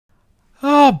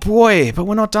Oh boy, but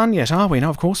we're not done yet, are we? No,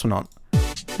 of course we're not.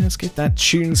 Let's get that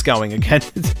tunes going again.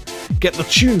 Get the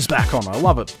tunes back on, I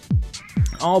love it.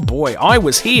 Oh boy, I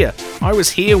was here. I was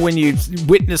here when you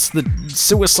witnessed the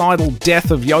suicidal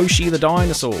death of Yoshi the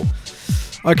dinosaur.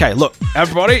 Okay, look,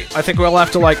 everybody, I think we'll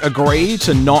have to, like, agree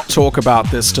to not talk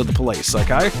about this to the police,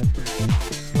 okay?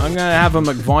 I'm gonna have a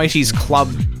McVitie's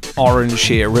Club orange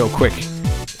here real quick.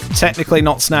 Technically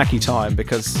not snacky time,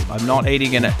 because I'm not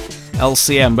eating an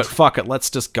LCM, but fuck it, let's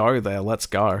just go there, let's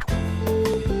go.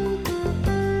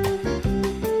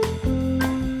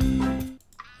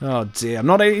 Oh dear, I'm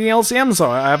not eating LCM, so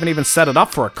I haven't even set it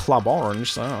up for a Club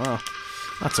Orange, so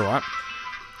that's alright.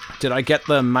 Did I get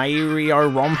the Mario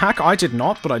ROM hack? I did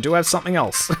not, but I do have something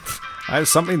else. I have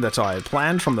something that I had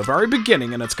planned from the very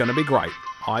beginning, and it's going to be great.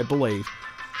 I believe.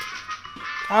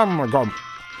 Oh my god.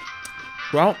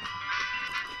 Well.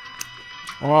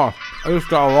 Oh, it's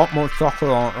got a lot more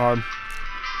chocolate on it.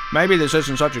 Maybe this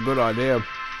isn't such a good idea.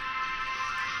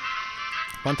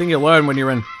 One thing you learn when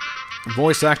you're in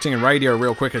voice acting and radio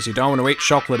real quick is you don't want to eat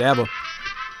chocolate ever.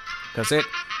 Because it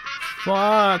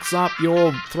fucks up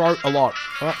your throat a lot.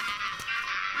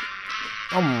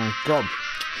 Oh my god.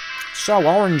 So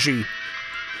orangey.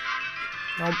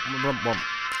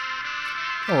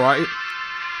 Alright.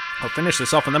 I'll finish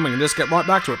this off and then we can just get right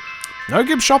back to it. No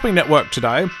Gibbs Shopping Network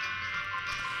today.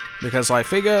 Because I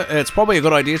figure it's probably a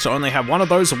good idea to only have one of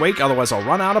those a week, otherwise I'll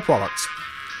run out of products.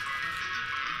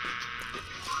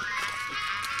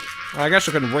 I guess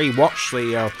I can re-watch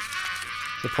the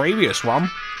previous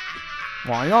one.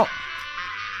 Why not?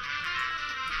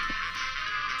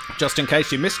 Just in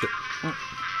case you missed it.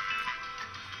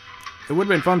 It would have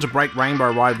been fun to break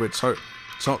Rainbow Ride with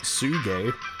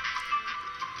Totsuge.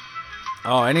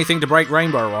 Oh, anything to break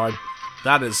Rainbow Ride.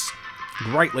 That is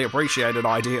greatly appreciated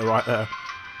idea right there.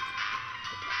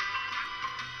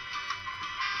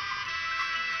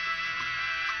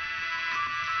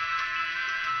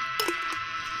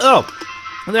 Oh,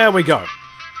 there we go.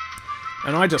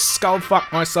 And I just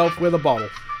skull-fucked myself with a bottle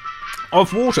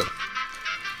of water.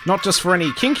 Not just for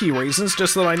any kinky reasons,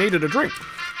 just that I needed a drink.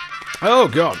 Oh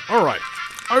god, alright.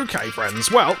 Okay,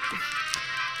 friends, well,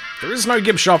 there is no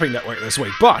Gibbs Shopping Network this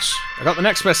week, but I got the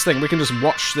next best thing. We can just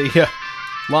watch the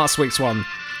last week's one.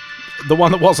 The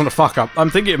one that wasn't a fuck-up. I'm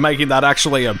thinking of making that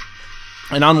actually an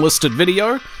unlisted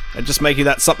video, and just making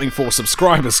that something for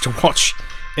subscribers to watch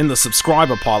in the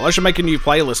subscriber pile. I should make a new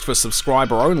playlist for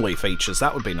subscriber-only features.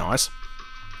 That would be nice.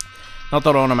 Not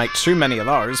that I want to make too many of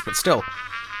those, but still.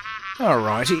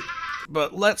 Alrighty.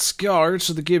 But let's go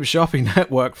to the Gibbs Shopping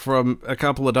Network from a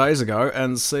couple of days ago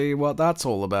and see what that's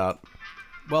all about.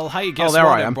 Well, hey, guess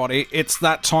what, everybody? It's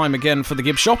that time again for the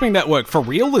Gibbs Shopping Network. For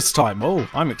real this time. Oh,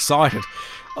 I'm excited.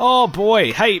 Oh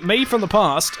boy. Hey, me from the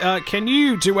past, can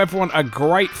you do everyone a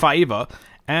great favour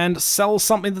and sell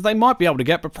something that they might be able to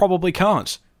get but probably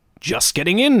can't? Just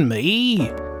getting in,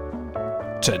 me!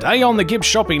 Today on the Gibbs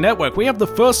Shopping Network, we have the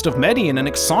first of many in an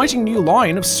exciting new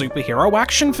line of superhero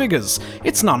action figures.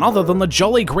 It's none other than the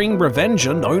Jolly Green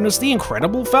Revenger known as the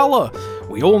Incredible Fella.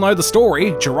 We all know the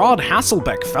story. Gerard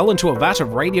Hasselbeck fell into a vat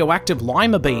of radioactive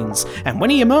lima beans, and when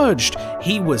he emerged,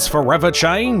 he was forever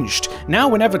changed. Now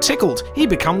whenever tickled, he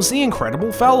becomes the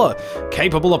Incredible Fella.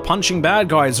 Capable of punching bad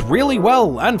guys really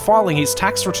well and filing his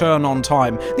tax return on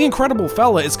time, the Incredible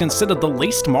Fella is considered the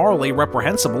least morally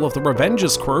reprehensible of the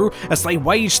Revengers crew as they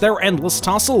wage their endless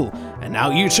tussle. And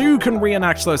now you too can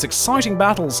reenact those exciting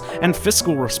battles and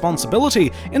fiscal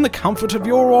responsibility in the comfort of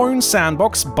your own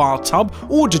sandbox, bathtub,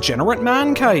 or degenerate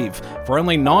man cave. For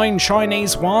only 9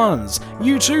 Chinese yuans,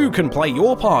 you too can play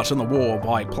your part in the war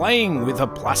by playing with a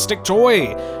plastic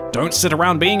toy. Don't sit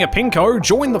around being a pinko,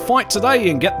 join the fight today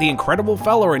and get the Incredible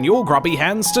Fella in your grubby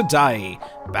hands today.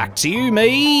 Back to you,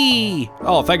 me!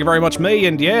 Oh, thank you very much, me,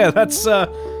 and yeah, that's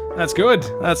good.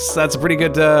 That's a pretty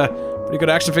good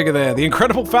action figure there. The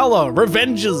Incredible Fella,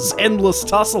 Revengers, Endless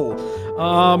Tussle.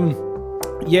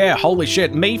 Yeah, holy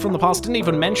shit. Me from the past didn't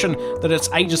even mention that it's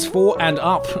ages 4 and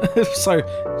up. So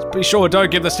be sure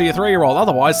don't give this to your 3-year-old,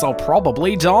 otherwise they'll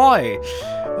probably die.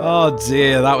 Oh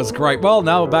dear, that was great. Well,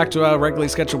 now we're back to our regularly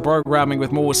scheduled programming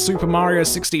with more Super Mario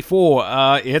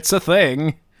 64. It's a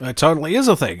thing. It totally is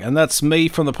a thing, and that's me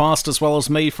from the past as well as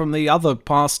me from the other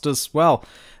past as well.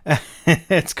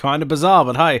 It's kind of bizarre,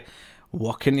 but hey,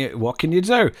 what can you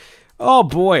do? Oh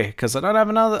boy, because I don't have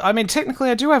another... I mean,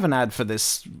 technically I do have an ad for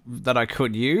this that I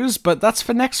could use, but that's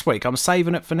for next week. I'm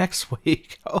saving it for next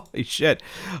week. Holy shit.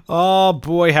 Oh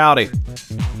boy, howdy.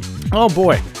 Oh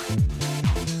boy.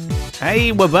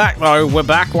 Hey, we're back though. We're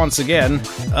back once again.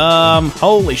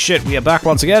 Holy shit, we are back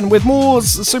once again with more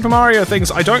Super Mario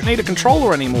things. I don't need a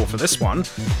controller anymore for this one,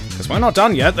 because we're not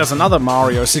done yet. There's another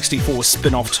Mario 64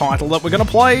 spin-off title that we're gonna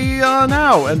play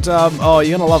now, and oh,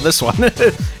 you're gonna love this one. You're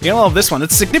gonna love this one.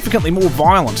 It's significantly more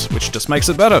violent, which just makes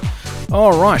it better.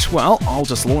 Alright, well, I'll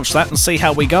just launch that and see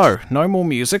how we go. No more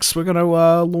musics. We're gonna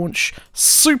launch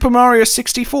Super Mario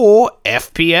 64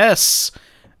 FPS.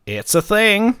 It's a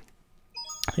thing.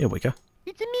 Here we go.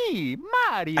 It's me,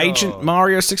 Mario. Agent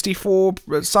Mario 64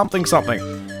 something something.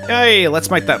 Hey,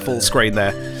 let's make that full screen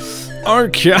there.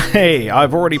 Okay,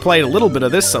 I've already played a little bit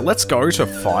of this, so let's go to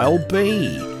File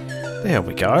B. There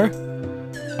we go.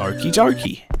 Okie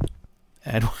dokie.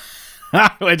 And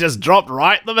we just dropped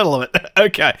right in the middle of it.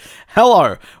 Okay.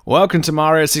 Hello. Welcome to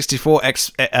Mario 64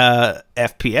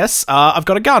 FPS. I've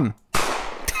got a gun.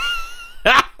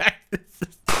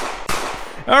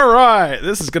 Alright,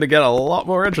 this is going to get a lot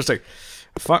more interesting.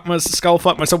 Fuck myself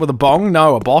with a bong?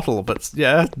 No, a bottle, but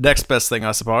yeah, next best thing,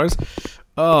 I suppose.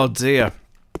 Oh dear.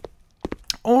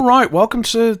 Alright, welcome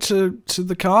to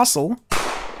the castle.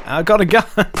 I got a gun.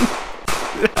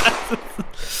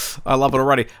 I love it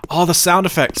already. Oh, the sound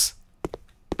effects.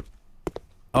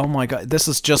 Oh my god, this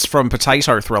is just from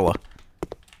Potato Thriller.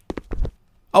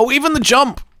 Oh, even the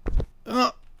jump!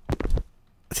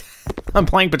 I'm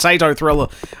playing Potato Thriller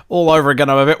all over again,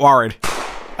 I'm a bit worried.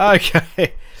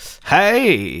 Okay.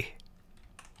 Hey!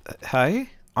 Hey?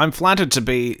 I'm flattered to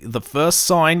be the first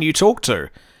sign you talk to.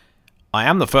 I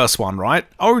am the first one, right?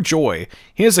 Oh joy.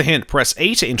 Here's a hint. Press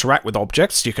E to interact with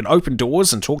objects. You can open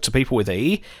doors and talk to people with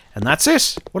E. And that's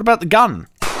it. What about the gun?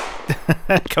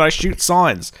 Can I shoot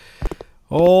signs?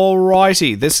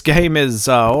 Alrighty. This game is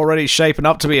already shaping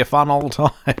up to be a fun old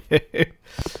time.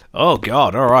 Oh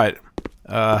god, alright.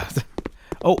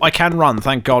 Oh, I can run,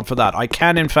 thank god for that. I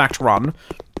can in fact run.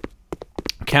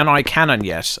 Can I cannon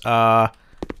yet? No.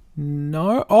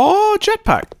 Oh,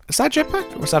 jetpack. Is that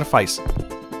jetpack? Or is that a face?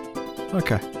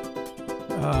 Okay.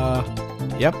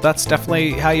 Yep, that's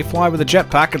definitely how you fly with a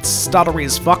jetpack. It's stuttery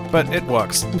as fuck, but it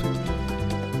works.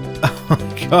 Oh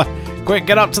my god. Quick,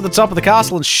 get up to the top of the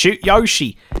castle and shoot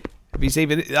Yoshi. If he's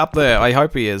even up there, I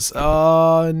hope he is.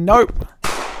 Nope.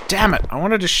 Damn it, I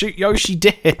wanted to shoot Yoshi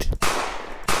dead.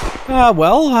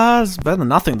 Well, it's better than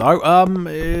nothing, though.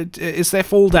 Is there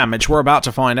fall damage? We're about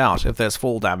to find out if there's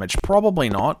fall damage. Probably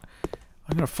not.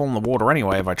 I'm gonna fall in the water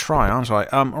anyway if I try, aren't I?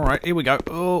 Alright, here we go.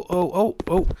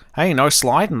 Oh. Hey, no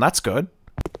sliding, that's good.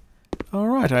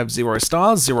 Alright, I have 0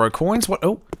 stars, 0 coins. What?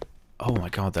 Oh my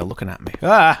god, they're looking at me.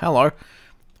 Ah, hello.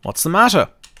 What's the matter?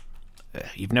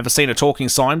 You've never seen a talking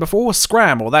sign before?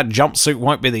 Scram, or that jumpsuit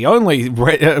won't be the only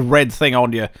red thing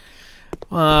on you.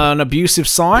 An abusive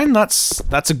sign? That's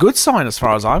a good sign as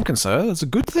far as I'm concerned. That's a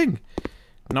good thing.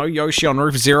 No Yoshi on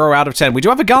roof, 0 out of 10. We do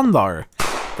have a gun, though.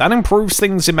 That improves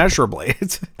things immeasurably.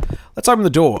 Let's open the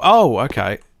door. Oh,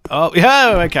 okay. Oh,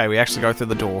 yeah, okay, we actually go through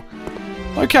the door.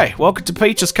 Okay, welcome to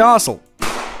Peach's Castle.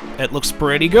 It looks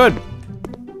pretty good.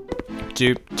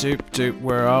 Doop.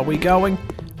 Where are we going?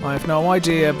 I have no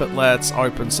idea, but let's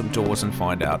open some doors and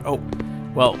find out. Oh,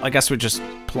 well, I guess we just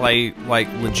play,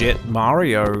 like, legit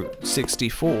Mario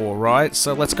 64, right?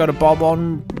 So let's go to Bob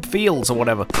on Fields or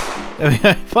whatever.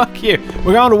 Fuck you.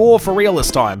 We're going to war for real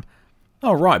this time.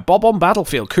 Oh, right. Bob on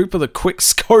Battlefield. Cooper the Quick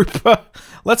Scoper.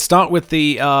 Let's start with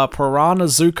the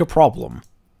Piranhazuka problem.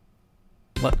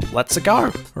 Let's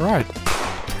go. Alright.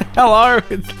 Hello.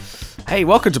 Hey,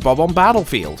 welcome to Bob on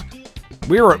Battlefield.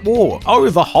 We're at war. Oh,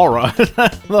 the horror.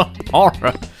 The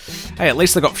horror. Hey, at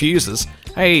least they got fuses.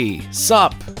 Hey,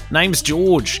 sup? Name's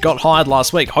George. Got hired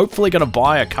last week. Hopefully gonna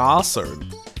buy a car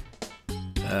soon.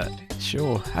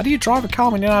 Sure. How do you drive a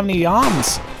car when you don't have any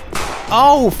arms?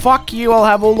 Oh, fuck you. I'll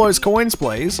have all those coins,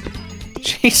 please.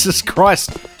 Jesus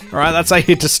Christ. Alright, that's how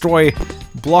you destroy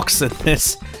blocks in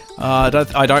this. I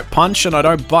don't punch and I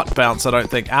don't butt bounce, I don't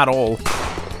think, at all.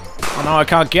 Oh no, I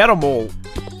can't get them all.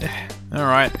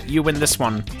 Alright, you win this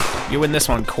one. You win this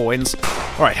one, coins.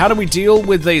 Alright, how do we deal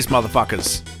with these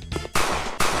motherfuckers?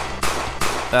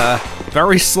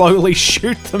 Very slowly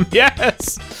shoot them,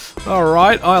 yes!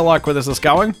 Alright, I like where this is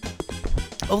going.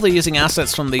 Oh, they're using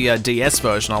assets from the DS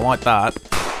version, I like that.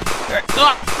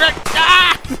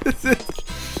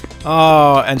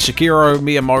 Oh, and Shigeru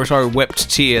Miyamoto wept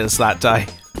tears that day.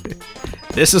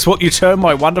 This is what you turn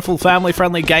my wonderful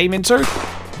family-friendly game into?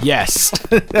 Yes.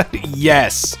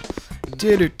 Yes.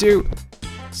 Do.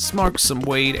 Smoke some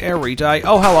weed every day.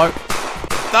 Oh, hello.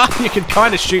 Oh, you can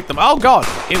kind of shoot them. Oh, God.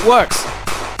 It works.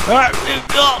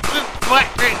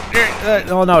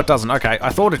 Oh, no, it doesn't. Okay, I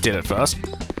thought it did at first.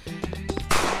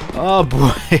 Oh,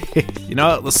 boy. You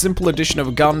know, the simple addition of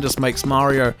a gun just makes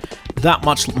Mario that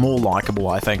much more likable,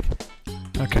 I think.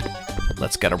 Okay,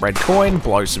 let's get a red coin,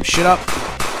 blow some shit up.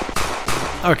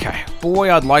 Okay,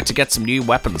 boy, I'd like to get some new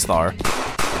weapons, though.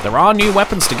 There are new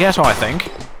weapons to get, I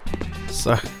think.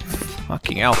 So,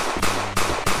 fucking hell.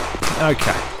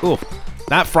 Okay, ooh.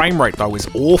 That frame rate, though, is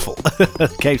awful.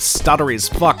 Okay, stuttery as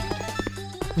fuck.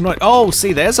 I'm like, oh,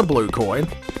 see, there's a blue coin.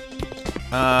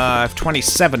 I have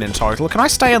 27 in total. Can I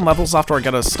stay in levels after I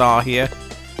get a star here?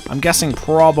 I'm guessing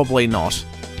probably not.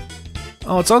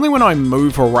 Oh, it's only when I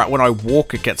move or when I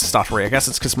walk it gets stuttery. I guess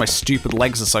it's because my stupid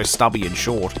legs are so stubby and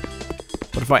short.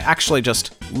 But if I actually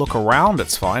just look around,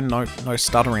 it's fine. No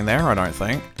stuttering there, I don't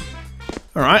think.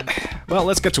 Alright, well,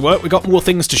 let's get to work. We got more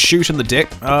things to shoot in the dick.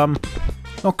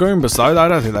 Not Goombas, though. I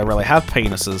don't think they really have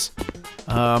penises.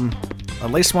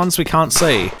 At least ones we can't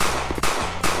see.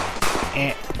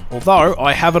 Although,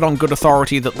 I have it on good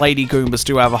authority that Lady Goombas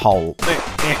do have a hole.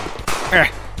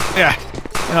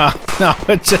 No,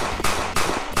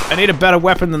 I need a better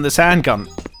weapon than this handgun.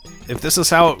 If this is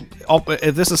how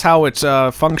it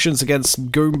functions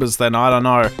against Goombas, then I don't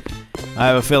know. I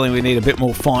have a feeling we need a bit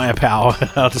more firepower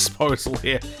at our disposal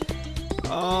here.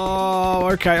 Oh,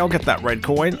 okay, I'll get that red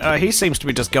coin. He seems to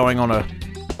be just going on a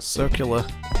circular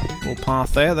little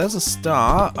path there. There's a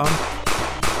star. Do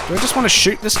I just want to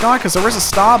shoot this guy? Because there is a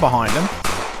star behind him.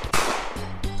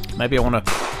 Maybe I want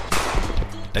to...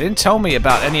 They didn't tell me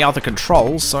about any other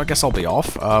controls, so I guess I'll be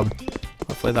off.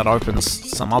 Hopefully that opens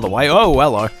some other way. Oh,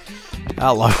 hello.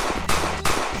 Hello.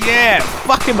 Yeah,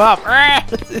 fuck him up.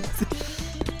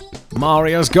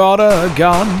 Mario's got a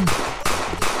gun.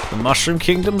 The Mushroom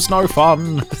Kingdom's no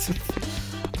fun.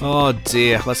 Oh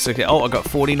dear, let's look at... Oh, I got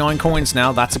 49 coins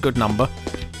now. That's a good number.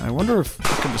 I wonder if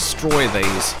I can destroy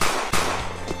these.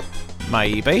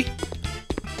 Maybe.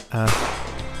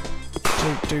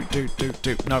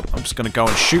 No, I'm just gonna go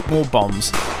and shoot more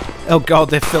bombs. Oh god,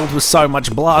 they're filled with so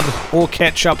much blood. Or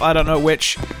ketchup, I don't know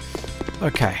which.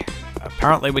 Okay.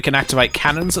 Apparently we can activate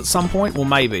cannons at some point. Well,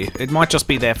 maybe. It might just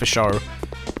be there for show.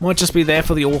 Might just be there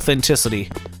for the authenticity.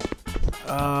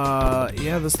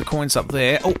 Yeah, there's the coins up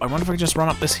there. Oh, I wonder if I can just run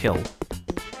up this hill.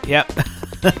 Yep.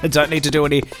 I don't need to do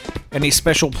any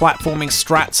special platforming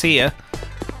strats here.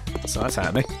 So that's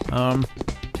handy.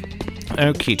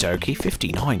 Okie dokie,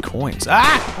 59 coins.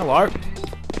 Ah! Hello.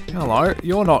 Hello.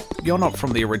 You're not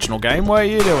from the original game. What are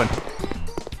you doing?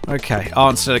 Okay. Oh,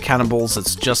 instead of cannonballs,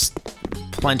 it's just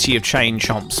plenty of chain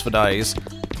chomps for days.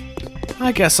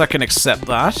 I guess I can accept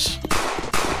that.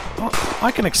 Oh,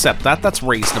 I can accept that. That's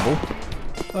reasonable.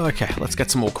 Okay, let's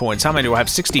get some more coins. How many do I have?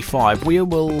 65. We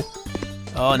will...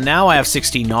 Oh, now I have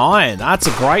 69. That's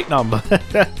a great number.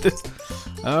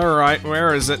 Alright,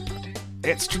 where is it?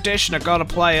 It's tradition. I gotta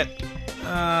play it.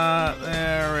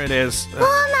 There it is. Oh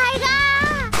my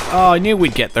god! Oh, I knew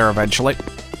we'd get there eventually.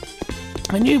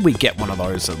 I knew we'd get one of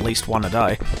those, at least one a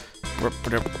day.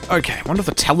 Okay, I wonder if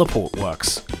the teleport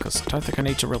works, because I don't think I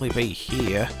need to really be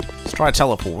here. Let's try a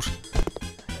teleport.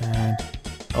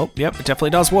 Oh, yep, it definitely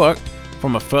does work.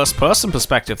 From a first-person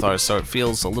perspective, though, so it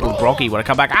feels a little groggy when I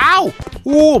come back. Ow!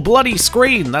 Ooh, bloody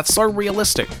screen! That's so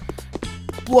realistic.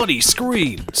 Bloody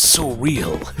screen! So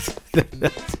real.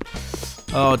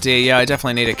 Oh dear, yeah, I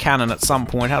definitely need a cannon at some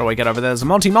point. How do I get over there? There's a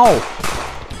Monty Mole!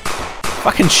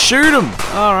 Fucking shoot him!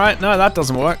 Alright, no, that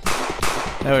doesn't work.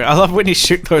 There we go. I love when you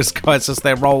shoot those guys as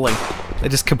they're rolling. They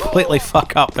just completely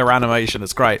fuck up their animation.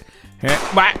 It's great.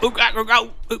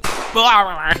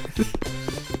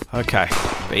 Okay,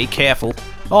 be careful.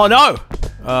 Oh no!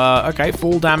 Okay,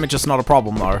 full damage is not a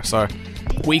problem though, so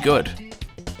we good.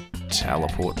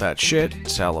 Teleport that shit,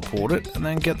 teleport it, and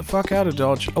then get the fuck out of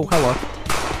Dodge. Oh, hello.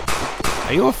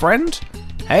 Are you a friend?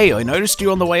 Hey, I noticed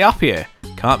you on the way up here.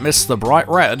 Can't miss the bright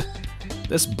red.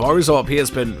 This bozo up here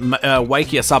has been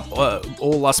waking us up,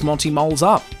 all us Monty Moles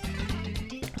up.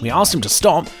 We asked him to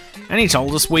stop, and he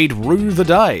told us we'd rue the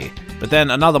day. But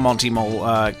then another Monty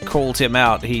Mole called him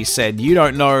out. He said, "You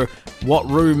don't know what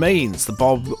rue means." The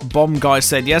bomb guy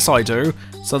said, "Yes, I do."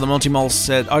 So the Monty Mole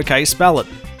said, "Okay, spell it."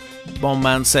 Bomb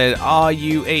Man said,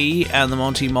 "R-U-E," and the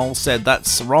Monty Mole said,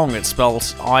 "That's wrong, it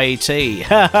spells I-T."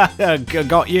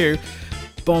 Got you.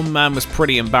 Bomb Man was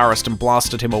pretty embarrassed and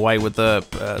blasted him away with the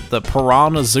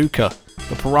Piranha-Zooka.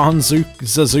 The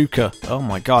Piranha-Zooka. Oh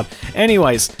my god.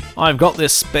 Anyways, I've got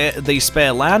these spare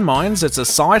landmines. It's a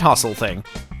side hustle thing.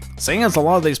 Seeing as a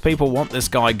lot of these people want this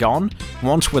guy gone,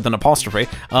 want with an apostrophe,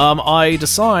 I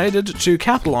decided to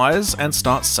capitalize and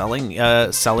start selling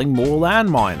more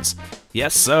landmines.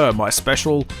 Yes, sir, my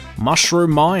special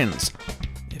mushroom mines.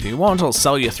 If you want, I'll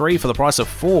sell you 3 for the price of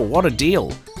 4. What a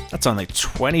deal. That's only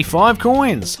 25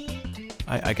 coins.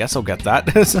 I guess I'll get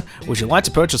that. Would you like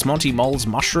to purchase Monty Mole's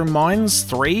Mushroom Mines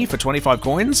 3 for 25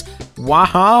 coins?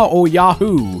 Waha or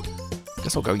Yahoo?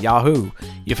 Guess I'll go Yahoo.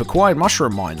 You've acquired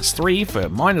Mushroom Mines 3 for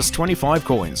minus 25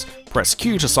 coins. Press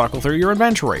Q to cycle through your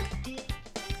inventory.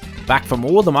 Back for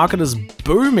more, the market is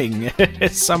booming.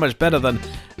 It's so much better than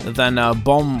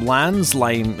Bomb Land's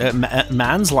lame,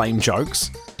 Man's lame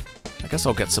jokes. I guess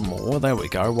I'll get some more. There we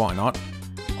go, why not?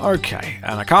 Okay,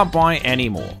 and I can't buy any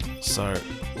more, so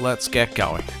let's get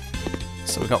going.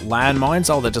 So we've got landmines.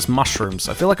 Oh, they're just mushrooms.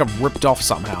 I feel like I've ripped off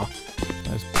somehow.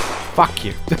 Fuck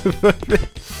you.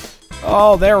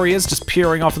 Oh, there he is, just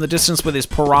peering off in the distance with his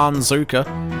Piranzuka.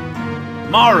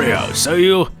 Mario,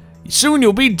 so soon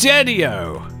you'll be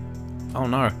dead-o. Oh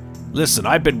no. Listen,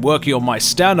 I've been working on my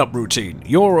stand-up routine.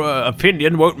 Your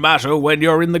opinion won't matter when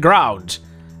you're in the ground.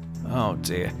 Oh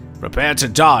dear. Prepare to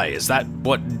die. Is that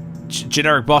what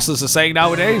generic bosses are saying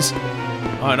nowadays?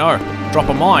 Oh no. Drop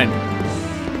a mine.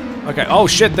 Okay. Oh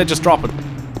shit, they're just dropping.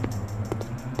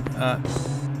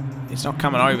 He's not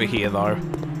coming over here though.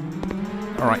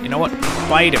 Alright, you know what?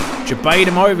 Bait him. Did you bait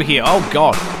him over here? Oh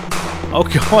god. Oh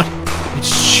god. It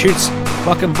shoots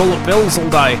fucking bullet bills all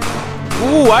day.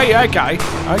 Ooh, hey, okay.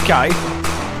 Okay.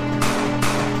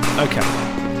 Okay.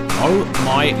 Oh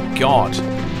my god.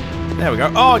 There we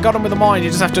go. Oh, I got him with a mine. You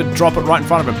just have to drop it right in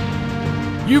front of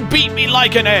him. You beat me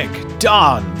like an egg.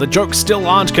 Darn. The jokes still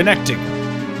aren't connecting.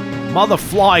 Mother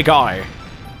fly guy.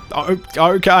 Oh,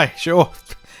 okay, sure.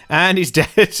 And he's dead.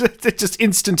 Just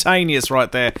instantaneous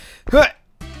right there.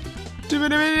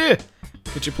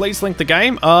 Could you please link the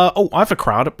game? Oh, I've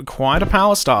acquired a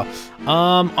power star.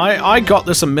 I got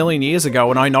this a million years ago,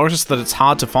 and I noticed that it's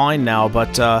hard to find now,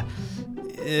 but,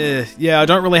 yeah, I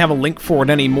don't really have a link for it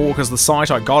anymore, because the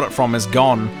site I got it from is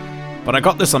gone. But I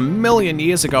got this a million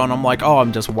years ago, and I'm like, oh,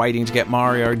 I'm just waiting to get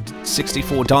Mario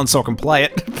 64 done so I can play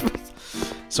it.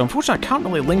 So unfortunately, I can't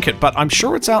really link it, but I'm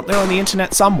sure it's out there on the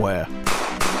internet somewhere.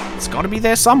 It's gotta be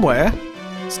there somewhere.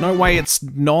 There's no way it's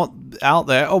not out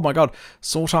there. Oh my god.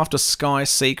 Sought after sky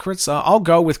secrets. I'll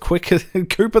go with Cooper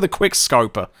the Quick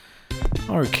Scoper.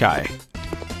 Okay.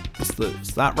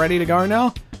 Is that ready to go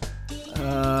now?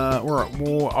 We're at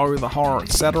war, oh the horror,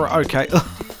 etc. Okay.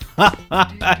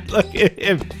 Look at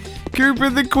him. Cooper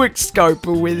the Quick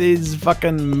Scoper with his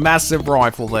fucking massive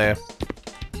rifle there.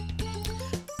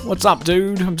 What's up,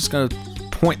 dude? I'm just gonna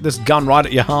point this gun right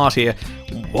at your heart here.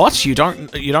 What? You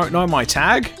don't know my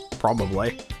tag?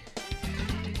 Probably.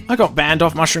 I got banned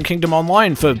off Mushroom Kingdom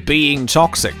Online for being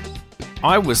toxic.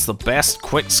 I was the best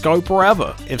quick scoper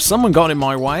ever. If someone got in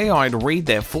my way, I'd read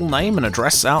their full name and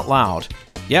address out loud.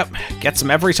 Yep, gets them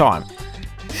every time.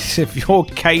 If your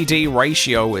KD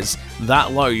ratio is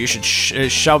that low, you should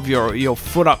shove your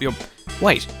foot up your...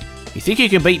 Wait, you think you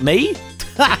can beat me?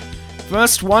 Ha!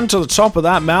 First one to the top of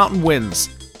that mountain wins.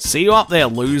 See you up there,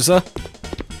 loser.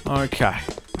 Okay.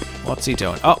 What's he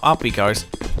doing? Oh, up he goes.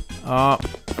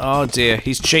 Oh dear,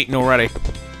 he's cheating already.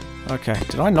 Okay,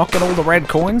 did I not get all the red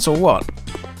coins or what?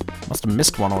 Must have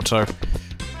missed one or two.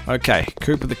 Okay,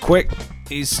 Cooper the Quick,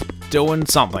 he's doing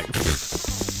something.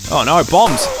 Oh no,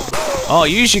 bombs! Oh,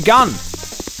 use your gun!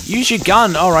 Use your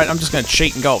gun! Alright, I'm just gonna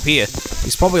cheat and go up here.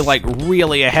 He's probably like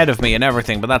really ahead of me and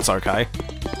everything, but that's okay.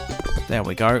 There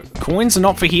we go. Coins are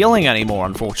not for healing anymore,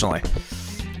 unfortunately.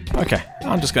 Okay,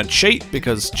 I'm just gonna cheat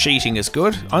because cheating is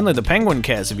good. Only the penguin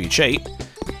cares if you cheat.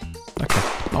 Okay.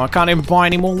 Oh, I can't even buy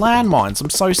any more landmines. I'm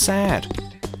so sad.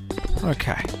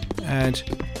 Okay. And...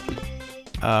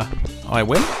 I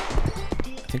win?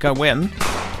 I think I win.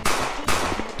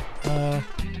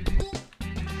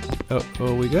 Oh,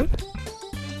 are we good?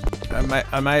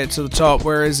 I made it to the top.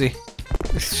 Where is he?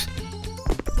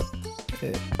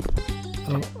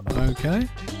 Oh, okay.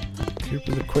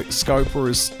 Cooper the Quick Scoper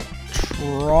is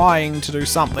trying to do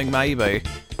something, maybe.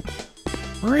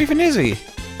 Where even is he?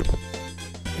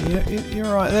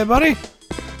 You're right there, buddy?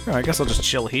 Oh, I guess I'll just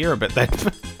chill here a bit then.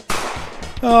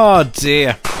 Oh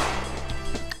dear.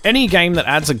 Any game that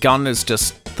adds a gun is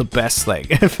just the best thing.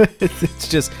 It's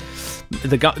just...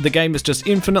 The game is just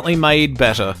infinitely made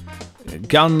better.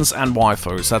 Guns and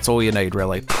waifus, that's all you need,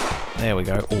 really. There we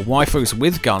go. Or waifus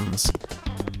with guns.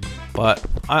 But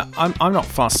I'm not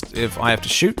fussed if I have to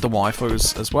shoot the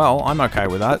waifus as well. I'm okay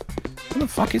with that. Who the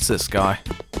fuck is this guy?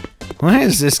 Where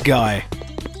is this guy?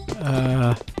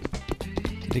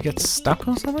 Did he get stuck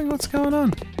or something? What's going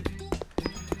on?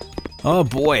 Oh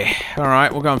boy.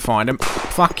 Alright, we'll go and find him.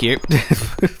 Fuck you.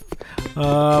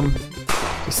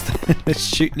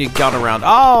 Just shooting your gun around.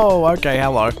 Oh, okay,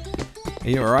 hello. Are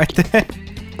you alright there?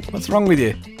 What's wrong with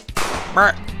you?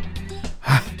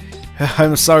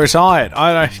 I'm so tired.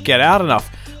 I don't get out enough.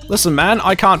 Listen, man,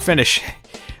 I can't finish.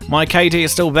 My KD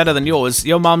is still better than yours.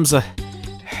 Your mum's a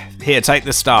Here, take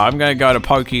the star. I'm going to go to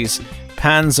Pokey's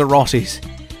Panzerotti's.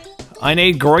 I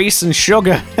need grease and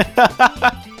sugar.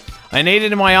 I need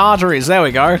it in my arteries. There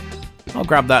we go. I'll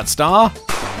grab that star.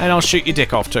 And I'll shoot your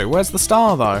dick off too. Where's the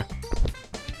star, though?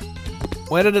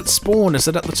 Where did it spawn? Is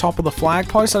it at the top of the flag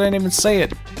post? I didn't even see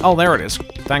it. Oh, there it is.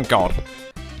 Thank God.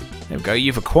 There we go.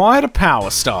 You've acquired a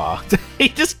power star. He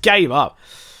just gave up.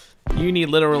 Uni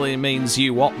literally means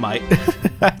you what, mate?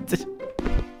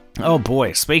 Oh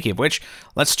boy, speaking of which,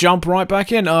 let's jump right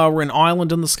back in. We're in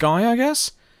Island in the Sky, I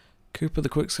guess? Cooper the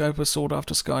Quickscoper, sought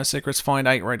after Sky Secrets, find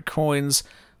 8 red coins,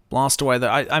 blast away the...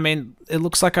 I mean, it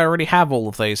looks like I already have all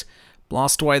of these.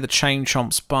 Blast away the Chain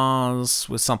Chomps bars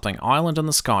with something. Island in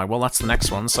the Sky. Well, that's the next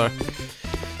one, so...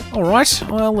 Alright,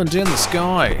 Island in the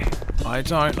Sky. I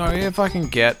don't know if I can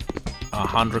get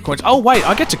 100 coins. Oh, wait,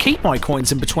 I get to keep my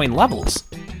coins in between levels.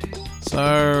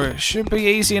 So, it should be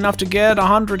easy enough to get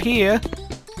 100 here.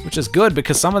 Which is good,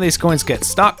 because some of these coins get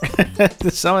stuck.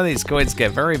 Some of these coins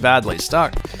get very badly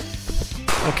stuck.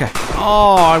 Okay.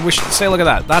 Oh, I wish... See, look at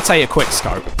that. That's how you quick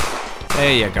scope.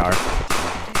 There you go.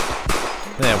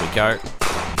 There we go.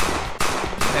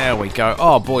 There we go.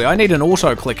 Oh boy, I need an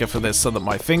auto clicker for this so that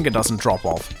my finger doesn't drop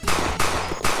off.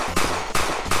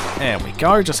 There we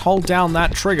go. Just hold down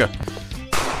that trigger.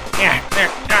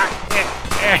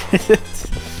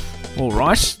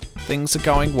 Alright. Things are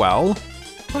going well.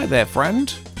 Hi there,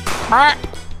 friend.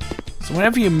 So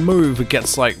whenever you move, it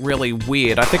gets, like, really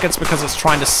weird. I think it's because it's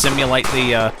trying to simulate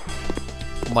the,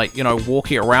 like, you know,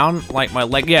 walking around. Like, my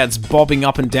leg, yeah, it's bobbing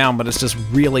up and down, but it's just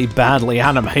really badly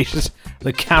animated.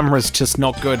 The camera's just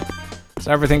not good.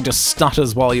 So everything just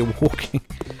stutters while you're walking.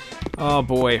 Oh,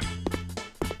 boy.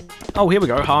 Oh, here we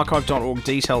go. Archive.org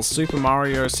details Super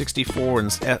Mario 64 and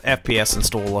FPS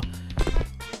installer.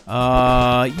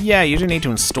 Yeah, you do need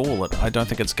to install it. I don't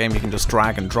think it's a game you can just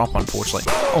drag and drop, unfortunately.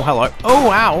 Oh, hello.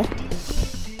 Oh, ow!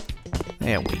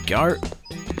 There we go.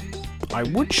 I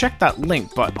would check that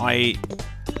link, but I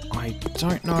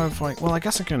don't know if I... Well, I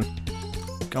guess I can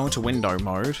go into window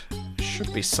mode.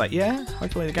 Should be safe. Yeah,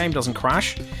 hopefully the game doesn't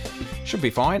crash. Should be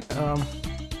fine.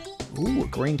 Ooh, a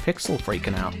green pixel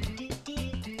freaking out.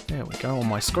 There we go on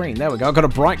my screen. There we go. I've got a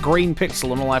bright green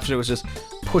pixel, and all I have to do is just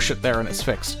push it there and it's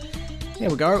fixed. There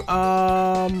we go.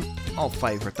 I'll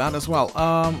favourite that as well.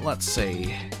 Let's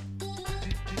see.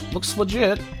 Looks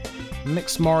legit.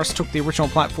 Mix Morris took the original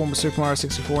platform of Super Mario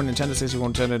 64 and Nintendo 61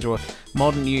 and turned it into a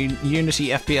modern Unity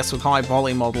FPS with high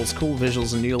poly models, cool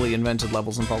visuals, and newly invented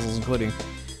levels and puzzles, including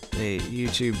the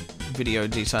YouTube video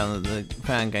detailing the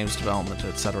fan games development,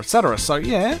 etc., etc. So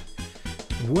yeah,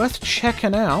 worth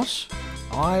checking out.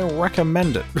 I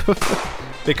recommend it.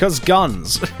 Because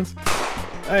guns.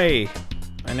 Hey,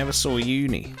 I never saw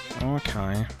Uni.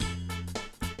 Okay.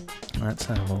 Let's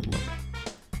have a look.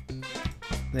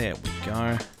 There we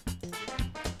go.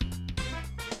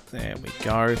 There we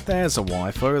go. There's a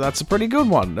waifu. That's a pretty good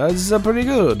one. That's pretty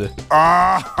good. Hey.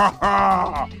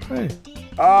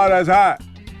 Oh, that's hot.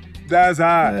 That's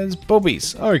hot. There's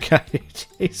boobies. Okay.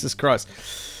 Jesus Christ.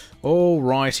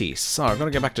 Alrighty. So, I've got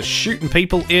to go back to shooting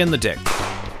people in the dick.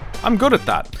 I'm good at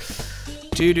that.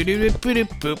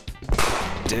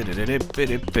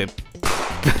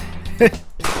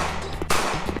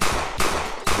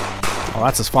 Oh,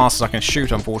 that's as fast as I can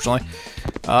shoot, unfortunately.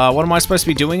 What am I supposed to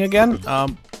be doing again?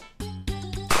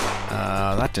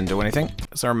 That didn't do anything.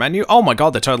 Is there a menu? Oh my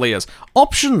god, there totally is.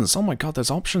 Options! Oh my god,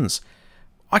 there's options.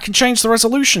 I can change the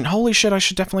resolution. Holy shit, I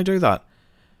should definitely do that.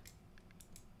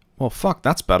 Well, fuck,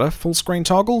 that's better. Full screen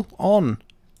toggle on.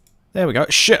 There we go.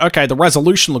 Shit, okay, the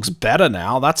resolution looks better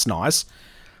now. That's nice.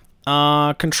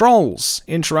 Controls.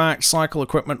 Interact, cycle,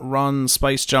 equipment, run,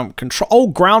 space jump, control. Oh,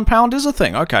 ground pound is a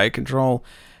thing. Okay, control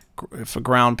for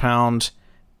ground pound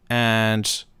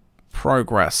and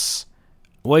progress.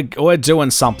 We're doing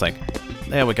something.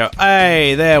 There we go.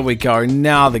 Hey, there we go.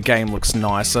 Now the game looks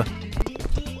nicer.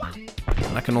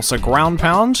 And I can also ground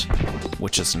pound,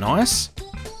 which is nice.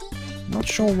 Not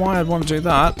sure why I'd want to do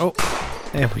that. Oh,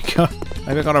 there we go.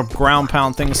 Maybe I gotta ground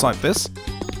pound things like this.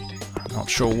 I'm not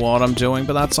sure what I'm doing,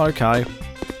 but that's okay.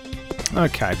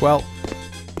 Okay, well,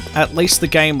 at least the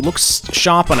game looks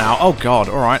sharper now. Oh god,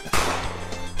 alright.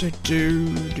 How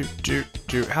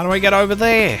do I get over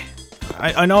there?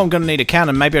 I know I'm gonna need a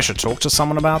cannon. Maybe I should talk to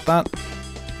someone about that.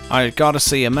 I gotta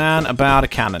see a man about a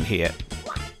cannon here.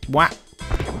 Whack.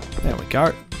 There we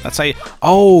go. That's how you...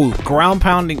 Oh, ground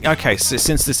pounding... Okay, so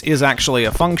since this is actually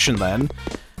a function then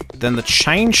the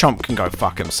chain chomp can go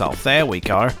fuck himself. There we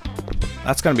go.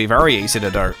 That's gonna be very easy to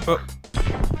do. Oh.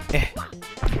 Yeah.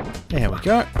 There we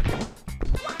go.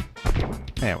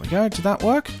 There we go. Did that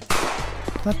work?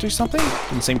 Did that do something?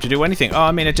 Didn't seem to do anything. Oh,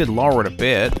 I mean, it did lower it a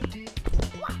bit.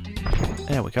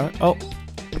 There There we go. Oh.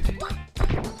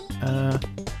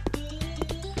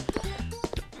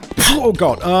 Oh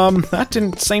god, that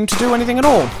didn't seem to do anything at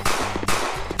all.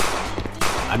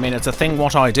 I mean, it's a thing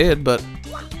what I did, but...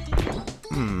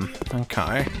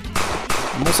 okay.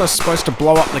 I'm also supposed to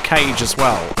blow up the cage as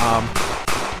well.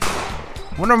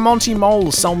 I wonder if Monty Mole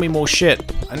will sell me more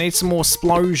shit. I need some more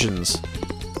explosions.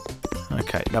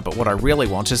 Okay, no, but what I really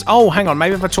want is... Oh, hang on,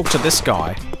 maybe if I talk to this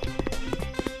guy.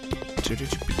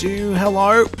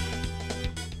 Hello?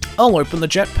 I'll open the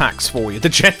jetpacks for you. The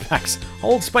jetpacks.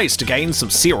 Hold space to gain some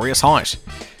serious height.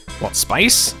 What,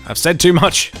 space? I've said too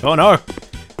much. Oh no.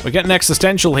 We're getting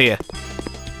existential here.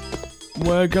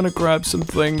 We're gonna grab some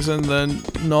things and then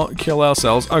not kill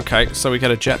ourselves. Okay, so we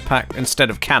get a jetpack instead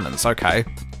of cannons. Okay.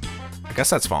 I guess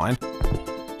that's fine.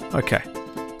 Okay.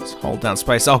 Let's hold down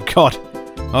space. Oh god.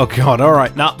 Oh god,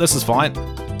 alright. Nah, this is fine.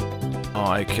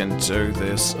 I can do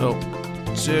this.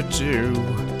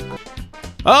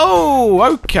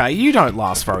 Oh, okay, you don't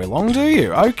last very long, do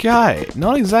you? Okay,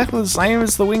 not exactly the same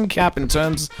as the wing cap in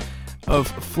terms of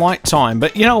flight time,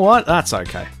 but you know what? That's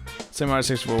okay. Semi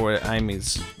 64 where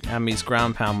Amy's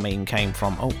ground pound meme came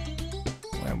from. Oh,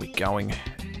 where are we going?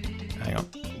 Hang on,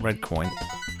 red coin.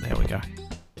 There we go.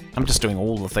 I'm just doing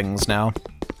all the things now.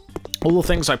 All the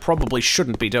things I probably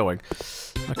shouldn't be doing.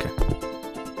 Okay.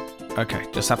 Okay,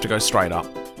 just have to go straight up.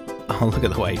 Oh, look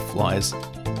at the way he flies.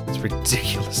 It's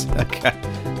ridiculous. Okay,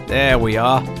 there we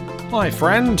are. Hi,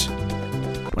 friend.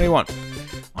 What do you want?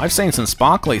 I've seen some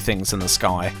sparkly things in the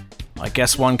sky. I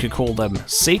guess one could call them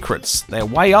secrets. They're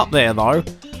way up there, though.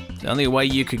 The only way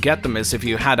you could get them is if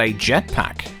you had a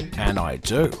jetpack. And I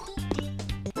do.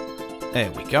 There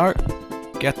we go.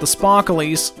 Get the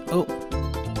sparklies. Oh.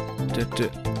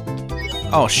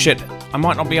 Oh, shit. I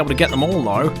might not be able to get them all,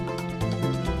 though.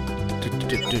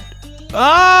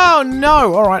 Oh,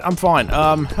 no! Alright, I'm fine.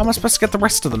 How am I supposed to get the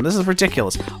rest of them? This is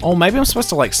ridiculous. Oh, maybe I'm supposed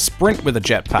to, like, sprint with a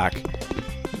jetpack.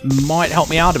 Might help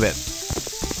me out a bit.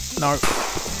 No.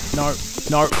 No.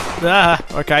 No. Ah,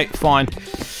 okay, fine.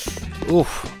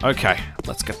 Oof. Okay,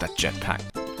 let's get that jetpack.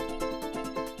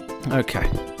 Okay.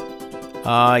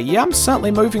 Yeah, I'm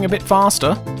certainly moving a bit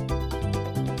faster.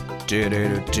 There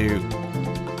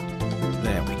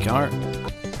we go.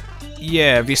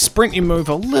 Yeah, if you sprint, you move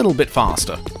a little bit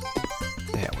faster.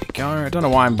 There we go. I don't know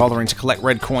why I'm bothering to collect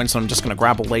red coins, so I'm just going to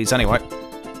grab all these anyway.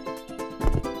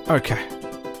 Okay.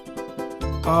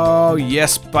 Oh,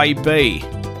 yes, baby.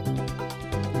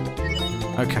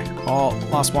 Okay. Oh,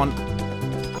 last one.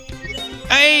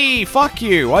 Hey, fuck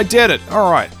you. I did it.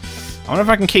 Alright. I wonder if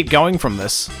I can keep going from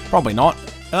this. Probably not.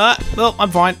 Well,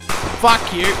 I'm fine.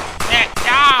 Fuck you.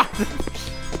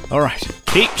 Alright.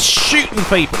 Keep shooting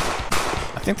people.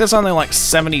 I think there's only like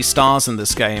 70 stars in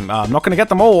this game. I'm not going to get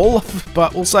them all,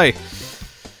 but we'll see.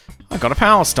 I got a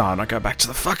power star and I go back to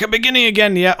the fucking beginning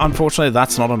again. Yeah, unfortunately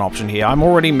that's not an option here. I'm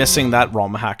already missing that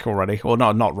ROM hack already. Or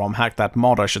no, not ROM hack, that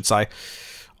mod I should say.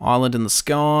 Island in the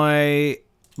sky.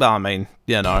 I mean,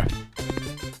 you know.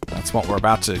 That's what we're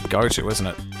about to go to, isn't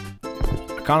it?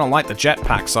 I kind of like the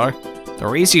jetpacks though.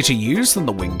 They're easier to use than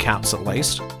the wing caps at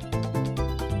least.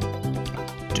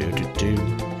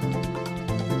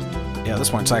 Yeah,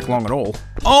 this won't take long at all.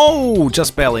 Oh,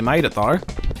 just barely made it though.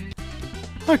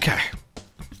 Okay.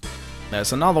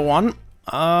 There's another one.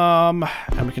 And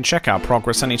we can check our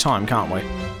progress anytime, can't we?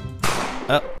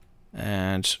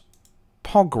 And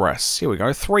progress. Here we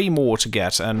go. 3 more to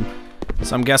get, and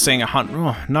so I'm guessing 100.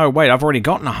 Oh, no, wait, I've already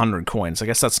gotten 100 coins. I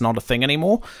guess that's not a thing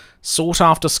anymore. Sought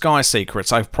after sky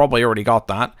secrets. I've probably already got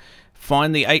that.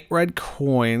 Find the 8 red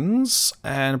coins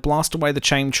and blast away the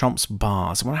Chain Chomp's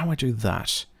bars. I wonder how I do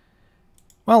that.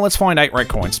 Well, let's find 8 red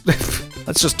coins.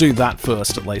 Let's just do that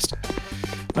first, at least.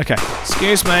 Okay,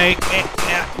 excuse me.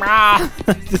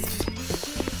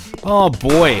 Oh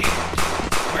boy.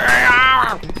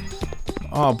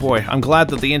 Oh boy, I'm glad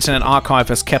that the Internet Archive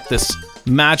has kept this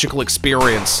magical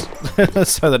experience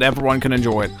so that everyone can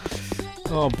enjoy it.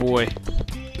 Oh boy.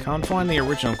 Can't find the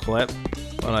original clip,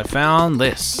 but I found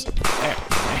this.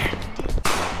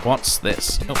 What's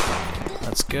this? Oh,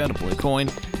 let's get a blue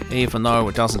coin, even though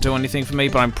it doesn't do anything for me,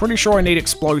 but I'm pretty sure I need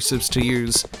explosives to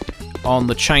use on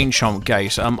the Chain Chomp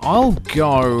gate. I'll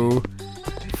go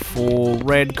for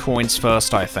red coins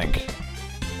first, I think.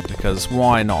 Because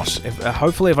why not?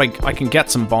 Hopefully if I can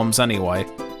get some bombs anyway.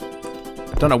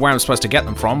 Don't know where I'm supposed to get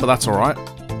them from, but that's alright.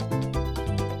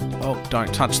 Oh,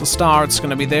 don't touch the star, it's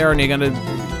gonna be there and you're gonna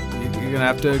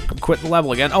have to quit the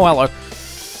level again. Oh, hello.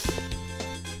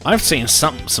 I've seen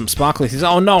some sparkly things.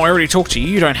 Oh no, I already talked to you.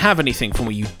 You don't have anything for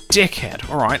me, you dickhead.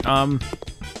 Alright,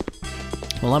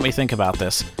 well, let me think about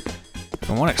this.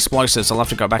 If I want explosives, I'll have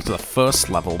to go back to the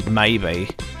first level, maybe.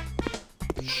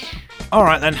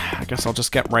 Alright then, I guess I'll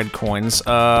just get red coins.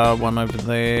 One over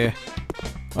there.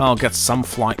 I'll get some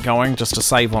flight going just to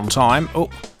save on time. Oh,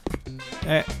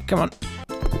 come on.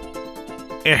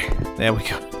 There we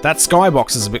go. That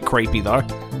skybox is a bit creepy though.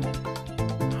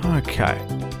 Okay.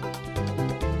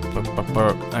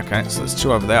 Okay, so there's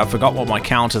 2 over there. I forgot what my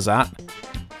count is at.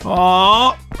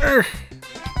 Oh!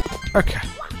 Okay.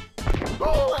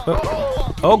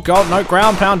 Oh god, no,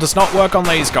 ground pound does not work on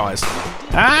these guys.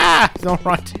 Ah!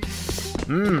 Alright.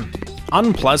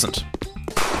 Unpleasant.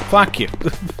 Fuck you.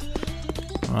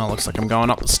 Well, looks like I'm going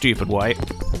up the stupid way.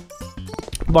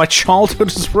 My childhood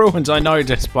is ruined, I know,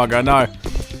 Despug, I know.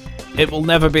 It will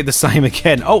never be the same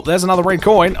again. Oh, there's another red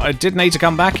coin. I did need to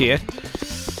come back here.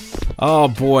 Oh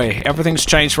boy, everything's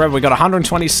changed forever. We got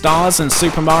 120 stars in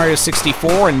Super Mario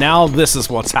 64, and now this is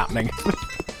what's happening.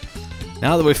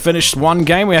 Now that we've finished one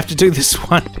game, we have to do this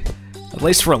one. At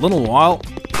least for a little while.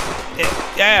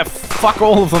 Yeah, fuck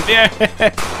all of them. Yeah.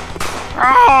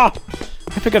 Ah!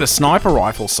 I hope I get a sniper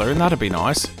rifle soon. That'd be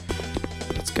nice.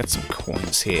 Let's get some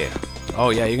coins here. Oh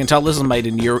yeah, you can tell this is made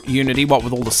in Unity, what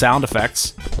with all the sound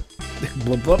effects.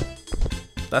 Blub, blub.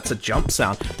 That's a jump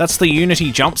sound. That's the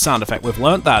Unity jump sound effect. We've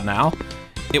learnt that now.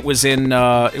 It was in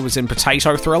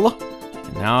Potato Thriller.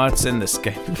 And now it's in this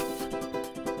game.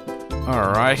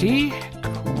 Alrighty.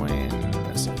 Coin.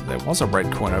 There was a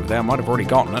red coin over there. I might have already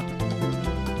gotten it.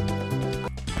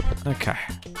 Okay.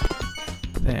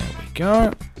 There we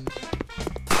go.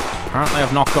 Apparently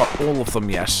I've not got all of them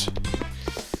yet.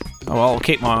 Oh well, I'll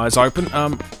keep my eyes open.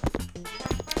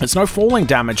 There's no falling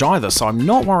damage either, so I'm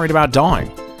not worried about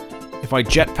dying. If I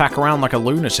jetpack around like a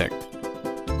lunatic.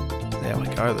 There we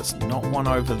go, there's not one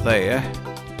over there.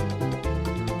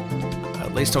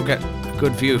 At least I'll get a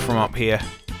good view from up here.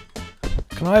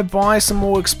 Can I buy some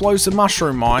more explosive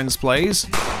mushroom mines, please?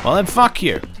 Well then, fuck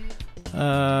you.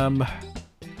 Oh,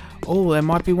 there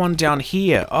might be one down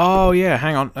here. Oh yeah,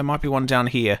 hang on, there might be one down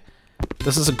here.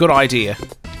 This is a good idea.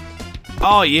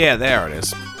 Oh yeah, there it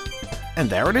is. And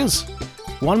there it is.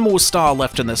 One more star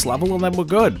left in this level and then we're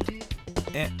good.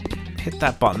 Hit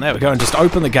that button, there we go, and just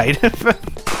open the gate.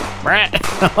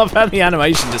 I love how the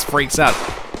animation just freaks out.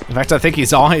 In fact, I think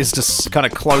his eyes just kind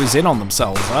of close in on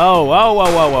themselves. Oh, whoa,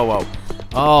 whoa, whoa, whoa, whoa.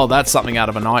 Oh, that's something out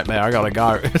of a nightmare. I gotta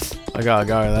go. I gotta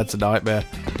go, that's a nightmare.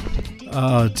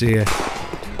 Oh dear.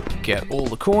 Get all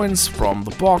the coins from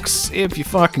the box if you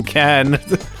fucking can.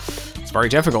 It's very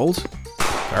difficult.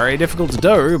 Very difficult to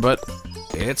do, but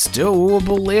it's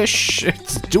doable-ish.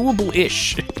 It's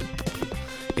doable-ish.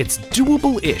 It's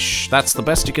doable-ish. That's the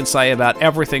best you can say about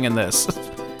everything in this.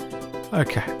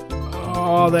 Okay.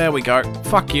 Oh, there we go.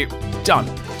 Fuck you. Done.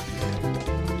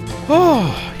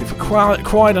 Oh, you've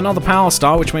acquired another power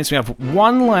star, which means we have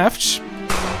one left.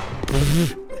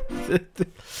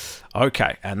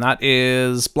 Okay, and that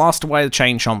is blast away the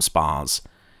chain chomp bars.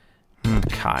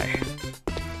 Okay.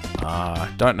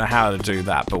 Don't know how to do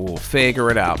that, but we'll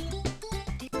figure it out.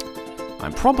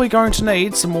 I'm probably going to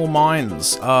need some more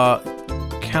mines.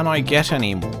 Can I get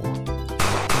any more?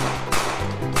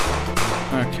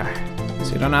 Okay.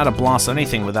 So you don't know how to blast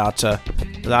anything without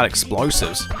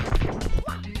explosives.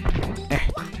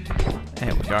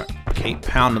 There we go. Keep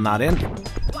pounding that in.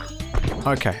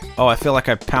 Okay. Oh, I feel like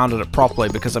I pounded it properly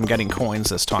because I'm getting coins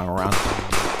this time around.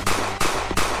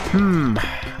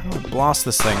 How do I blast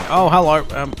this thing? Oh, hello.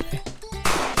 I'm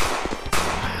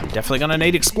definitely gonna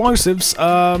need explosives.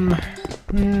 Where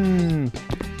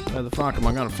the fuck am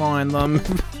I gonna find them?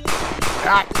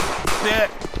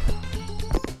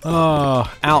 Oh,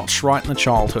 ouch, right in the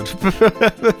childhood.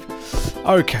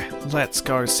 Okay, let's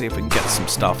go see if we can get some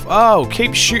stuff. Oh,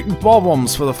 keep shooting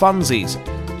bob-bombs for the funsies.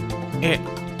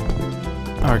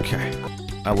 Okay,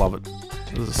 I love it.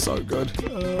 This is so good.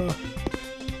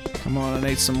 Come on, I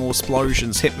need some more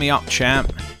explosions. Hit me up,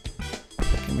 champ.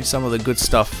 Give me some of the good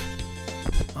stuff.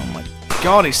 Oh my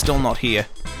god, he's still not here.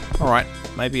 Alright,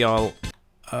 maybe I'll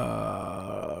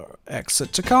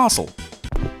exit to castle.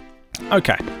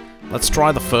 Okay, let's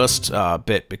try the first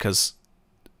bit, because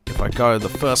if I go the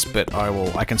first bit,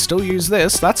 I can still use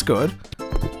this, that's good.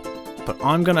 But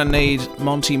I'm gonna need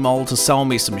Monty Mole to sell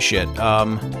me some shit.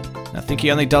 I think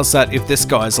he only does that if this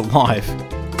guy's alive.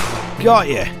 Got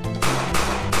ya!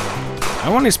 I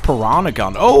want his piranha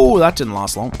gun. Oh, that didn't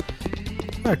last long.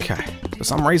 Okay. For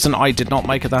some reason, I did not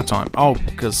make it that time. Oh,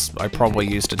 because I probably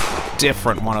used a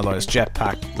different one of those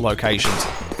jetpack locations.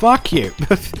 Fuck you.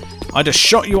 I just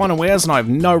shot you unawares and I have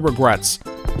no regrets.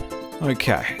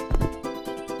 Okay.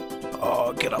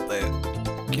 Oh, get up there.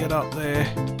 Get up there.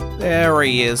 There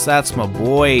he is. That's my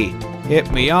boy.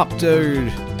 Hit me up,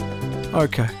 dude.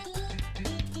 Okay.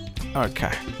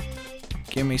 Okay.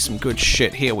 Give me some good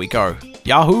shit. Here we go.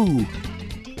 Yahoo!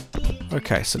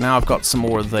 Okay, so now I've got some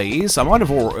more of these. I might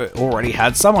have already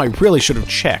had some. I really should have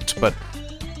checked, but...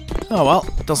 Oh well,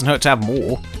 it doesn't hurt to have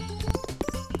more.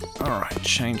 Alright,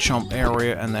 chain chomp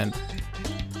area, and then...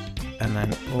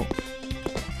 Oh,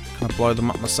 can I blow them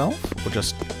up myself? Or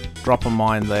just drop a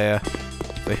mine there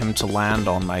for him to land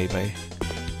on, maybe?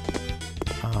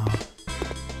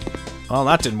 Oh,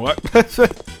 that didn't work.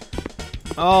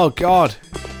 Oh god.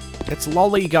 It's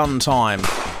lolly gun time.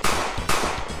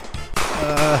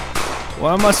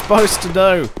 What am I supposed to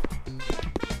do?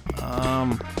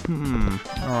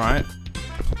 Alright.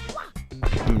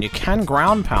 You can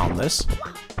ground pound this.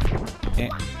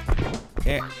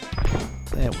 There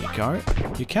we go.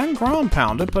 You can ground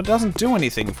pound it, but it doesn't do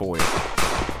anything for you.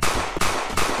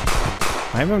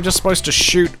 Maybe I'm just supposed to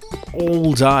shoot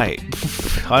all day.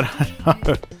 I don't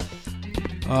know.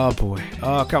 Oh boy.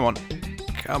 Oh, come on.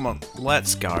 Come on.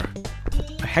 Let's go.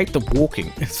 I hate the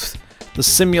walking. It's the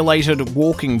simulated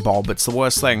walking bob. It's the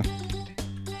worst thing.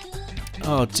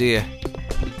 Oh dear.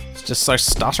 It's just so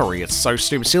stuttery. It's so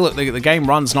stupid. See, look, the game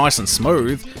runs nice and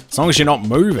smooth. As long as you're not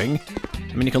moving.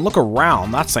 I mean, you can look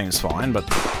around. That seems fine, but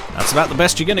that's about the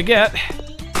best you're gonna get.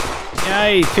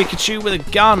 Yay, Pikachu with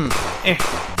a gun.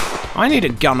 I need a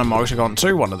gun emoticon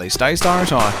too one of these days,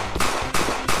 don't I?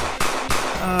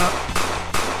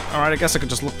 Alright, I guess I could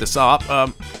just look this up.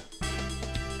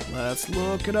 Let's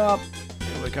look it up.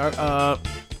 Here we go.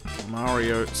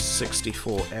 Mario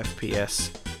 64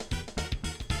 FPS.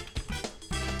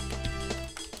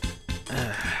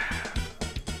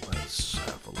 Let's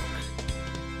have a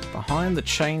look. Behind the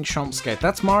chain chomp skate.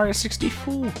 That's Mario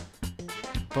 64.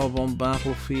 Bob on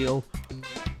Battlefield.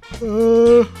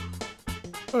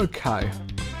 Okay.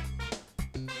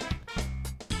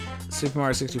 Super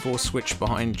Mario 64 switch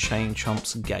behind Chain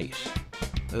Chomp's gate.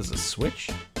 There's a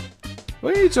switch?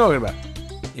 What are you talking about?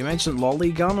 You mentioned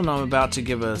lolly gun, and I'm about to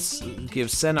give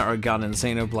Senna a gun in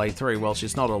Xenoblade 3. Well,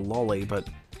 she's not a lolly, but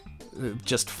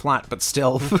just flat, but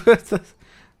still.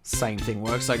 Same thing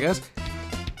works, I guess.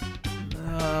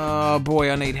 Oh boy,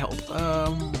 I need help. Okay,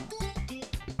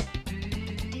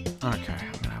 I'm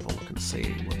gonna have a look and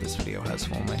see what this video has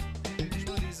for me.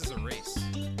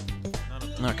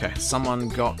 Okay, someone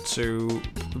got to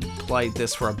play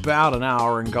this for about an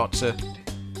hour and got to...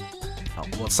 Oh,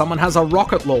 well, someone has a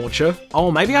rocket launcher.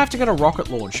 Oh, maybe I have to get a rocket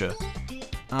launcher.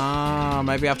 Maybe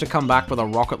I have to come back with a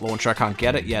rocket launcher. I can't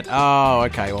get it yet. Oh,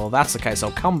 okay, well, that's the case. I'll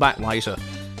come back later.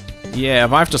 Yeah,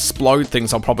 if I have to explode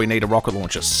things, I'll probably need a rocket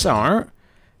launcher. So,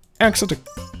 exit to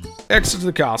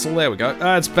the castle. There we go.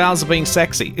 It's Bowser being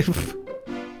sexy.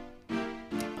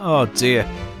 Oh, dear.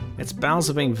 It's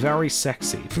Bowser being very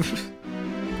sexy.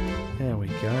 There we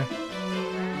go.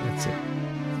 That's it.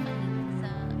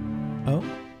 Oh.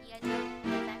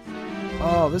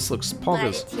 Oh, this looks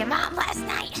poggers. To your mom last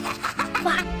night.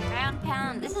 Ground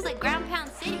pound. This is like ground pound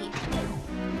city.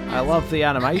 I love the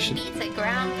animation. It's a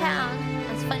ground pound.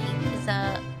 That's funny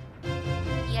because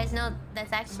you guys know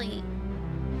that's actually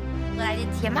what I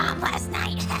did to your mom last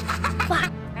night.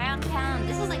 Ground pound.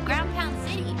 This is like ground pound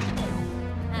city.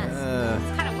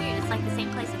 It's kind of weird. It's like the same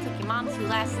place I took your mom to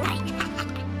last night.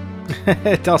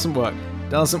 It doesn't work.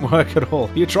 Doesn't work at all.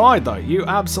 You tried though. You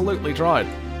absolutely tried.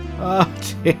 Oh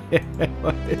dear.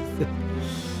 What is this?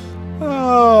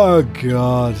 Oh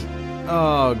god.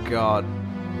 Oh god.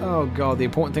 Oh god. The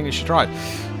important thing is she tried.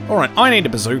 Alright, I need a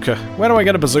bazooka. Where do I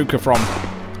get a bazooka from?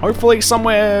 Hopefully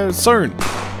somewhere soon.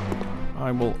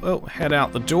 I will head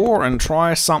out the door and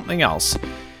try something else.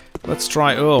 Let's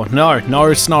try... Oh, no.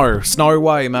 No snow. Snow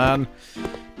way, man.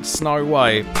 Snow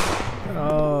way.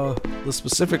 The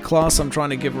specific class I'm trying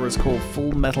to give her is called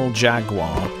Full Metal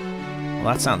Jaguar. Well,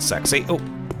 that sounds sexy. Oh,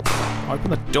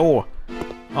 open the door.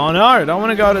 Oh no, don't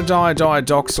want to go to Die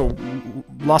Docks or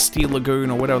Lusty Lagoon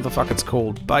or whatever the fuck it's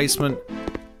called. Basement.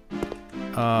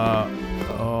 Oh,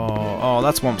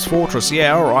 that's Womp's Fortress.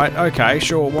 Yeah, alright, okay,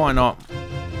 sure, why not?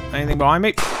 Anything behind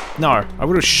me? No, I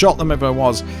would have shot them if I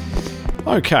was.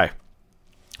 Okay.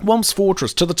 Womp's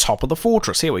Fortress, to the top of the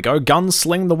fortress. Here we go,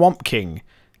 Gunsling the Womp King.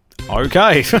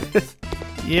 Okay.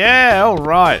 Yeah,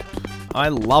 alright. I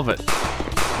love it.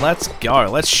 Let's go.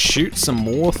 Let's shoot some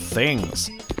more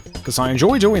things. Because I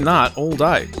enjoy doing that all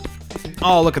day.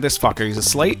 Oh, look at this fucker. He's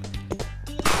asleep.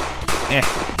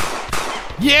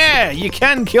 Yeah, you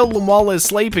can kill them while they're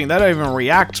sleeping. They don't even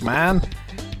react, man.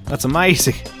 That's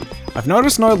amazing. I've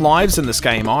noticed no lives in this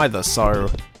game either, so...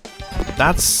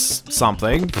 That's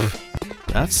something.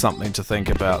 That's something to think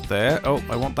about there. Oh,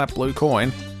 I want that blue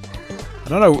coin. I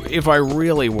don't know if I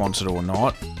really want it or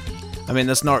not. I mean,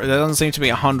 there doesn't seem to be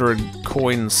 100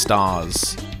 coin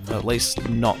stars. At least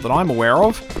not that I'm aware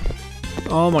of.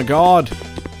 Oh my god.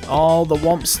 Oh, the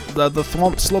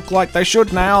Thwomps look like they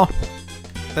should now.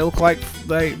 They look like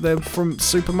they're from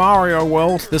Super Mario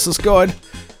World. This is good.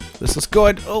 This is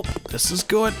good. Oh, this is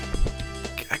good.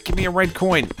 Give me a red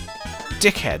coin.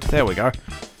 Dickhead. There we go.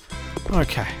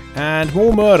 Okay. And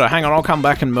more murder. Hang on, I'll come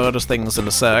back and murder things in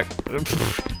a sec.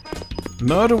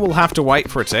 Murder will have to wait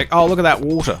for a tick. Oh, look at that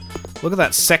water. Look at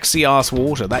that sexy-ass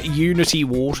water. That Unity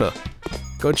water.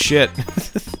 Good shit.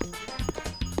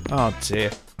 Oh,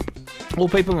 dear. All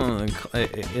people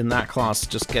in that class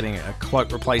just getting a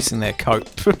cloak replacing their coat.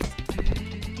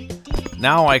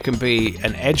 Now I can be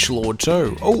an edgelord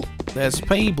too. Oh, there's a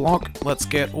P block. Let's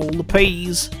get all the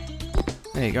P's.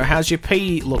 There you go. How's your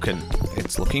P looking?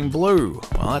 It's looking blue.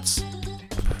 Well, that's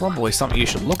probably something you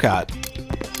should look at.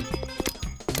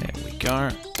 There we go.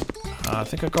 I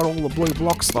think I got all the blue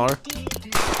blocks though.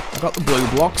 I got the blue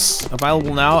blocks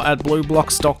available now at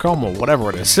blueblocks.com or whatever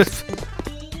it is.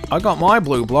 I got my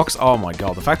blue blocks. Oh my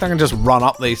god, the fact that I can just run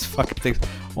up these fucking things.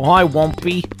 Oh, hi,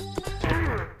 Wompy.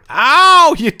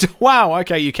 Ow! Wow,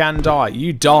 okay, you can die.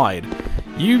 You died.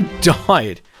 You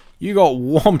died. You got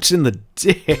whomped in the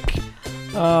dick.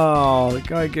 Oh, the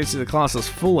guy who gives you the class as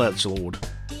full edgelord.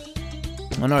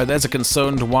 Oh no, there's a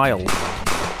concerned whale.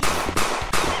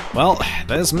 Well,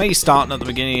 there's me starting at the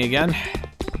beginning again.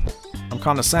 I'm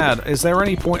kind of sad. Is there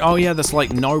any point? Oh yeah, there's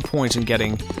like no point in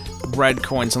getting red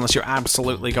coins unless you're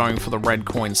absolutely going for the red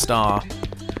coin star.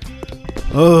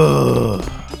 Ugh.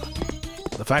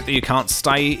 The fact that you can't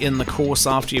stay in the course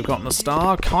after you've gotten a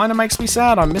star kind of makes me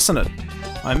sad. I'm missing it.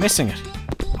 I'm missing it.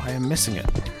 I am missing it.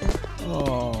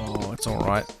 Oh, it's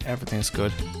alright. Everything's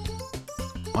good.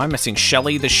 I'm missing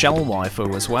Shelly the Shell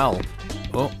Waifu as well.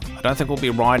 Oh, I don't think we'll be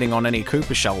riding on any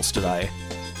Koopa shells today.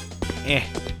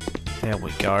 There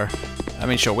we go. I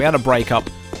mean, sure, we had a breakup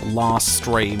last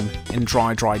stream in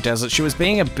Dry Desert. She was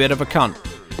being a bit of a cunt.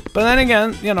 But then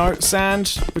again, you know, sand,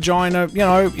 vagina, you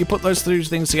know, you put those two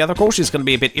things together, of course she's going to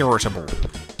be a bit irritable.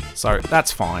 So,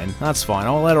 that's fine. That's fine.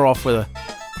 I'll let her off with a...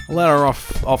 I'll let her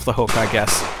off the hook, I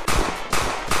guess.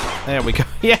 There we go.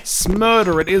 Yes,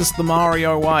 murder. It is the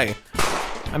Mario way.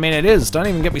 I mean, it is. Don't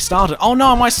even get me started. Oh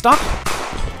no, am I stuck?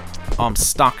 Oh, I'm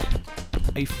stuck.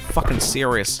 Are you fucking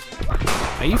serious?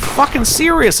 Are you fucking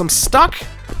serious? I'm stuck?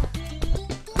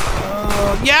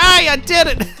 Yay, I did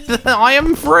it! I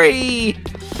am free!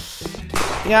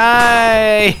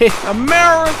 Yay!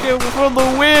 America for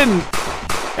the win!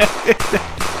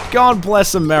 God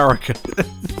bless America.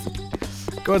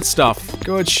 Good stuff.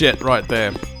 Good shit right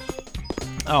there.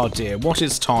 Oh dear, what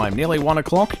is time? Nearly 1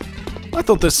 o'clock? I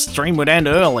thought this stream would end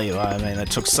early. I mean,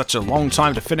 it took such a long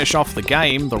time to finish off the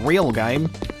game, the real game.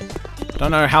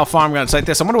 Don't know how far I'm going to take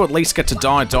this. I want to at least get to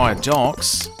Die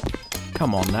Docks.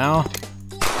 Come on now.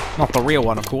 Not the real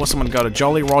one, of course. I'm going to go to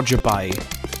Jolly Roger Bay.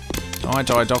 Die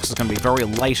Docks is going to be very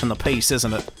late in the piece,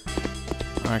 isn't it?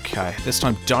 Okay, this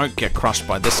time don't get crushed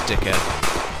by this dickhead.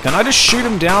 Can I just shoot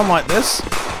him down like this?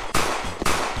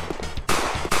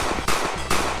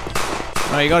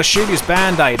 No, you gotta shoot his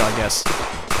band-aid, I guess.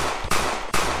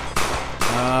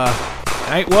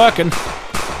 It ain't working.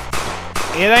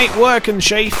 It ain't working,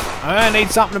 Chief. I need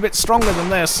something a bit stronger than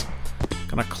this.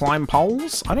 Can I climb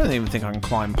poles? I don't even think I can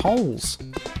climb poles.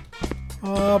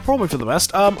 Probably for the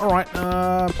best. Alright,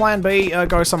 plan B,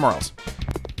 go somewhere else.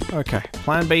 Okay,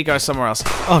 plan B, go somewhere else.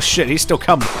 Oh shit, he's still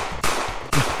coming.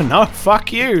 No,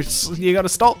 fuck you. You gotta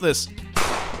stop this.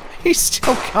 He's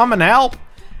still coming, help!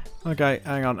 Okay,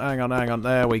 hang on.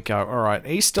 There we go. Alright,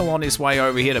 he's still on his way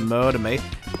over here to murder me.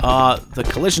 The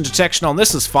collision detection on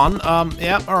this is fun.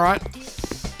 Yeah, alright.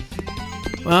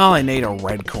 Well, I need a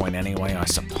red coin anyway, I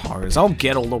suppose. I'll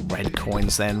get all the red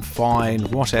coins then. Fine,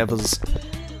 whatever's.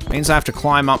 Means I have to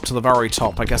climb up to the very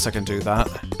top. I guess I can do that.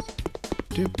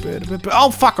 Oh,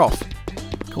 fuck off!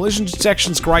 Collision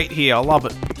detection's great here. I love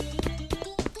it.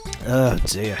 Oh,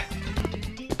 dear.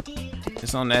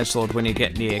 It's not an edgelord when you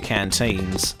get near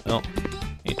canteens. Oh,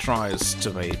 he tries to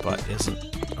be, but isn't.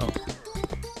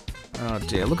 Oh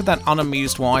dear, look at that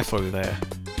unamused waifu there.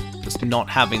 Just not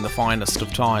having the finest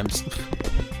of times.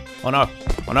 Oh no,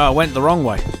 I went the wrong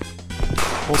way.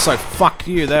 Also, fuck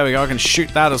you, there we go, I can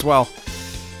shoot that as well.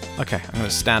 Okay, I'm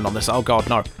gonna stand on this. Oh god,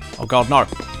 no. Oh god, no.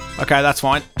 Okay, that's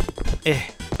fine.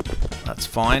 That's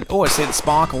fine. Oh, I see the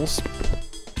sparkles.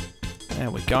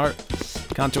 There we go.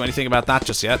 Can't do anything about that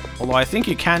just yet. Although I think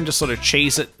you can just sort of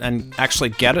cheese it and actually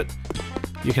get it.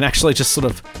 You can actually just sort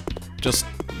of just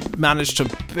manage to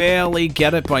barely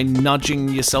get it by nudging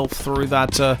yourself through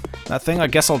that that thing. I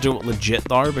guess I'll do it legit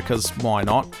though, because why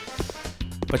not?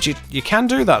 But you can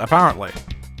do that apparently.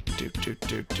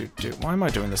 Why am I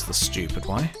doing this the stupid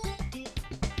way?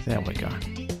 There we go.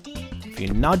 If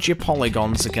you nudge your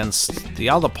polygons against the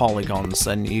other polygons,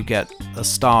 then you get a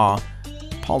star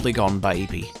polygon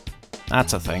baby.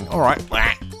 That's a thing. Alright.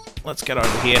 Let's get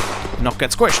over here. Not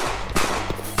get squished.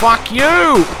 Fuck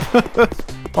you!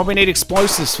 Probably need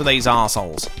explosives for these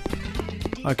assholes.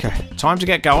 Okay, time to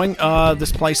get going.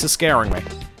 This place is scaring me.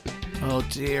 Oh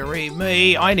dearie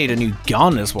me. I need a new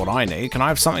gun is what I need. Can I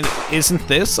have something that isn't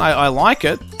this? I like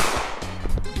it.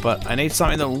 But I need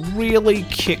something that really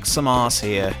kicks some ass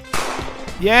here.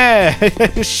 Yeah!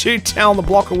 Shoot down the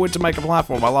block of wood to make a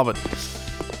platform. I love it.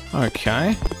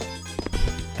 Okay.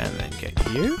 And then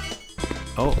get you.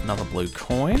 Oh, another blue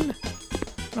coin.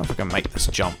 I don't know if I can make this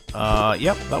jump.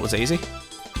 Yep, that was easy.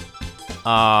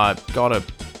 Got a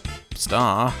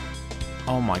star.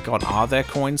 Oh my god, are there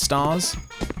coin stars?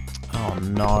 Oh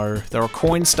no. There are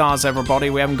coin stars, everybody.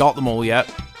 We haven't got them all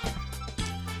yet.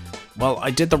 Well,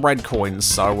 I did the red coins,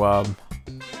 so,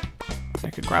 I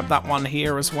could grab that one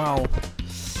here as well.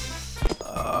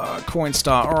 Coin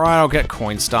star. Alright, I'll get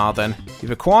coin star then.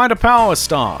 You've acquired a power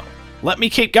star. Let me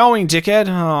keep going, dickhead.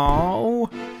 Oh.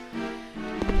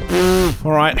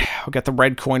 Alright, I'll get the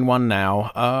red coin one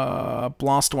now.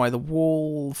 Blast away the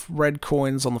wall. Red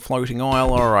coins on the floating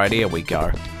isle. Alright, here we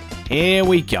go. Here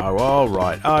we go.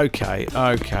 Alright, okay,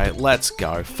 okay, let's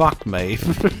go. Fuck me.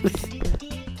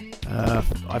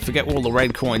 I forget what all the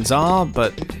red coins are,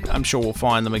 but I'm sure we'll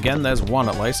find them again. There's one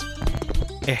at least.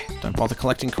 Don't bother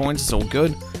collecting coins, it's all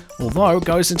good. Although, it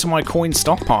goes into my coin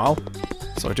stockpile.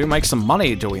 So I do make some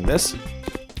money doing this.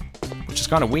 Which is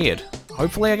kind of weird.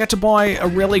 Hopefully I get to buy a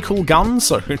really cool gun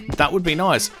soon. That would be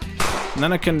nice. And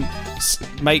then I can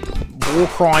make war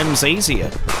crimes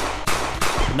easier.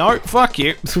 No, fuck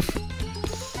you.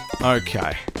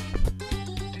 Okay.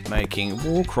 Making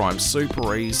war crimes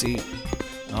super easy.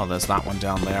 Oh, there's that one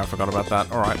down there. I forgot about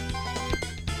that. Alright.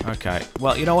 Okay.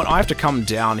 Well, you know what? I have to come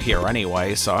down here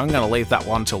anyway, so I'm going to leave that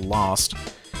one till last.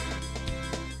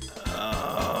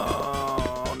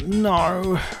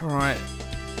 No. Alright.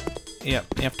 Yep,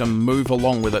 you have to move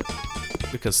along with it.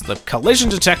 Because the collision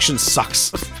detection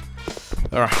sucks.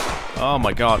 Alright. Oh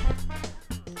my god.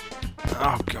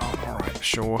 Oh god, alright,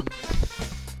 sure.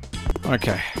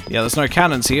 Okay. Yeah, there's no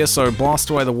cannons here, so blast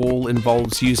away the wall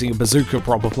involves using a bazooka,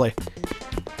 probably.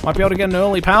 Might be able to get an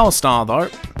early power star, though.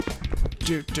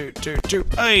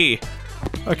 Hey!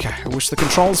 Okay, I wish the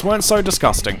controls weren't so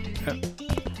disgusting.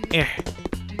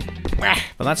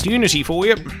 But that's Unity for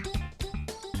you.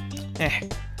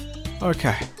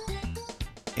 Okay.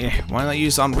 Why don't they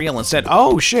use Unreal instead?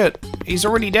 Oh, shit! He's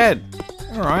already dead.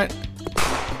 Alright.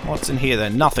 What's in here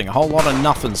then? Nothing. A whole lot of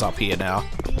nothings up here now.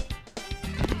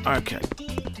 Okay.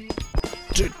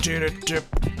 Okay.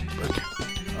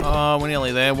 We're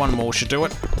nearly there. One more should do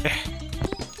it.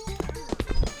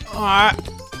 Alright.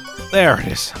 There it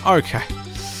is. Okay.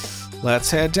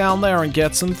 Let's head down there and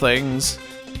get some things.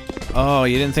 Oh,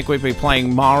 you didn't think we'd be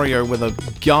playing Mario with a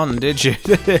gun, did you?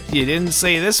 You didn't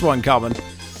see this one coming.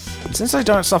 And since I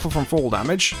don't suffer from fall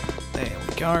damage, there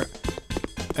we go.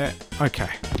 Okay.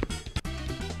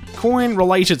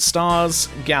 Coin-related stars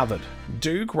gathered.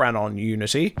 Duke ran on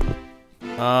Unity.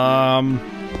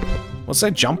 Was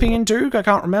there jumping in Duke? I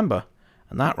can't remember.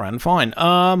 And that ran fine.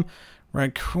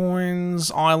 Red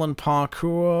coins, island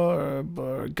parkour,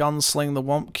 gunsling the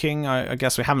Womp King. I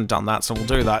guess we haven't done that, so we'll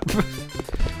do that.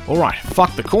 Alright,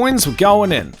 fuck the coins, we're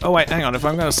going in. Oh wait, hang on, if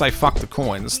I'm going to say fuck the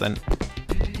coins, then...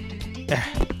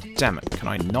 damn it, can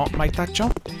I not make that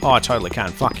jump? Oh, I totally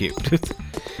can, fuck you.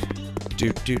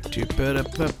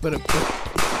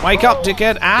 Wake up,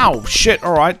 dickhead! Ow! Shit,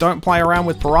 alright, don't play around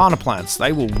with piranha plants.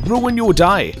 They will ruin your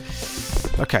day.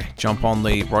 Okay, jump on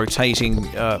the rotating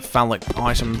phallic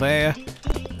item there.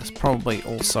 There's probably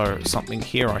also something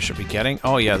here I should be getting.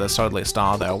 Oh yeah, there's totally a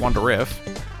star there. I wonder if...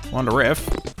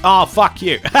 Oh, fuck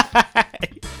you! I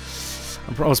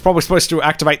was probably supposed to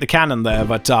activate the cannon there,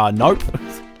 but nope.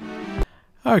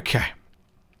 Okay.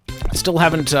 Still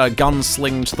haven't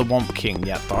gunslinged the Womp King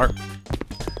yet, though.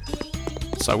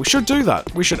 So we should do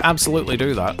that. We should absolutely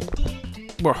do that.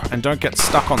 And don't get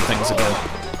stuck on things again.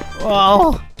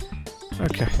 Well...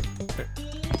 Okay.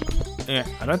 Yeah,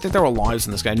 I don't think there are lives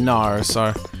in this game. No,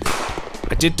 so...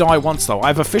 I did die once, though.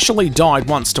 I've officially died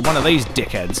once to one of these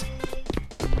dickheads.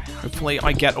 Hopefully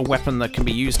I get a weapon that can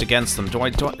be used against them. Do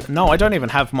I... No, I don't even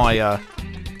have my,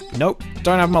 Nope.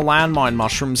 Don't have my landmine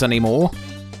mushrooms anymore.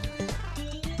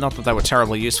 Not that they were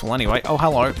terribly useful anyway. Oh,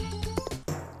 hello.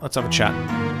 Let's have a chat.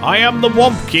 I am the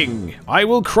Womp King. I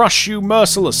will crush you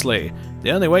mercilessly. The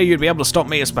only way you'd be able to stop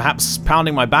me is perhaps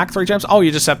pounding my back 3 times. Oh,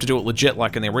 you just have to do it legit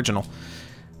like in the original.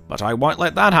 But I won't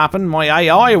let that happen. My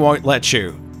AI won't let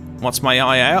you. What's my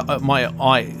AI?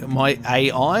 My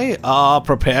AI?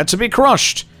 Prepare to be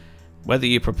crushed. Whether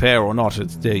you prepare or not,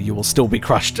 you will still be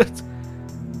crushed.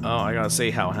 Oh, I gotta see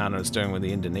how Hannah's doing with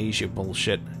the Indonesia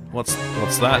bullshit. What's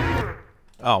that?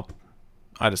 Oh,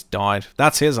 I just died.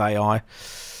 That's his AI.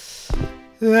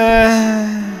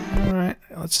 Alright,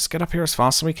 let's just get up here as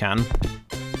fast as we can.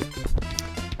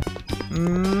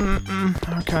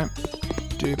 Okay.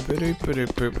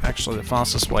 Doop-a-doop-a-doop-boop. Actually, the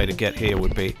fastest way to get here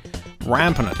would be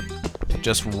ramping it.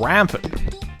 Just ramp it.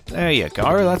 There you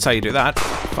go. That's how you do that.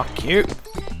 Fuck you.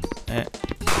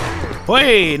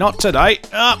 Whee! Not today.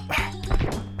 Up.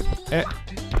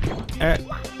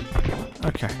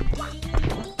 Okay.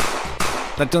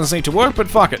 That doesn't seem to work, but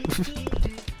fuck it.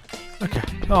 Okay.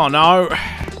 Oh no.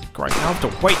 Great. Now I have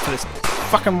to wait for this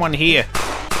fucking one here.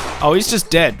 Oh, he's just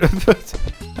dead.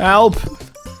 Help.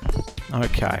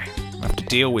 Okay. I have to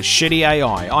deal with shitty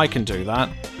AI. I can do that.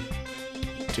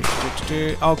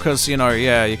 Oh, because, you know,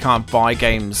 yeah, you can't buy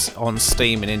games on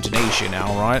Steam in Indonesia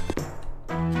now, right?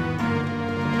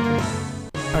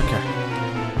 Okay.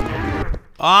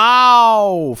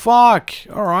 Oh, fuck.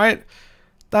 Alright.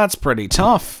 That's pretty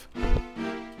tough.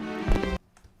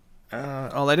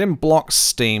 Oh, they didn't block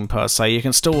Steam, per se. You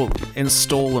can still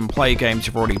install and play games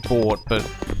you've already bought, but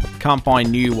can't buy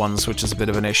new ones, which is a bit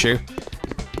of an issue.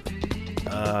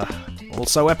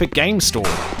 Also, Epic Game Store.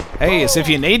 Hey, as if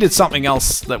you needed something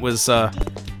else that was,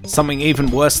 something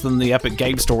even worse than the Epic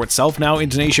Game Store itself. Now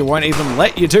Indonesia won't even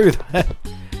let you do that.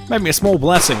 Maybe a small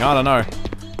blessing, I don't know.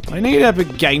 I need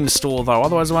Epic Game Store, though,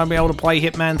 otherwise I won't be able to play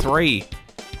Hitman 3.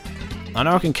 I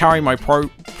know I can carry my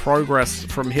progress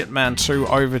from Hitman 2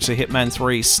 over to Hitman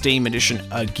 3 Steam Edition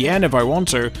again if I want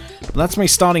to, but that's me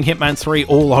starting Hitman 3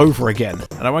 all over again,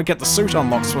 and I won't get the suit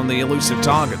unlocks from the elusive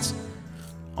targets.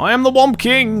 I am the Womp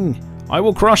King! I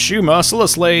will crush you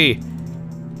mercilessly!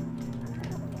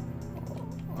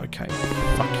 Okay,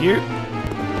 fuck you.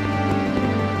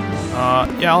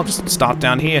 Yeah, I'll just start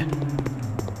down here.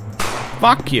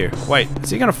 Fuck you. Wait,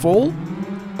 is he gonna fall?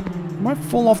 He might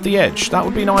fall off the edge. That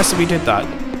would be nice if he did that.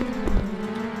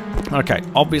 Okay,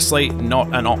 obviously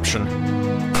not an option.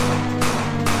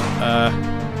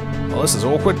 Well, this is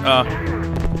awkward.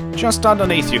 Just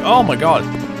underneath you. Oh my god.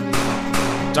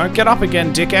 Don't get up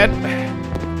again, dickhead.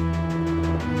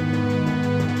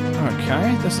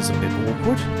 Okay, this is a bit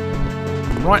awkward.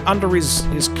 Right under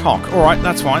his cock. Alright,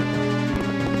 that's fine.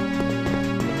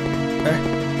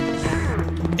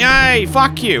 Yay,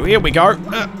 fuck you. Here we go.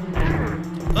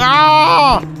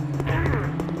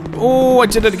 Oh, I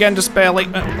did it again, just barely.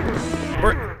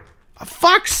 For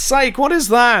fuck's sake, what is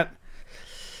that?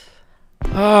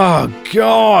 Oh,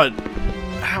 God.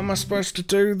 How am I supposed to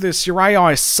do this? Your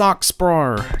AI sucks,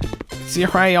 bro.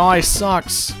 Your AI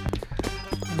sucks.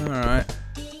 Alright.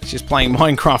 She's playing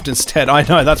Minecraft instead. I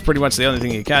know, that's pretty much the only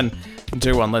thing you can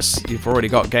do unless you've already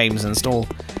got games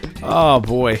installed. Oh,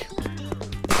 boy.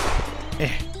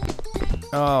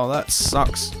 Oh, that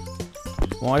sucks.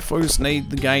 Waifus need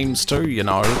the games too, you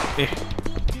know.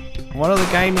 What are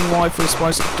the gaming waifus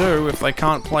supposed to do if they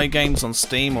can't play games on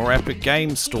Steam or Epic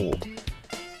Game Store?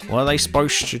 What are they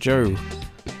supposed to do?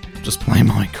 Just play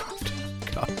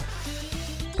Minecraft. God.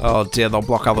 Oh dear, they'll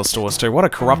block other stores too. What a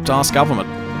corrupt-ass government.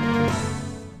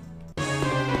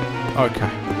 Okay.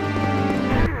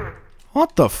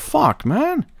 What the fuck,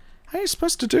 man? How are you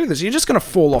supposed to do this? You're just gonna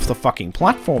fall off the fucking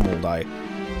platform all day.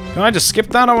 Can I just skip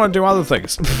that? I want to do other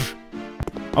things.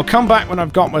 I'll come back when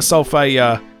I've got myself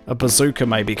a bazooka,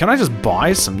 maybe. Can I just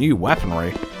buy some new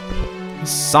weaponry? This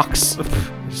sucks.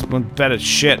 Just want better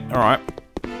shit. Alright.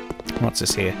 What's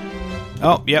this here?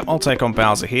 Oh, yep, I'll take on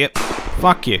Bowser here.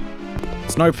 Fuck you.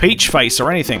 There's no Peach face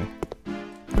or anything.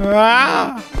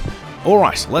 Ah!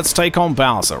 Alright, let's take on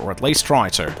Bowser, or at least try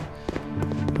to.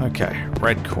 Okay,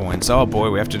 red coins. Oh boy,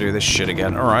 we have to do this shit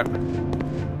again. Alright.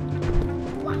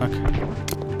 Okay.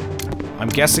 I'm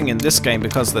guessing in this game,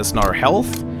 because there's no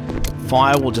health,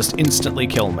 fire will just instantly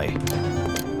kill me.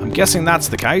 I'm guessing that's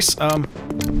the case. Oh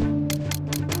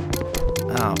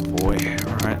boy.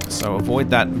 Alright, so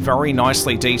avoid that very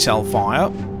nicely detailed fire.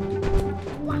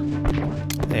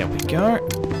 There we go.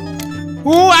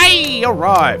 Ooh-ay!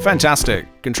 Alright, fantastic.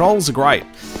 Controls are great.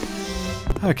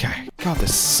 Okay. God,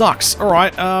 this sucks.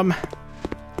 Alright,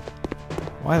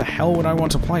 why the hell would I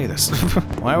want to play this?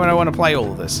 Why would I want to play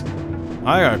all of this?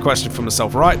 I got a question for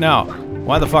myself right now.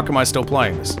 Why the fuck am I still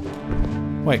playing this?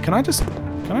 Wait, can I just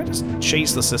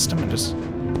cheese the system and just...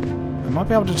 I might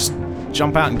be able to just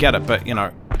jump out and get it, but, you know...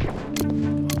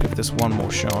 I'll give this one more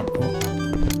shot. Oh.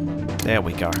 There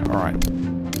we go. Alright.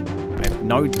 I have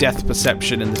no death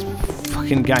perception in this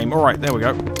fucking game. Alright, there we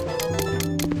go.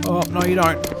 Oh, no you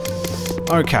don't.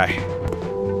 Okay.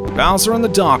 Bowser in the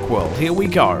Dark World. Here we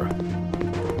go.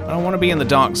 I don't want to be in the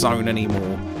Dark Zone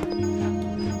anymore.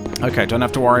 Okay, don't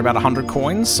have to worry about 100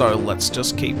 coins, so let's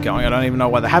just keep going. I don't even know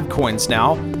why they have coins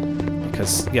now,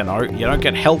 because, you know, you don't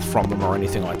get health from them or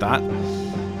anything like that.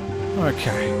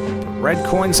 Okay. Red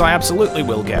coins I absolutely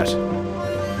will get.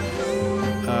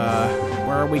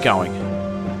 Where are we going?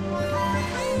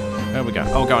 There we go.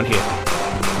 Oh, we're going here.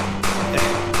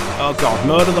 Oh god,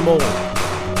 murder them all.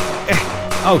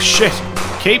 Oh shit.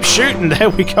 Keep shooting. There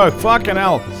we go. Fucking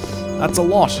hell. That's a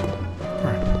lot.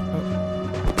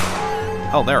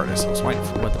 Oh, there it is. I was waiting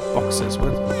for where the box is.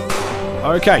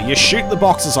 Okay, you shoot the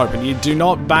boxes open. You do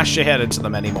not bash your head into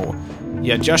them anymore.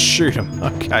 Yeah, just shoot them.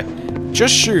 Okay.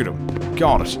 Just shoot them.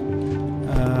 Got it.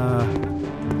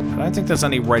 I don't think there's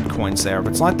any red coins there. If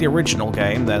it's like the original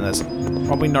game, then there's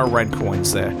probably no red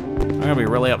coins there. I'm gonna be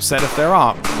really upset if there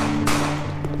are.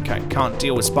 Okay, can't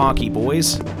deal with Sparky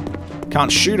boys.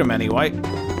 Can't shoot them anyway.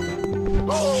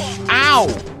 Ow!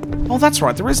 Oh, that's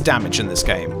right, there is damage in this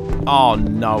game. Oh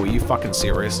no, are you fucking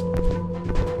serious?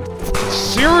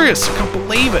 Serious! I can't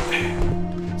believe it!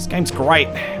 This game's great.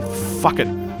 Fuck it.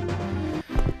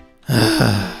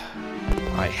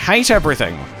 I hate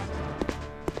everything.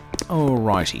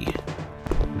 Alrighty.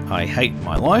 I hate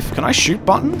my life. Can I shoot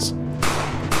buttons?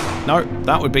 No,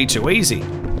 that would be too easy.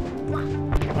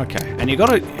 Okay, and you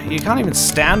can't even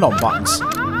stand on buttons.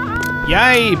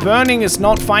 Yay, burning is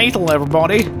not fatal,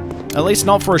 everybody. At least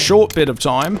not for a short bit of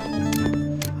time.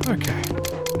 Okay.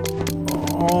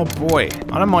 Oh boy,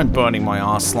 I don't mind burning my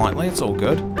ass slightly, it's all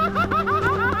good.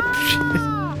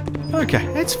 Okay,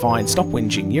 it's fine, stop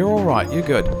whinging, you're alright, you're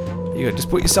good. You're good, just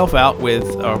put yourself out with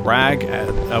a rag,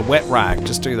 a wet rag,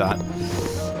 just do that.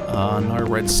 No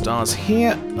red stars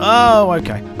here. Oh,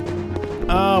 okay.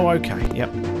 Oh, okay,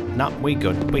 yep. No, we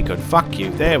good, fuck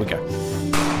you, there we go.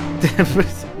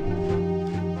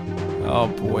 Oh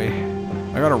boy.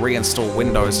 I gotta reinstall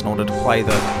Windows in order to play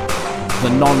the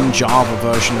non-Java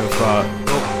version of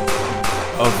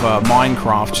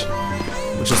Minecraft,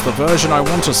 which is the version I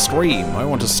want to stream. I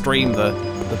want to stream the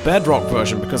Bedrock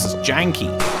version because it's janky.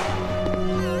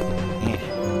 Yeah.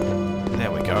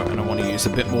 There we go, and I want to use a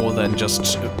bit more than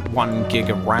just 1 gig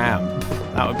of RAM.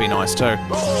 That would be nice too.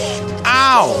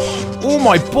 Ow! Oh,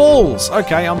 my balls!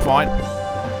 Okay, I'm fine.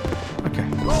 Okay.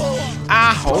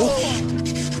 Ow!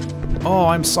 Oh,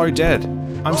 I'm so dead.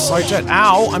 I'm so dead.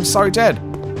 Ow! I'm so dead.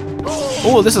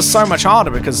 Oh, this is so much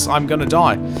harder because I'm gonna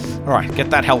die. Alright, get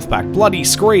that health back. Bloody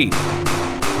screed.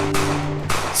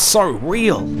 So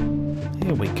real.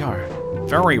 Here we go.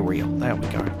 Very real. There we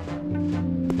go.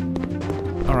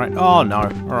 Alright. Oh, no.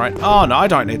 Alright. Oh, no, I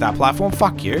don't need that platform.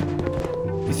 Fuck you.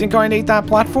 You think I need that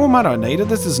platform? I don't need it.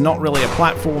 This is not really a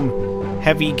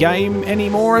platform-heavy game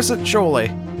anymore, is it? Surely.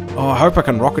 Oh, I hope I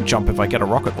can rocket jump if I get a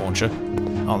rocket launcher.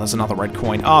 Oh, there's another red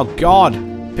coin. Oh, God!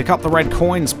 Pick up the red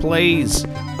coins, please!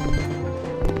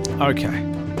 Okay.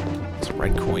 There's a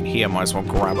red coin here. Might as well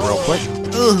grab real quick.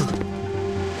 Ugh.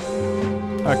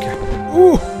 Okay.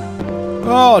 Ooh!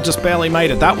 Oh, just barely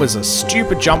made it. That was a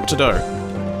stupid jump to do.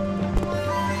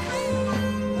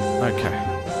 Okay.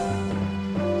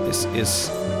 This is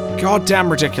goddamn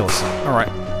ridiculous.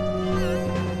 Alright.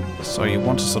 So you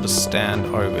want to sort of stand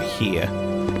over here.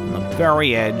 On the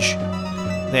very edge.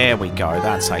 There we go,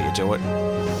 that's how you do it.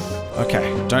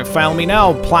 Okay, don't fail me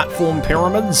now, platform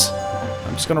pyramids.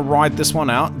 I'm just gonna ride this one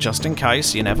out, just in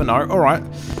case, you never know. Alright,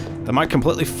 they might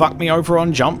completely fuck me over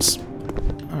on jumps.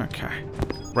 Okay,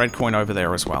 red coin over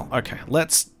there as well. Okay,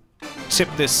 let's tip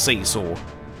this seesaw.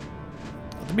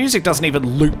 The music doesn't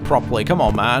even loop properly, come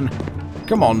on, man.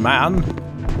 Come on, man.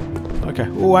 Okay,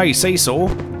 oh hey, seesaw.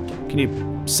 Can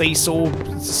you seesaw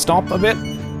stop a bit?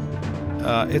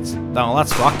 It's... no,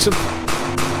 that's fucked.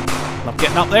 Not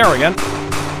getting up there again.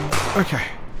 Okay.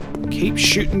 Keep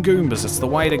shooting Goombas, it's the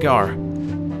way to go.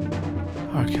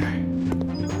 Okay.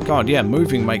 God, yeah,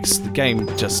 moving makes the game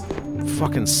just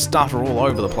fucking stutter all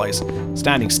over the place.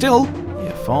 Standing still?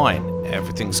 Yeah, fine.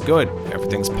 Everything's good.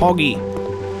 Everything's poggy.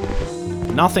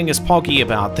 Nothing is poggy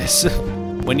about this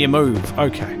when you move.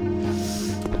 Okay.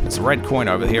 There's a red coin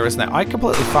over here, isn't there? I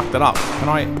completely fucked it up. Can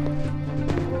I...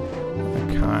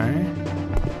 okay.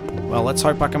 Well, let's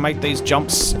hope I can make these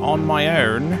jumps on my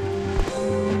own.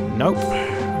 Nope.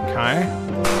 Okay.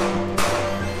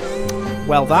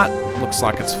 Well, that looks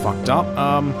like it's fucked up.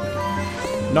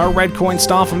 No red coin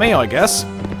star for me, I guess.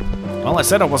 Well, I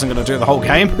said I wasn't going to do the whole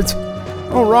game, but...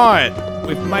 alright.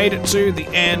 We've made it to the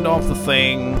end of the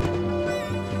thing.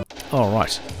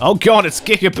 Alright. Oh god, it's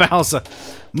Giga Bowser.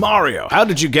 Mario, how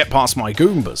did you get past my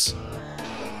Goombas?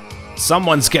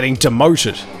 Someone's getting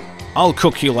demoted. I'll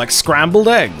cook you like scrambled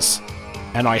eggs.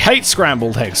 And I hate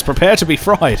scrambled eggs. Prepare to be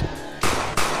fried.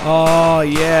 Oh,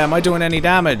 yeah. Am I doing any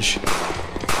damage?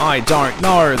 I don't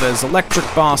know. There's electric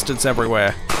bastards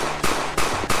everywhere.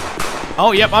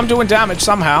 Oh, yep. I'm doing damage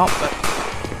somehow. But...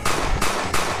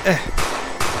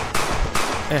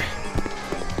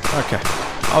 Okay.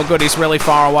 Oh, good, he's really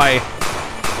far away.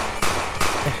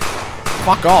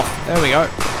 Fuck off. There we go.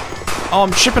 Oh,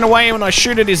 I'm chipping away when I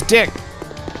shoot at his dick.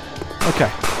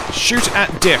 Okay. Shoot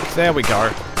at dick. There we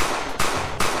go.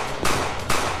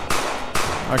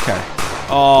 Okay.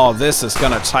 Oh, this is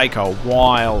gonna take a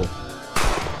while.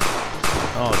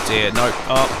 Oh dear, no.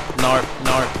 Oh,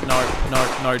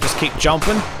 no. Just keep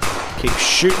jumping. Keep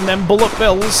shooting them bullet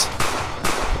bills.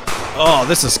 Oh,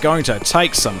 this is going to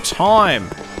take some time.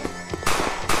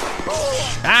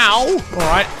 Ow!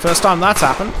 Alright, first time that's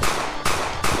happened.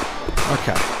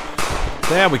 Okay.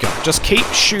 There we go. Just keep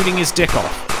shooting his dick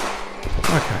off.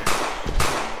 Okay.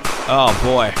 Oh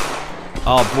boy.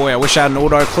 Oh boy, I wish I had an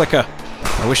auto clicker.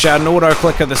 I wish I had an auto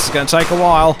clicker. This is going to take a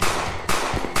while.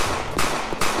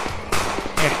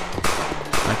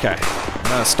 Okay. I'm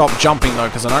going to stop jumping though,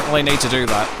 because I don't really need to do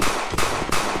that.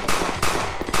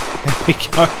 There we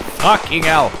go. Fucking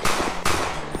hell.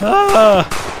 Ah.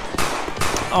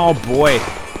 Oh boy. I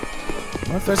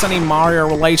wonder if there's any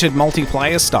Mario-related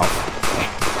multiplayer stuff.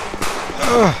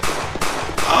 Ugh.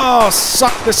 Oh,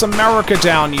 suck this America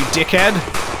down, you dickhead.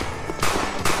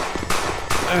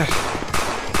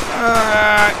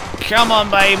 Come on,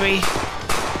 baby.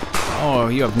 Oh,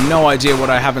 you have no idea what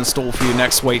I have in store for you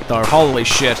next week, though. Holy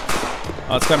shit.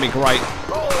 Oh, it's gonna be great.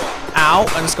 Ow,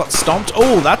 and it's got stomped.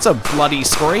 Oh, that's a bloody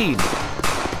screen.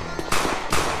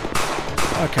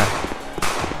 Okay.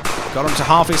 Got him to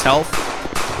half his health.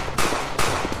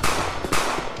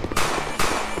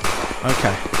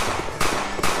 Okay.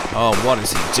 Oh, what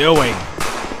is he doing?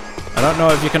 I don't know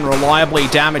if you can reliably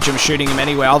damage him shooting him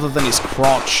anywhere other than his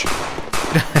crotch.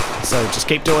 So just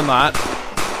keep doing that.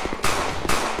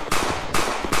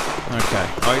 Okay.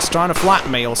 Oh, he's trying to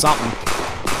flatten me or something.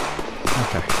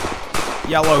 Okay.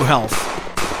 Yellow health.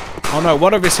 Oh no,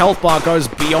 what if his health bar goes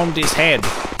beyond his head?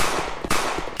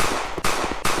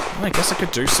 I guess I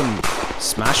could do some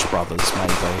Smash Brothers,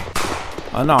 maybe.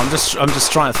 I know, I'm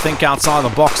just trying to think outside the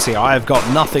box here. I have got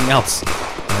nothing else.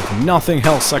 I have nothing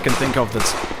else I can think of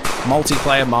that's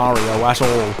multiplayer Mario at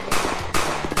all.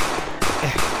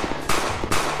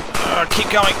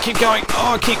 Keep going, keep going.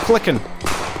 Oh, keep clicking.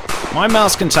 My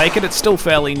mouse can take it, it's still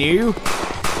fairly new.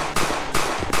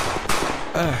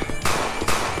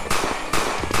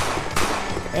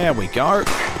 There we go.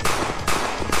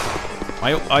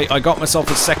 I got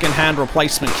myself a second-hand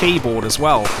replacement keyboard as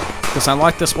well, because I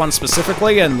like this one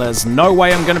specifically, and there's no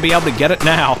way I'm going to be able to get it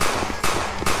now.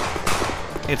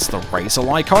 It's the Razer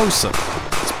Lycosa.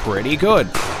 It's pretty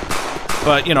good.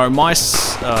 But, you know,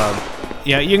 mice,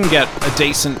 yeah, you can get a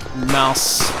decent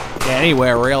mouse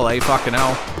anywhere, really, fucking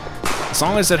hell. As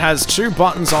long as it has 2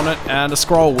 buttons on it and a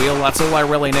scroll wheel, that's all I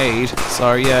really need.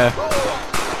 So, yeah.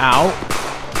 Ow.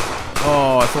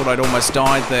 Oh, I thought I'd almost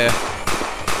died there.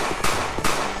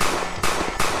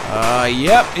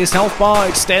 Yep, his health bar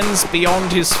extends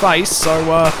beyond his face, so,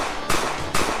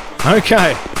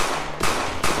 okay.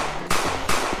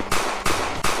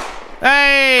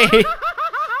 Hey!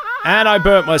 And I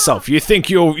burnt myself. You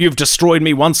think you've destroyed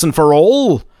me once and for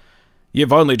all?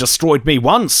 You've only destroyed me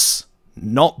once.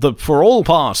 Not the for all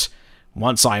part.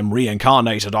 Once I'm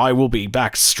reincarnated, I will be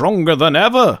back stronger than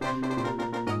ever.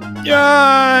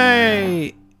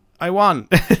 Yay! I won.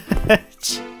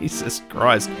 Jesus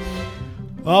Christ.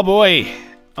 Oh boy.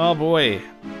 Oh boy.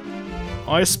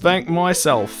 I spanked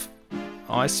myself.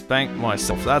 I spanked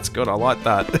myself. That's good, I like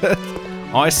that.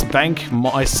 I spank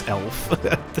myself.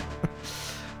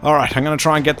 Alright, I'm gonna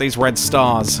try and get these red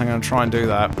stars. I'm gonna try and do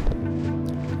that.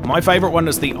 My favourite one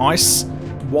is the ice,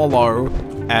 wallow,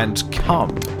 and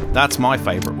cum. That's my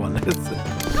favourite one.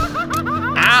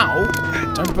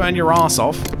 Ow! Don't burn your ass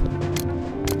off.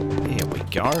 Here we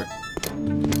go.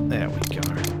 There we go.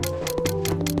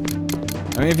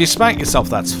 I mean, if you spank yourself,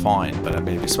 that's fine. But I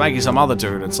mean, if you're spanking some other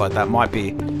dude, it's like that might be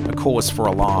a cause for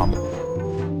alarm.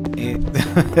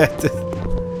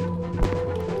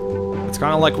 It's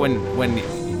kind of like when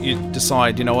you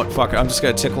decide, you know what, fuck it, I'm just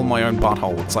gonna tickle my own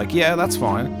butthole. It's like, yeah, that's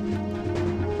fine.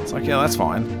 It's like, yeah, that's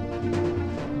fine.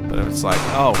 But if it's like,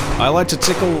 oh, I like to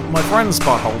tickle my friend's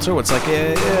butthole too, it's like,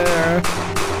 yeah.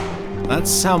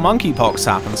 That's how monkeypox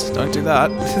happens. Don't do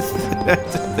that.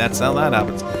 That's how that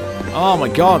happens. Oh my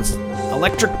god.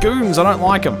 Electric goons, I don't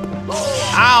like them.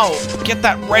 Ow! Get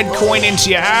that red coin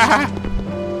into you. Ah!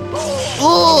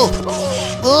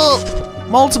 Ugh!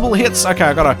 Multiple hits. Okay,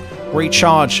 I gotta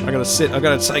recharge. I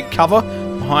gotta take cover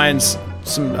behind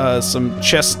some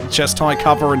chest high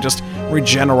cover and just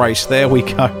regenerate. There we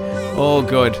go. Oh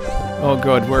good. Oh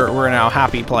good. We're in our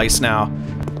happy place now.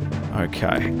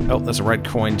 Okay. Oh, there's a red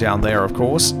coin down there, of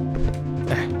course.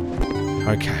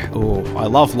 Okay. Oh, I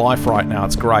love life right now.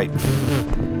 It's great.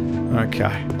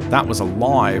 Okay. That was a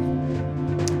lie.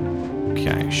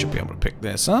 Okay, should be able to pick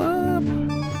this up.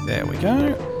 There we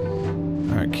go.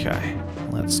 Okay,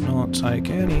 let's not take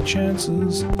any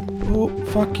chances. Oh,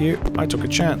 fuck you. I took a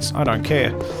chance. I don't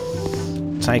care.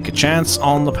 Take a chance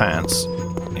on the pants.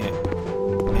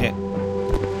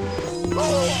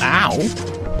 Ow!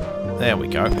 There we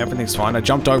go. Everything's fine. I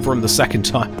jumped over him the second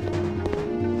time.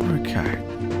 Okay.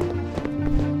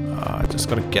 Just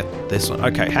gotta get this one.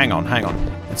 Okay, hang on, hang on.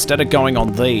 Instead of going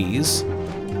on these,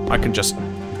 I can just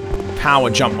power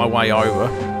jump my way over.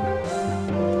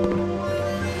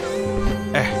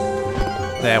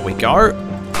 There we go.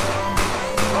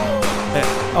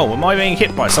 Oh, am I being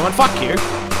hit by someone? Fuck you.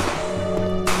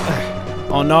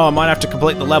 Oh no, I might have to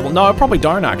complete the level. No, I probably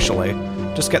don't actually.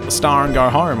 Just get the star and go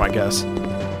home, I guess.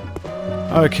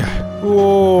 Okay.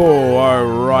 Oh,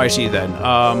 alrighty then.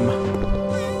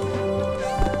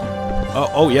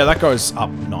 Oh yeah, that goes up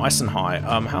nice and high.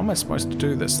 How am I supposed to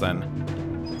do this then?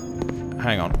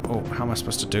 Hang on. Oh, how am I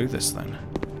supposed to do this then?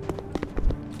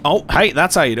 Oh, hey,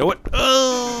 that's how you do it.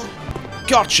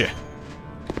 Gotcha.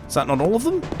 Is that not all of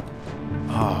them?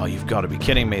 Oh, you've got to be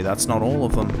kidding me. That's not all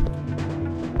of them.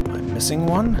 Am I missing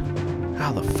one?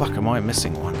 How the fuck am I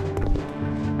missing one?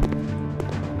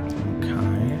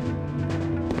 Okay.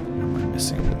 Am I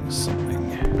missing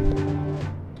something?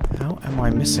 How am I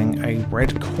missing a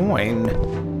red coin?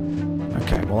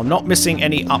 Okay, well I'm not missing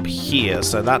any up here,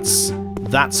 so that's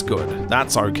good.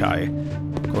 That's okay.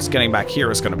 Of course, getting back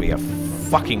here is going to be a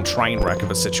fucking train wreck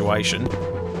of a situation.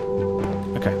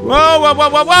 Okay. Whoa, whoa, whoa,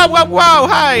 whoa, whoa, whoa, whoa!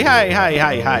 Hey, hey, hey,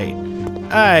 hey, hey!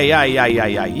 Hey, hey, hey,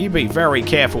 hey, hey! You be very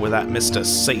careful with that, Mr.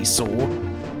 Seesaw.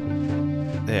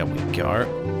 There we go.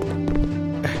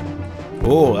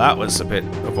 Oh, that was a bit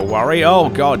of a worry. Oh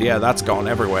god, yeah, that's gone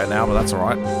everywhere now, but that's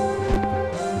alright.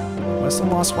 Where's the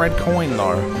last red coin,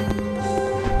 though?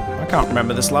 I can't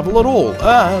remember this level at all.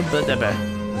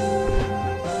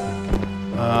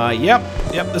 Yep,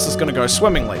 this is gonna go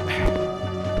swimmingly.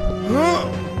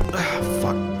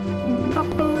 Fuck.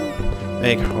 No.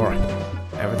 There you go, alright.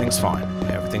 Everything's fine.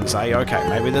 Everything's A-okay.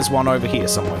 Maybe there's one over here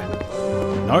somewhere.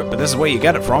 Nope, but this is where you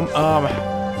get it from.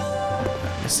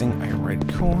 Missing a red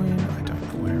coin. I don't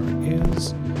know where it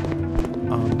is.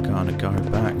 I'm gonna go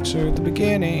back to the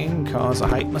beginning, cause I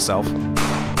hate myself.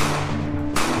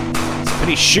 It's a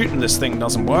pity shooting this thing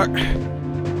doesn't work.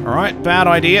 Alright, bad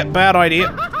idea, bad idea.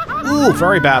 Ooh,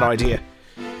 very bad idea.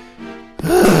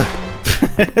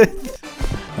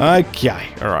 Okay,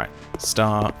 alright.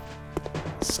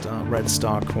 Red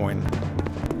star coin.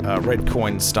 Red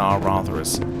coin star, rather,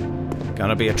 is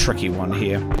gonna be a tricky one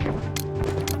here.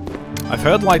 I've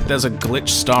heard, like, there's a glitch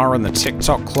star in the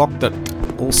TikTok clock that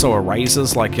also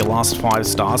erases, like, your last 5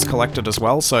 stars collected as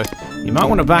well, so you might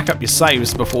want to back up your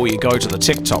saves before you go to the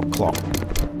TikTok clock.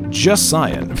 Just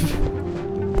saying.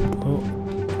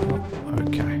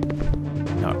 Okay.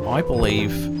 No, I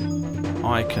believe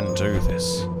I can do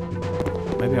this.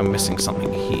 Maybe I'm missing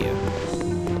something here.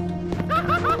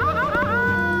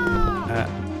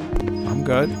 I'm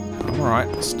good. I'm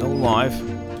alright. Still alive.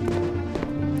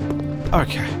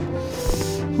 Okay.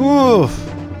 Whew.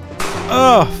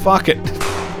 Oh, fuck it.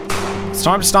 It's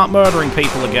time to start murdering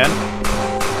people again.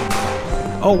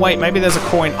 Oh, wait. Maybe there's a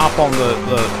coin up on the...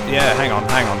 Yeah, hang on,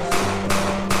 hang on.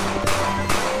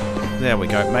 There we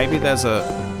go. Maybe there's a...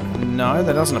 No,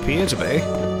 there doesn't appear to be.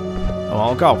 Oh,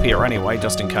 I'll go up here anyway,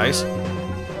 just in case.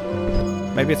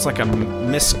 Maybe it's like a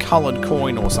miscolored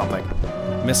coin or something.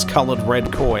 Miscolored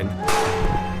red coin.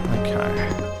 Okay.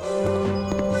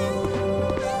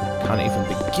 Can't even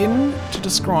begin to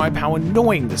describe how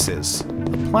annoying this is.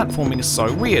 The platforming is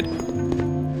so weird.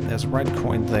 There's a red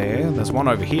coin there. There's one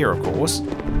over here, of course.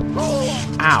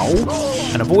 Ow!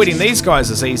 And avoiding these guys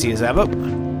is easy as ever.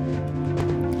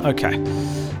 Okay.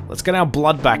 Let's get our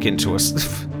blood back into us.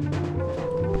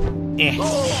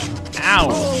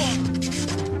 Ow!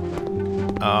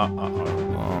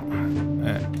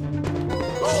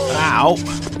 Ow!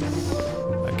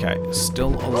 Okay,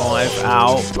 still alive.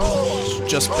 Ow.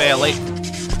 Just barely.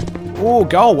 Oh,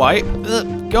 go away.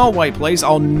 Go away, please.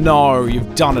 Oh, no.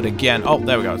 You've done it again. Oh,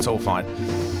 there we go. It's all fine.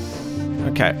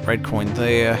 Okay, red coin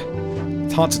there.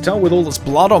 It's hard to tell with all this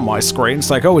blood on my screen.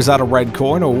 It's like, oh, is that a red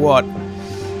coin or what?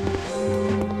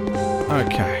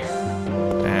 Okay.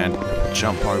 And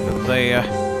jump over there.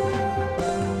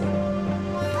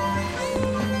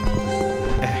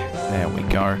 There we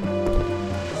go.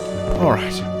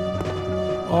 Alright.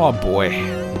 Oh boy.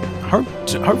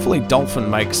 Hopefully Dolphin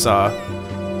makes Star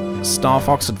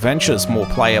Fox Adventures more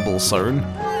playable soon.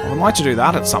 I would like to do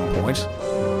that at some point.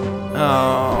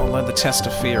 Although the Test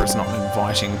of Fear is not an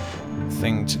inviting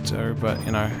thing to do, but,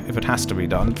 you know, if it has to be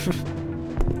done.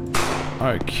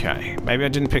 Okay. Maybe I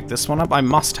didn't pick this one up. I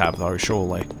must have, though,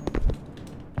 surely.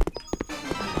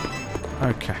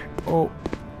 Okay. Oh.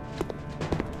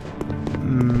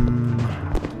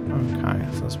 Okay.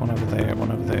 So there's one over there,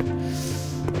 one over there.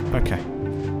 Okay.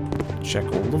 Check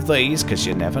all of these, because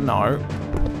you never know.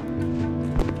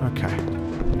 Okay.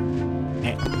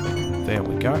 There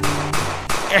we go.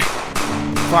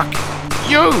 Fuck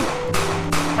you!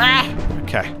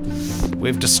 Okay.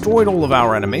 We've destroyed all of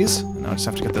our enemies. Now I just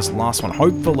have to get this last one.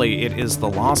 Hopefully it is the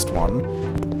last one,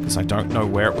 because I don't know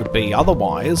where it would be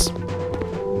otherwise.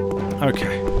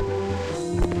 Okay.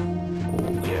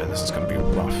 Oh, yeah, this is going to be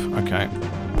rough. Okay.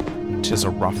 It is a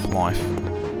rough life.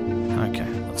 Okay,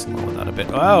 let's lower that a bit.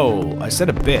 Oh, I said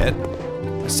a bit.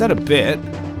 I said a bit.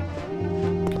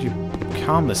 Could you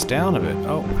calm this down a bit?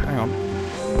 Oh, hang on.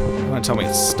 You're going to tell me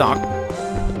it's stuck.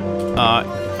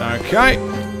 Okay.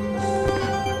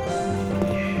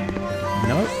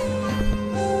 Nope.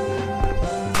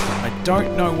 I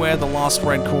don't know where the last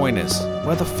red coin is.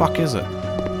 Where the fuck is it?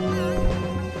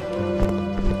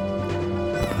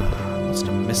 Must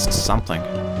have missed something.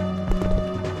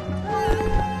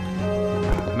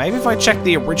 Maybe if I check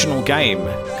the original game,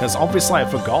 because obviously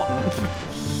I've forgotten.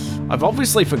 I've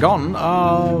obviously forgotten.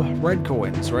 Red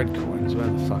coins, red coins. Where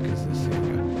the fuck is this? Here we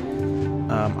go.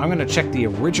 I'm going to check the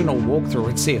original walkthrough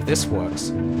and see if this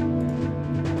works.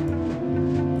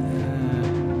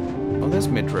 Oh, there's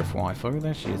midriff waifu.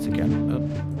 There she is again.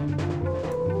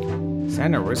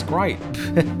 Santa is great.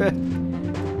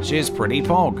 She's pretty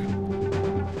pog.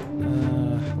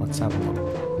 Let's have a look.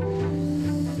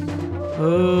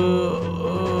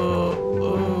 Oh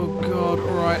god,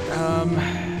 alright,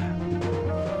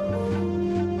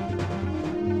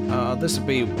 this would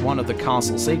be one of the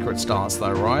castle secret stars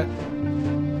though, right?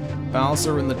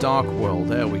 Bowser in the Dark World,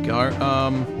 there we go.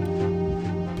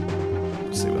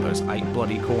 Let's see where those 8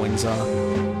 bloody coins are.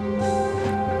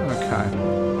 Okay.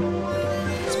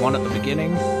 There's one at the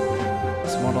beginning,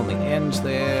 there's one on the end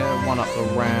there, one up the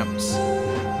ramps.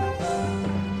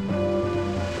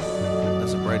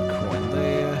 There's a red coin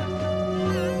there.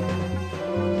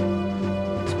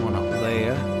 There's one up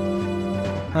there.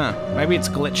 Huh, maybe it's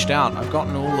glitched out. I've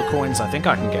gotten all the coins I think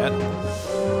I can get.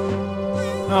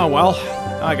 Oh well,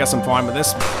 I guess I'm fine with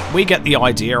this. We get the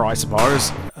idea, I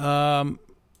suppose.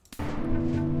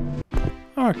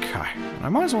 Okay, I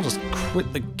might as well just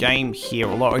quit the game here,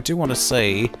 although I do want to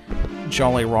see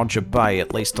Jolly Roger Bay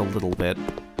at least a little bit.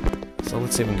 So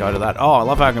let's even go to that. Oh, I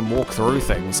love how I can walk through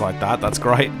things like that. That's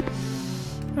great.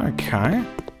 Okay.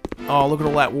 Oh, look at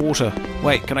all that water.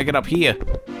 Wait, can I get up here?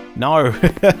 No.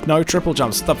 No triple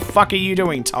jumps. What the fuck are you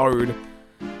doing, Toad?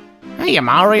 Hey,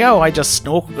 Mario. I was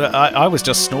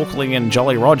just snorkeling in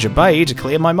Jolly Roger Bay to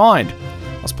clear my mind.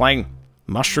 I was playing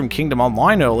Mushroom Kingdom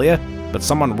Online earlier, but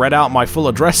someone read out my full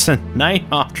address and name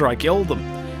after I killed them.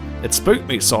 It spooked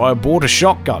me, so I bought a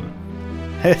shotgun.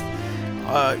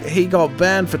 He got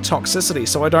banned for toxicity,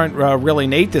 so I don't really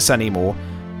need this anymore.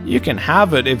 You can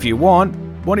have it if you want.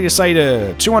 What do you say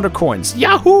to 200 coins?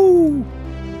 Yahoo!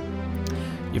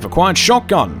 You've acquired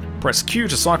shotgun. Press Q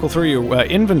to cycle through your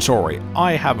inventory.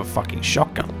 I have a fucking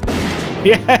shotgun.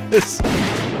 Yes!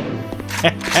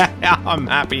 I'm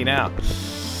happy now.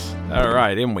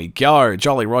 Alright, in we go.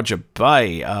 Jolly Roger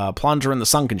Bay. Plunder in the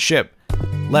sunken ship.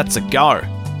 Let's go.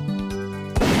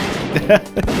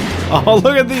 Oh,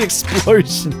 look at the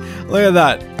explosion. Look at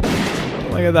that.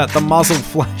 Look at that. The muzzle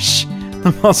flash.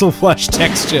 The muzzle flash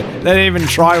texture. They didn't even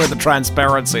try with the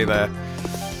transparency there.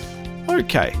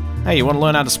 Okay. Hey, you want to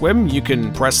learn how to swim? You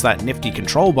can press that nifty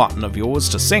control button of yours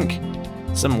to sink.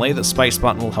 Similarly, the space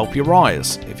button will help you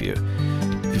rise. If you're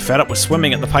fed up with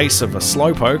swimming at the pace of a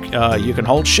slowpoke, you can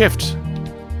hold shift.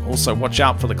 Also, watch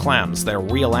out for the clams. They're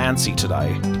real antsy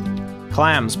today.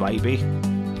 Clams, baby.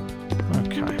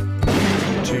 Okay.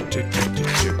 Oh,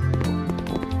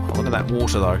 look at that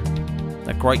water, though.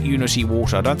 That great Unity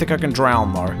water. I don't think I can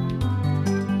drown, though.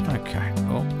 Okay.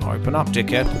 Oh, open up,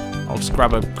 dickhead. I'll just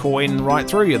grab a coin right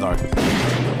through you, though.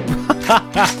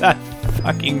 That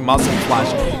fucking muzzle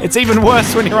flash. It's even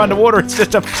worse when you're underwater. It's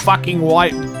just a fucking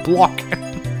white block.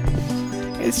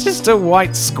 It's just a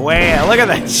white square. Look at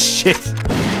that shit.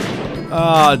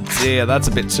 Oh, dear. That's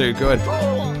a bit too good.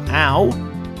 Ow.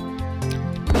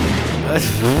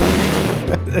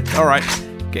 Alright,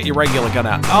 get your regular gun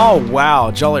out. Oh, wow,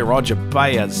 Jolly Roger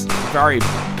Bay has very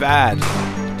bad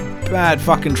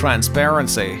fucking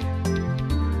transparency.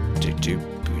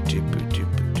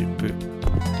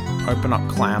 Open up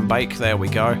clam bake, there we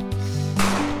go.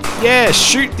 Yeah,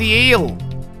 shoot the eel!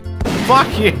 Fuck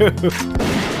you!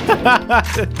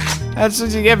 That's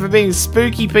what you get for being a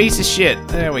spooky piece of shit.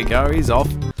 There we go, he's off.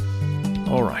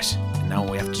 Alright, now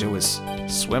all we have to do is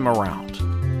swim around.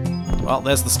 Well,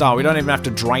 there's the star. We don't even have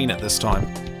to drain it this time.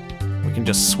 We can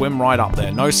just swim right up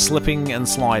there. No slipping and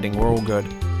sliding. We're all good.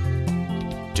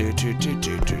 There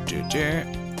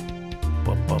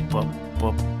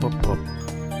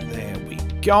we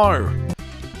go.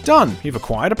 Done. You've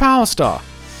acquired a power star.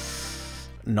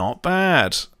 Not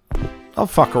bad. I'll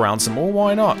fuck around some more.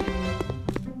 Why not?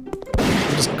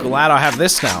 I'm just glad I have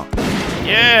this now.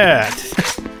 Yeah!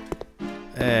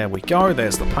 There we go.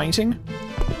 There's the painting.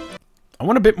 I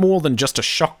want a bit more than just a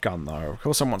shotgun, though. Of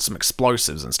course I want some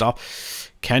explosives and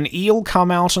stuff. Can Eel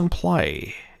come out and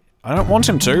play? I don't want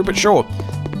him to, but sure.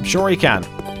 I'm sure he can.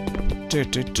 How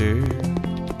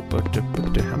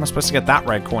am I supposed to get that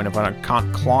red coin if I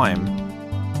can't climb?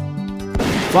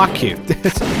 Fuck you.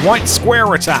 White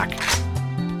square attack.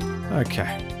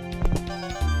 Okay.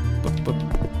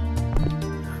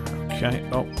 Okay.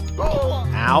 Oh.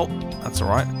 Ow. That's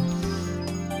alright.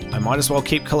 I might as well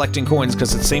keep collecting coins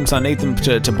because it seems I need them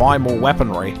to buy more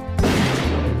weaponry.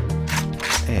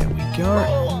 There we go.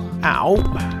 Ow.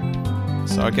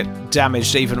 So I get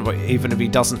damaged even if he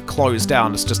doesn't close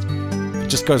down. It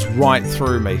just goes right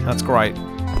through me. That's great.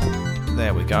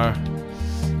 There we go.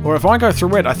 Or if I go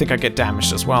through it, I think I get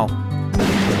damaged as well.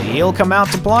 Will the eel come out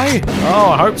to play?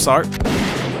 Oh, I hope so.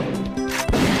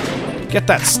 Get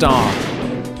that star.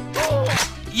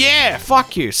 Yeah,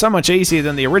 fuck you. So much easier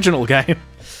than the original game.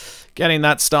 Getting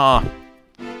that star.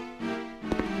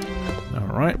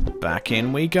 Alright, back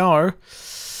in we go.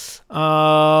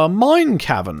 Mine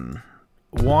cavern.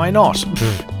 Why not?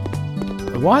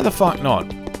 Why the fuck not?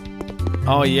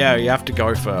 Oh yeah, you have to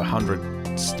go for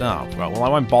 100 star. Well, I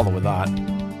won't bother with that.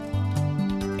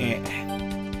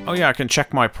 Oh yeah, I can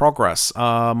check my progress.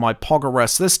 My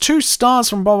progress. There's 2 stars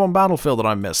from Bob on Battlefield that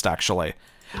I missed, actually.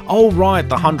 Oh right,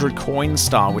 the 100 coin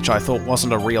star, which I thought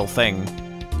wasn't a real thing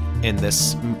in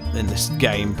this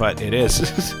game, but it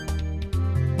is.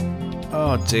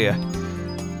 Oh dear.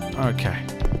 Okay,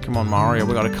 come on Mario,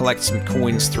 we gotta collect some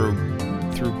coins through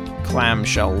clam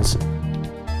shells.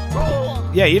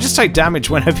 Yeah, you just take damage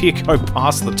whenever you go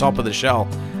past the top of the shell.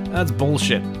 That's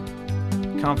bullshit.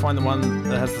 Can't find the one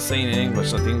that has the scene in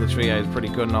English. I think the English video is pretty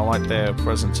good and I like their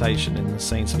presentation in the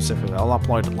scene specifically. I'll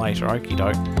upload it later, okie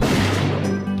doke.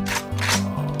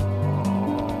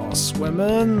 Oh,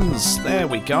 swimmins! There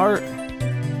we go.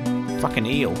 Fucking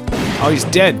eel. Oh, he's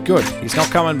dead. Good. He's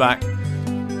not coming back.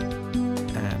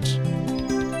 And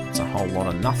it's a whole lot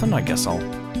of nothing. I guess I'll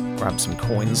grab some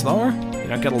coins though. You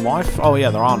don't get a life? Oh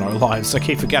yeah, there are no lives. I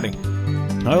keep forgetting.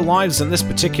 No lives in this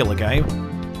particular game.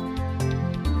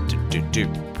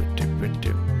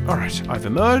 Alright, I've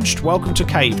emerged. Welcome to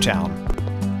Cave Town.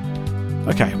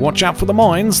 Okay, watch out for the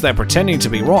mines. They're pretending to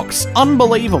be rocks.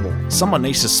 Unbelievable. Someone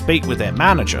needs to speak with their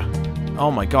manager. Oh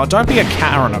my god, don't be a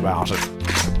Karen about it.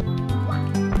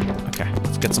 Okay,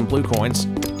 let's get some blue coins.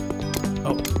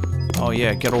 Oh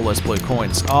yeah, get all those blue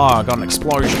coins. Oh, I got an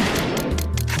explosion.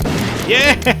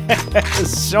 Yeah!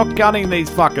 Shotgunning these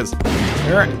fuckers.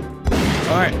 Alright.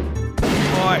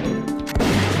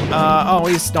 Oh,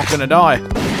 he's not gonna die.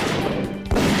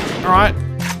 Alright.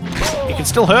 He can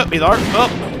still hurt me though. Oh!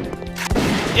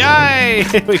 Yay!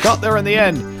 We got there in the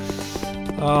end.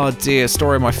 Oh dear,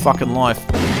 story of my fucking life.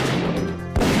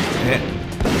 Yeah.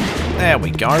 There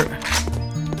we go.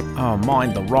 Oh,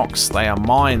 mind the rocks. They are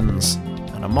mines.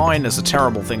 And a mine is a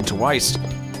terrible thing to waste.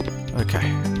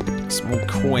 Okay. Some more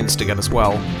coins to get as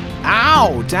well.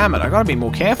 Ow! Damn it, I gotta be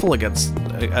more careful against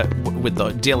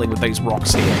dealing with these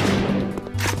rocks here.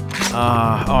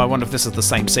 Oh, I wonder if this is the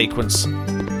same sequence.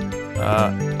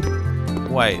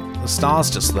 Wait, the star's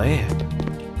just there.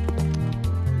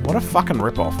 What a fucking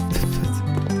ripoff.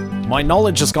 My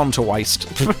knowledge has gone to waste.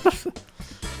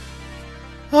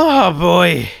 Oh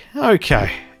boy.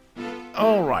 Okay.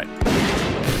 Alright.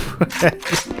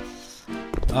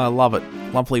 I love it.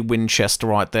 Lovely Winchester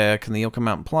right there. Can the eel come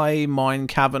out and play? Mine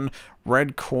cavern.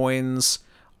 Red coins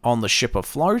on the ship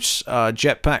afloat.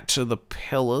 Jetpack to the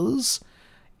pillars.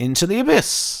 Into the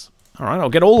abyss. Alright, I'll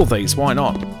get all of these. Why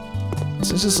not?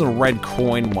 Since this is a red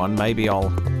coin one, maybe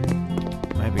I'll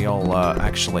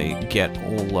actually get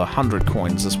all 100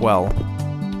 coins as well.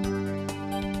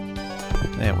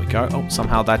 There we go. Oh,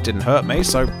 somehow that didn't hurt me,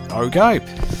 so okay.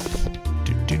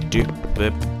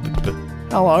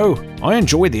 Hello. I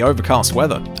enjoy the overcast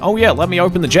weather. Oh yeah, let me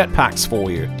open the jetpacks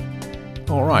for you.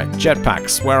 Alright,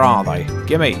 jetpacks, where are they?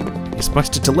 Gimme. You're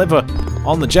supposed to deliver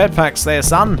on the jetpacks there,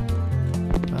 son.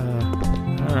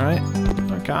 Alright.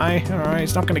 Okay, alright.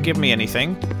 It's not going to give me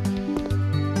anything.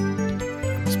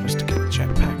 I'm supposed to get the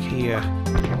jetpack here.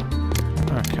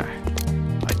 Okay.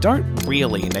 I don't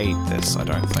really need this, I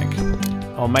don't think.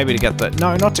 Oh, maybe to get the...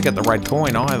 No, not to get the red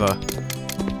coin either.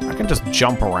 I can just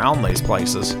jump around these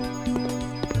places.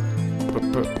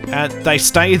 And they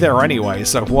stay there anyway,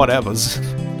 so whatevers.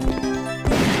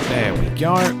 There we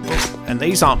go. And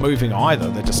these aren't moving either,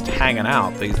 they're just hanging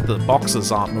out. The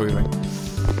boxes aren't moving.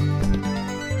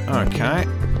 Okay.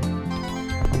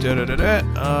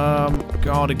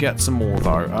 Gotta get some more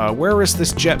though. Where is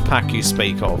this jetpack you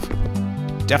speak of?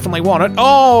 Definitely want it.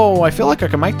 Oh, I feel like I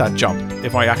can make that jump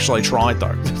if I actually tried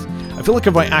though. I feel like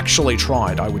if I actually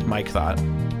tried, I would make that.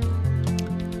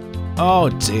 Oh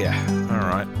dear.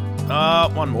 Alright.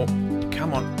 One more.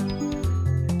 Come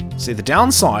on. See, the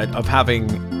downside of having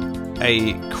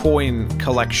a coin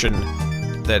collection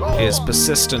that is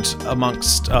persistent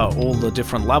amongst all the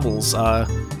different levels, the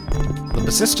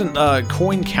persistent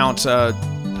coin count,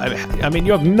 I mean,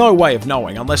 you have no way of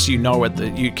knowing unless you know it.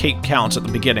 You keep count at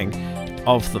the beginning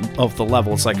of the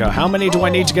level. It's like, how many do I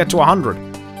need to get to 100?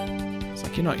 It's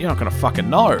like, you're not gonna fucking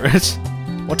know.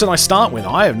 What did I start with?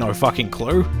 I have no fucking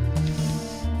clue.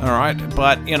 All right,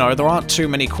 but you know there aren't too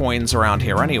many coins around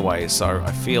here anyway, so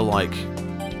I feel like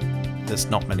there's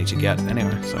not many to get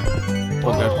anyway. So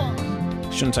all good.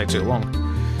 Shouldn't take too long.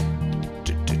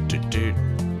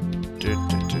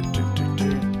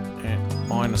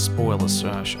 Minor spoilers.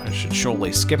 I should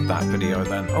surely skip that video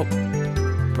then. Oh.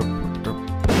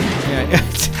 Yeah.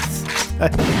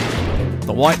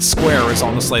 The white square is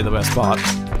honestly the best part.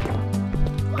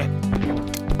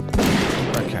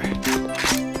 Okay.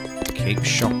 Keep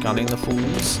shotgunning the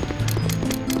fools.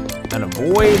 And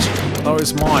avoid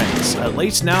those mines. At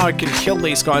least now I can kill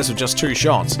these guys with just 2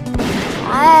 shots.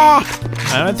 Ah!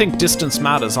 I don't think distance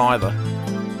matters either.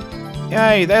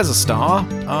 Yay, there's a star.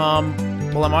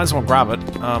 Well, I might as well grab it.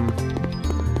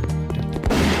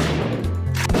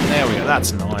 There we go,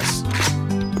 that's nice.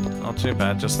 Not too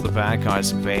bad, just the bad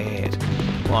guys bad.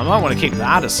 Well, I might want to keep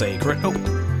that a secret. Oh,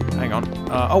 hang on.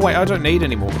 Oh wait, I don't need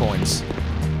any more coins.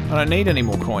 I don't need any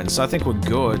more coins, so I think we're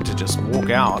good to just walk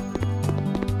out.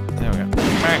 There we go.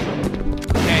 Okay.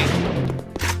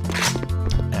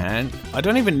 And I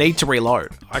don't even need to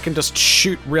reload. I can just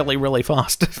shoot really, really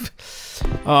fast.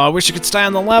 Oh, I wish I could stay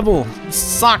on the level. This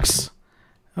sucks.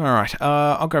 Alright,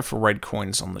 I'll go for red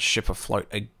coins on the ship afloat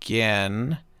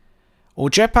again. Or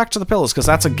jetpack to the pillars, because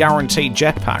that's a guaranteed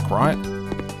jetpack, right?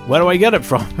 Where do I get it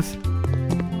from?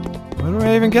 Where do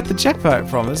I even get the jetpack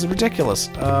from? This is ridiculous.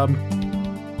 Oh,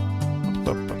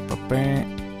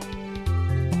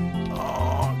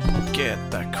 get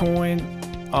that coin.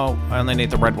 Oh, I only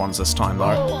need the red ones this time,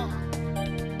 though.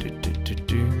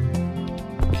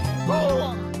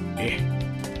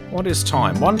 What is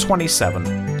time?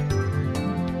 1:27.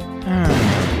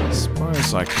 I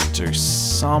suppose I could do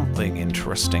something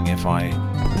interesting if I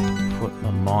put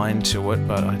my mind to it,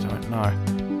 but I don't know.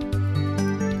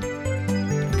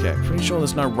 Okay, pretty sure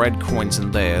there's no red coins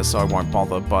in there, so I won't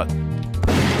bother, but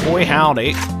boy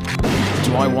howdy,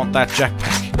 do I want that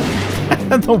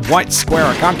jetpack. The white square,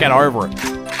 I can't get over it.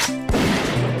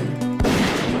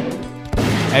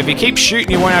 Hey, if you keep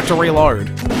shooting, you won't have to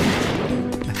reload.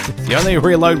 You only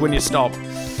reload when you stop.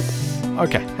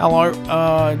 Okay, hello.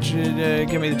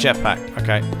 Give me the jetpack.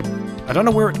 Okay. I don't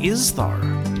know where it is, though.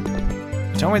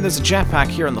 Tell me there's a jetpack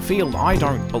here in the field. I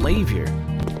don't believe you.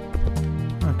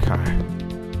 Okay.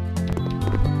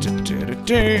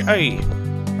 Hey,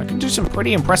 I can do some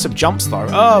pretty impressive jumps, though.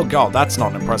 Oh, God, that's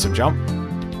not an impressive jump.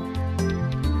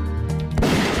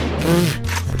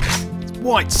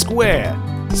 White square.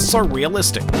 So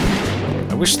realistic.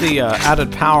 I wish the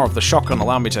added power of the shotgun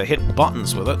allowed me to hit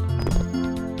buttons with it.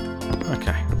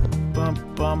 Okay. Bump,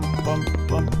 bump, bump,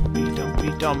 bumpy,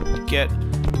 dumpy, dump. Get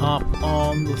up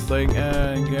on the thing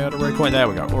and get a red coin. There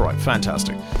we go. Alright,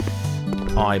 fantastic.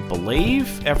 I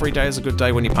believe every day is a good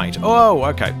day when you paint. Oh,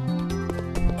 okay.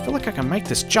 I feel like I can make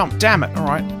this jump. Damn it.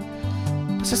 Alright.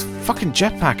 Where's this fucking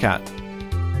jetpack at?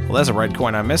 Well, there's a red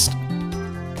coin I missed.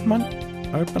 Come on.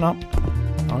 Open up.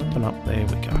 Open up. There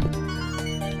we go.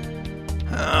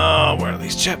 Oh, where are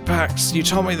these jetpacks? You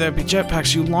told me there'd be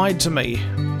jetpacks. You lied to me.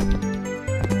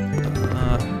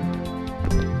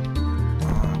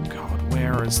 Oh, God.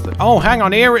 Where is the... Oh, hang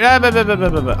on. Here.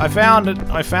 I found it.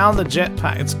 I found the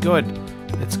jetpack. It's good.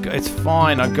 It's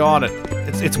fine. I got it.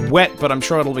 It's wet, but I'm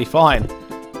sure it'll be fine.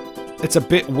 It's a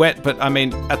bit wet, but I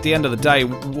mean, at the end of the day,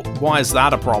 why is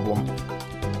that a problem?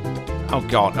 Oh,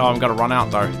 God. Oh, I'm going to run out,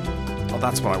 though. Oh,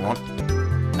 that's what I want.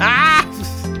 Ah!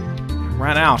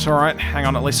 Ran out. Alright, hang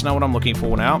on. At least I know what I'm looking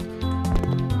for now.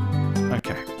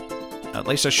 Okay. At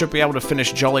least I should be able to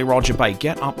finish Jolly Roger Bay.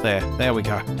 Get up there. There we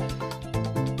go.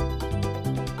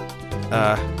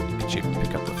 Did you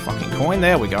pick up the fucking coin?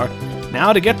 There we go.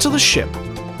 Now to get to the ship.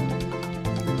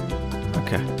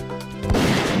 Okay.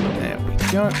 There we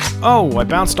go. Oh, I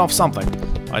bounced off something.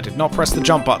 I did not press the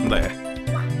jump button there.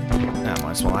 Am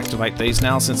Might as well activate these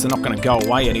now since they're not going to go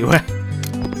away anywhere.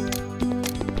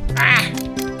 Ah!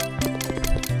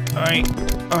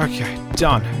 Alright. Okay,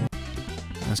 done.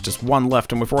 There's just one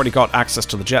left and we've already got access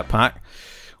to the jetpack.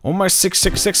 Almost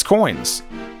 666 coins.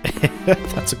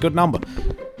 That's a good number.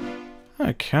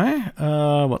 Okay,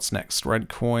 what's next? Red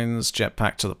coins,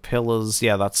 jetpack to the pillars.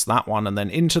 Yeah, that's that one. And then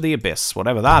into the abyss,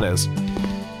 whatever that is.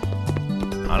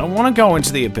 I don't want to go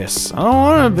into the abyss. I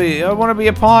want to be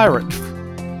a pirate.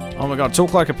 Oh my god,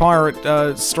 Talk Like a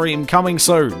Pirate stream coming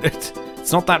soon.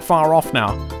 It's not that far off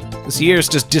now. This year's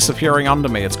just disappearing under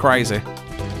me. It's crazy.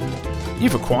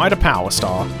 You've acquired a power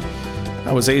star.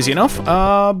 That was easy enough.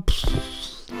 I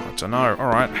don't know.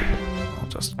 Alright. I'll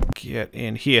just get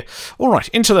in here. Alright,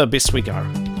 into the abyss we go.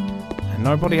 And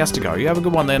nobody has to go. You have a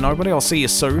good one there, nobody. I'll see you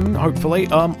soon, hopefully.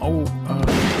 I'll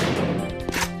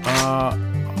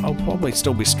probably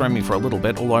still be streaming for a little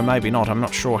bit, although maybe not. I'm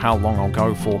not sure how long I'll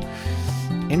go for.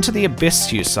 Into the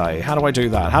abyss, you say? How do I do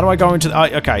that? How do I go into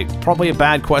the... okay, probably a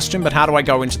bad question, but how do I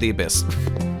go into the abyss?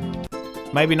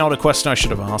 Maybe not a question I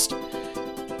should have asked.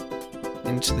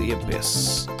 Into the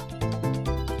abyss.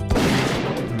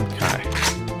 Okay.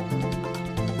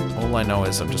 All I know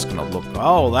is I'm just gonna look...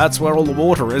 oh, that's where all the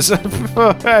water is.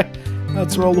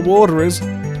 That's where all the water is.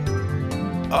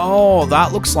 Oh,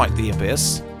 that looks like the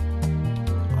abyss.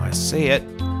 I see it.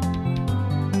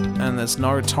 And there's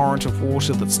no torrent of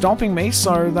water that's stopping me,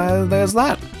 so there's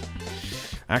that.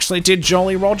 Actually did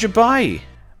Jolly Roger Bay.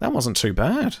 That wasn't too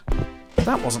bad.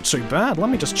 That wasn't too bad.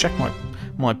 Let me just check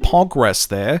my progress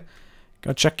there.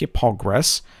 Go check your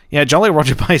progress. Yeah, Jolly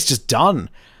Roger Bay's just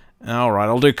done. Alright,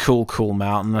 I'll do Cool Cool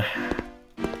Mountain.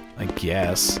 I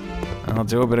guess. I'll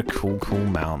do a bit of Cool Cool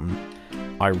Mountain.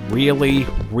 I really,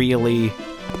 really,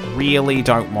 really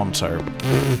don't want to.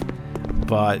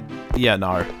 But, yeah,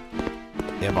 no.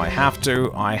 If I have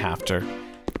to, I have to.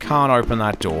 Can't open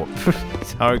that door.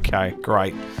 Okay,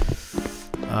 great.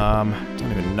 Don't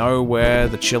even know where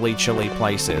the chilly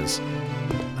place is.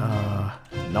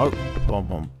 Nope.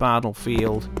 Bomb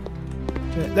battlefield.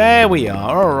 There we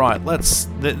are. Alright,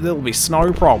 there'll be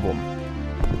no problem.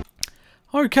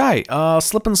 Okay,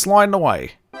 slip and sliding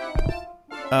away.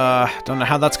 Don't know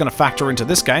how that's going to factor into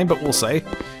this game, but we'll see.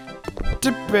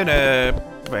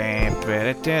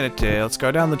 Let's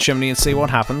go down the chimney and see what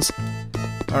happens.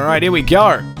 Alright, here we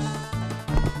go.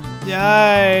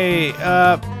 Yay!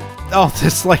 Oh,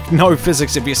 there's like no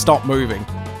physics if you stop moving.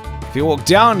 If you walk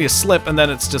down, you slip, and then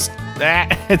it's just...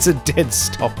 it's a dead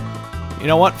stop. You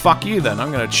know what? Fuck you then.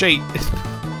 I'm gonna cheat.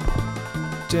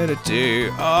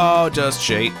 Oh, just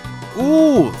cheat.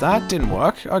 Ooh, that didn't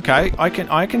work. Okay, I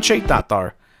can cheat that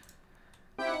though.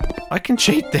 I can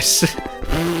cheat this.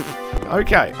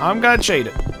 Okay, I'm gonna cheat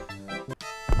it.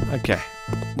 Okay,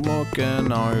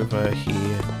 looking over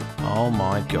here. Oh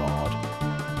my god.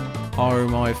 Oh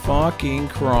my fucking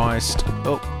Christ.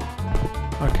 Oh.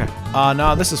 Okay.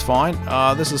 No, this is fine.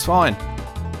 This is fine.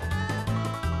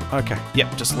 Okay,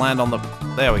 yep, just land on the...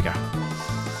 there we go.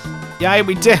 Yay,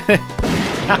 we did it!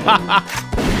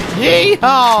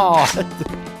 Yeehaw!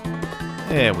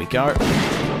 There we go.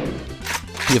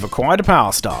 You've acquired a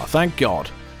power star, thank God.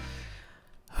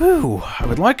 Whew, I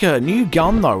would like a new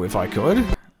gun though, if I could.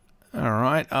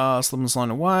 Alright, slip and slide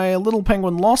away. A little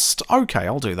penguin lost. Okay,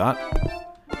 I'll do that.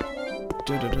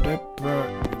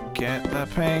 Get the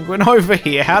penguin over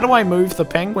here. How do I move the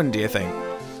penguin, do you think?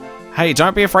 Hey,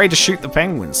 don't be afraid to shoot the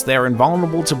penguins. They're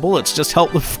invulnerable to bullets. Just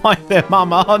help them find their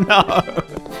mum. Oh,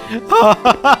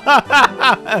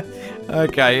 no.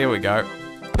 Okay, here we go.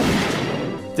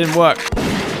 Didn't work.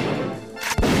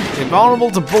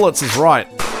 Invulnerable to bullets is right.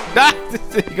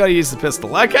 You gotta use the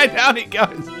pistol. Okay, down he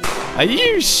goes. Are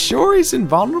you sure he's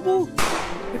invulnerable?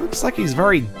 It looks like he's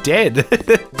very dead.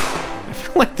 I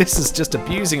feel like this is just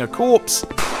abusing a corpse.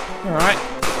 Alright.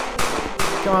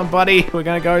 Come on, buddy. We're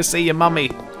gonna go see your mummy.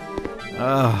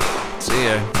 Oh,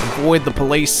 dear. Avoid the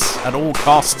police at all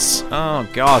costs. Oh,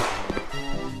 God.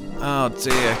 Oh,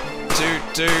 dear.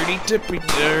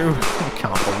 Doody-dippy-doo. I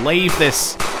can't believe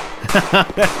this.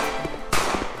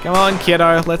 Come on,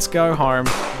 kiddo. Let's go home.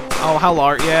 Oh,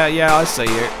 hello. Yeah, I see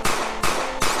you.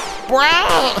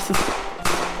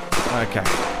 Okay.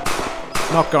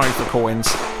 Not going for coins.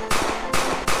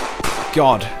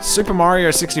 God, Super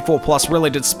Mario 64 Plus really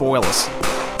did spoil us.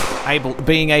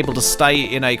 Being able to stay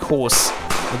in a course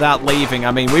without leaving.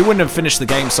 I mean, we wouldn't have finished the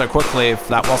game so quickly if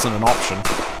that wasn't an option.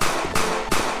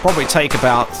 Probably take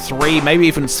about 3, maybe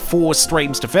even 4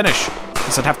 streams to finish.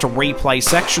 Because I'd have to replay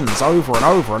sections over and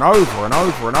over and over and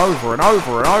over and over and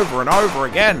over and over and over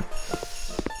again.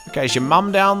 Okay, is your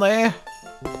mum down there?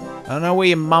 I don't know where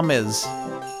your mum is.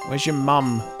 Where's your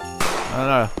mum? I don't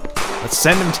know. Let's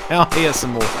send him down here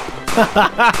some more.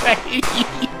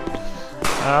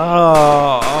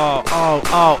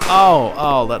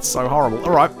 Oh, that's so horrible.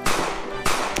 Alright.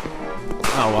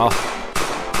 Oh, well.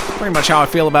 Pretty much how I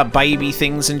feel about baby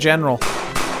things in general.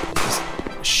 Just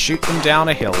shoot them down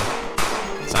a hill.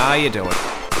 That's how you do it.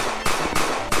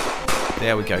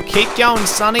 There we go. Keep going,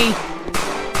 Sonny.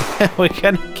 We're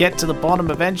gonna get to the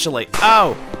bottom eventually.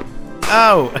 Oh!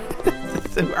 Oh!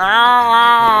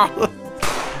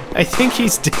 I think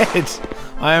he's dead.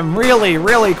 I am really,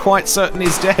 really quite certain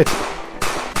he's dead.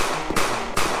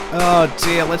 Oh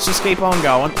dear, let's just keep on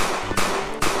going.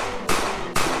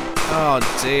 Oh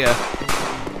dear.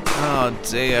 Oh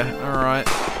dear, alright.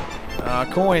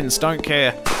 Coins, don't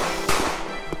care.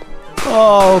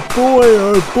 Oh boy,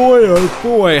 oh boy, oh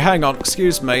boy. Hang on,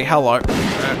 excuse me, hello.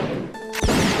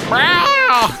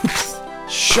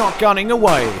 Shotgunning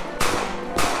away.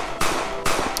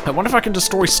 I wonder if I can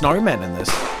destroy snowmen in this.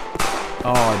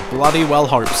 Oh, I bloody well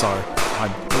hope so. I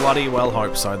bloody well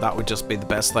hope so. That would just be the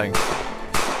best thing.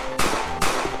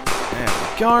 There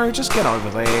we go. Just get over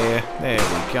there. There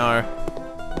we go.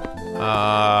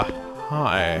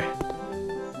 Hi.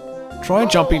 Try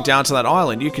jumping down to that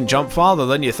island. You can jump farther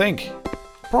than you think.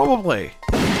 Probably.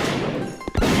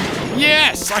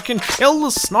 Yes! I can kill the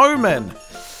snowmen!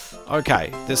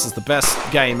 Okay, this is the best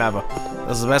game ever.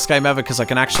 This is the best game ever because I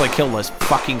can actually kill those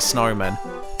fucking snowmen.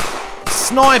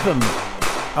 Snipe them!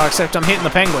 Oh, except I'm hitting the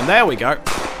penguin. There we go.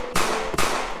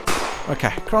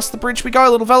 Okay, across the bridge we go,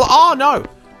 little fella. Oh, no!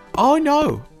 Oh,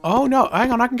 no! Oh, no.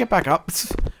 Hang on, I can get back up.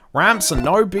 Ramps are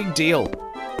no big deal.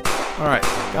 Alright,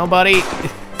 go on, buddy.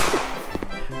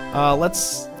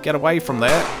 Let's get away from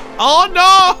there. Oh,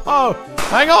 no!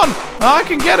 Hang on! I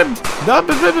can get him!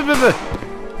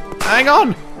 Hang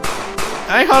on!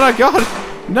 Hang on, I got it!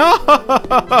 No!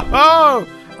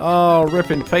 Oh,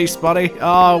 rip in peace, buddy.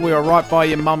 Oh, we were right by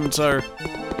your mum, too.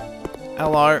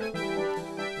 Hello.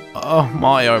 Oh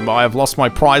my, I've lost my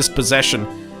prized possession.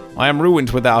 I am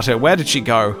ruined without her. Where did she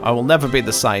go? I will never be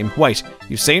the same. Wait,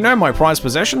 you've seen her, my prized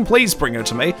possession? Please bring her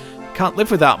to me. I can't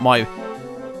live without my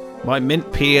Mint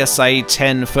PSA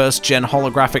 10 first-gen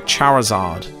holographic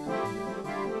Charizard.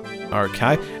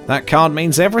 Okay, that card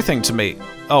means everything to me.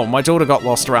 Oh, my daughter got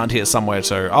lost around here somewhere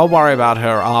too. I'll worry about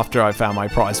her after I found my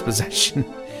prized possession.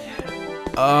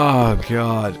 Oh,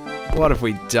 God. What have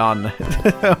we done?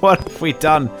 What have we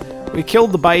done? We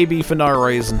killed the baby for no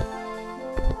reason.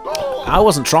 I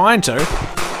wasn't trying to.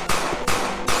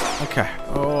 Okay.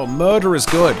 Oh, murder is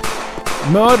good.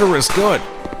 Murder is good.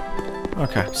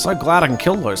 Okay, so glad I can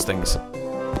kill those things.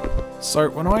 So,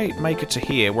 when I make it to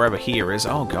here, wherever here is...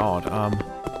 Oh, God.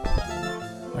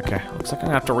 Okay, looks like I'm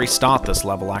gonna have to restart this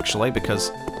level, actually, because...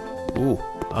 Ooh.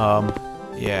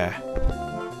 Yeah.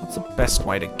 What's the best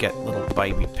way to get little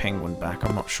baby penguin back?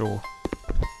 I'm not sure.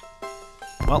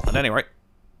 Well, at any rate.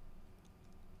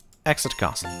 Exit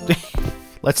castle.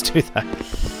 Let's do that.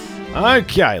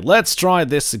 Okay, let's try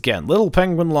this again. Little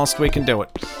penguin lost, we can do it.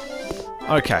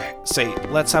 Okay, see,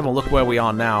 let's have a look where we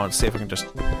are now and see if we can just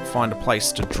find a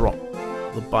place to drop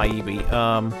the baby.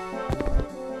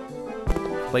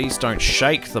 Please don't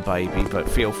shake the baby, but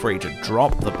feel free to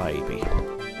drop the baby.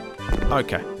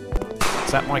 Okay.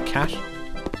 Is that my cat?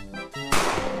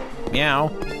 Meow.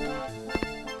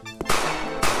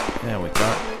 There we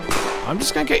go. I'm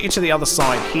just going to get you to the other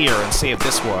side here and see if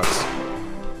this works.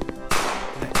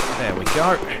 There we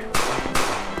go.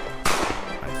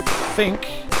 I think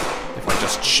if I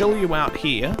just chill you out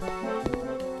here...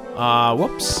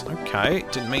 whoops. Okay,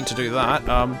 didn't mean to do that.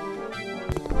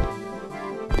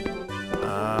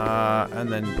 And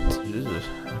then...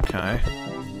 Okay.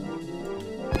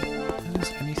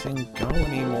 Does anything go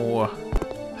anymore?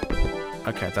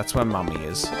 Okay, that's where Mummy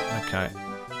is. Okay.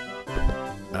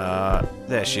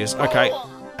 There she is. Okay.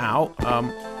 Ow.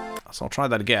 So I'll try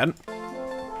that again.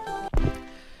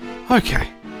 Okay.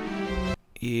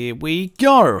 Here we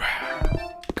go.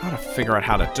 Gotta figure out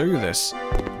how to do this.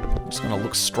 I'm just gonna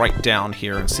look straight down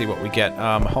here and see what we get.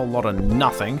 A whole lot of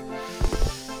nothing.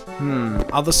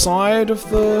 Other side of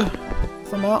the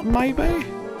mountain, maybe?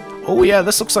 Oh yeah,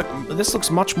 this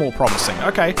looks much more promising.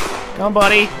 Okay. Come on,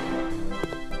 buddy.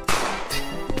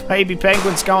 Baby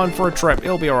penguin's going for a trip.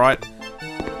 He'll be alright.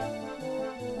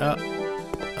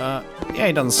 Yeah,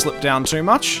 he doesn't slip down too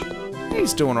much.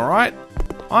 He's doing alright.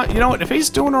 You know what? If he's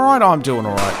doing alright, I'm doing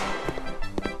alright.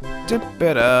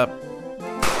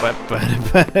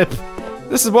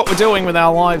 This is what we're doing with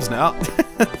our lives now.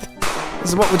 This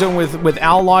is what we're doing with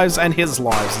our lives and his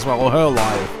lives as well. Or her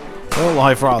life. Her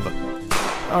life, rather.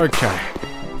 Okay.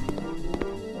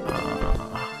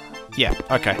 Yeah,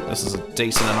 okay. This is a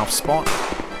decent enough spot.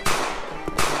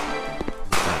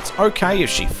 Let's It's okay if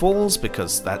she falls,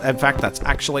 because that, in fact, that's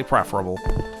actually preferable.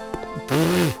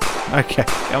 Okay,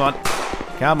 come on.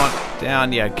 Come on.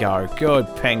 Down you go. Good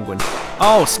penguin.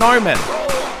 Oh, snowman!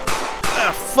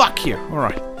 Fuck you!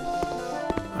 Alright.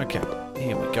 Okay,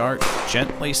 here we go.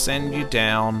 Gently send you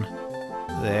down.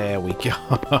 There we go.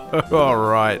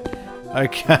 Alright.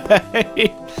 Okay.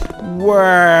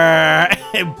 Where?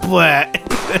 What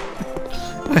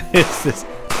is this?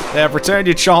 I've returned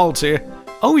your child to you.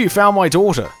 Oh, you found my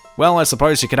daughter. Well, I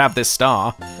suppose you could have this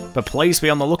star, but please be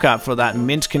on the lookout for that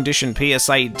mint condition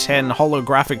PSA 10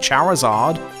 holographic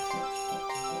Charizard.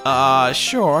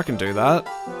 Sure, I can do that.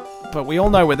 But we all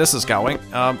know where this is going.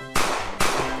 I'm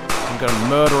gonna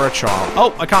murder a child.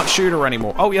 Oh, I can't shoot her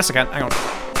anymore. Oh, yes I can. Hang on.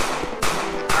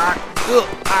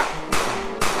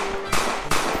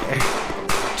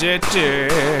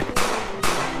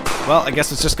 Well, I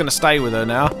guess it's just gonna stay with her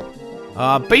now.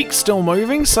 Beak's still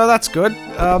moving, so that's good.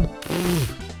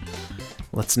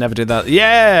 Let's never do that.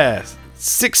 Yeah!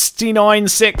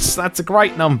 69.6. That's a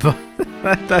great number.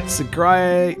 That's a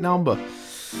great number.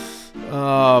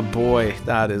 Oh boy,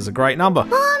 that is a great number.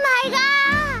 Oh my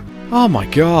god! Oh my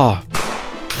god.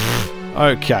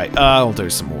 Okay, I'll do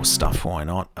some more stuff, why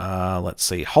not? Let's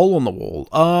see. Hole in the wall.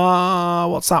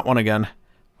 What's that one again?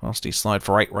 Frosty slide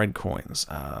for 8 red coins.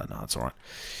 No, that's alright.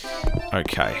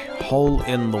 Okay, hole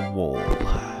in the wall.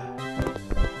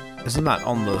 Isn't that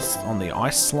on the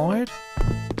ice slide?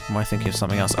 Am I thinking of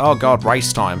something else? Oh god,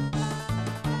 race time.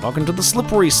 Welcome to the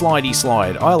slippery slidey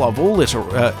slide. I love all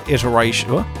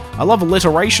iteration. I love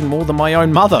alliteration more than my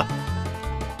own mother.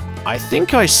 I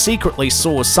think I secretly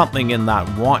saw something in that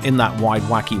wide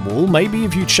wacky wall. Maybe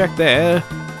if you check there,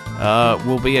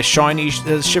 will be a shiny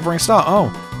shivering star.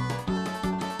 Oh.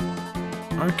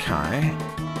 Okay.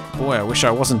 Boy, I wish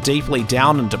I wasn't deeply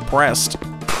down and depressed.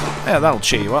 Yeah, that'll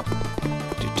cheer you up.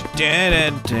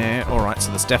 Alright, so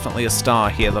there's definitely a star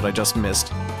here that I just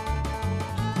missed.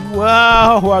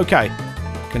 Whoa, okay.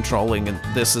 Controlling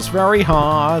this is very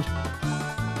hard.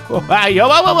 Okay,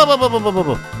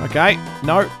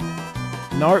 nope.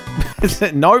 Nope.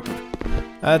 Nope.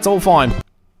 It's all fine.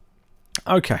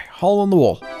 Okay, hole in the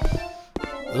wall.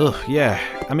 Ugh, yeah.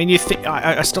 I mean, you think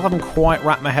I still haven't quite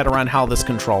wrapped my head around how this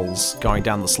controls going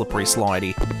down the slippery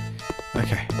slidey.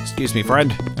 Okay, excuse me,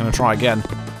 friend. I'm gonna try again.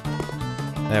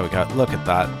 There we go. Look at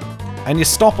that. And you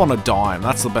stop on a dime.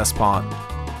 That's the best part.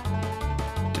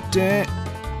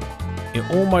 You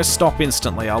almost stop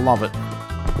instantly. I love it.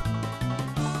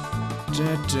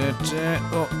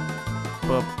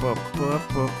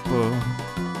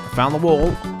 I found the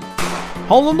wall.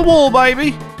 Hole in the wall,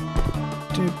 baby.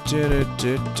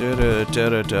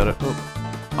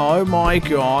 Oh my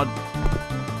god.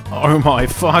 Oh my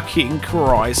fucking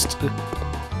Christ.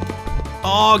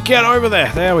 Oh, get over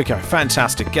there. There we go.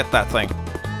 Fantastic. Get that thing.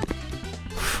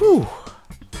 Whew.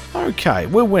 Okay,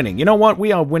 we're winning. You know what?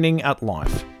 We are winning at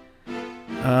life.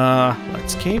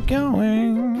 Let's keep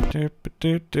going.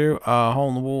 Hole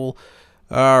in the wall.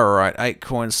 Alright, 8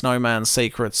 coins, snowman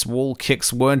secrets, wall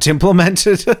kicks weren't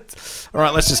implemented.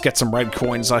 Alright, let's just get some red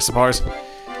coins, I suppose.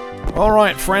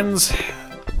 Alright, friends.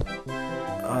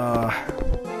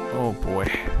 Oh boy.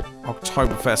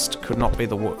 Oktoberfest could not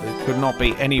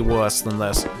be any worse than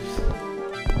this.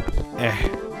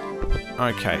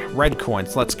 Okay, red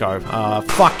coins, let's go.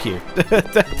 Fuck you.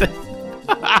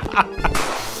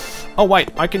 Oh wait,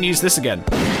 I can use this again.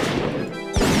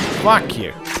 Fuck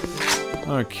you.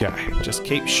 Okay, just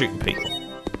keep shooting people.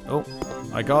 Oh,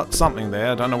 I got something there.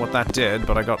 I don't know what that did,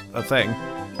 but I got a thing.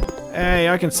 Hey,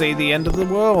 I can see the end of the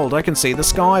world. I can see the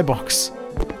skybox.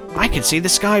 I can see the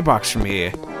skybox from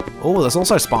here. Oh, there's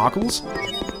also sparkles.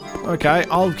 Okay,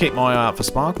 I'll keep my eye out for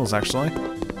sparkles, actually.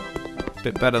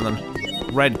 Bit better than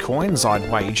red coins,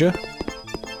 I'd wager.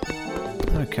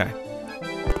 Okay.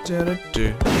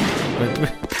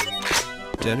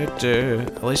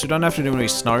 At least we don't have to do any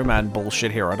snowman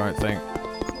bullshit here, I don't think.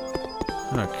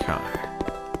 Okay.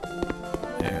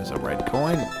 There's a red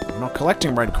coin. We're not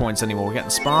collecting red coins anymore, we're getting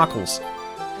sparkles.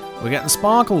 We're getting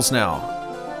sparkles now.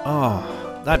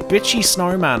 Oh, that bitchy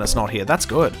snowman is not here, that's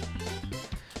good.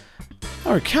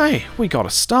 Okay, we got a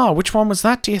star. Which one was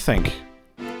that, do you think?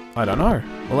 I don't know.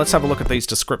 Well, let's have a look at these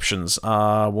descriptions.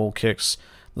 Wall kicks,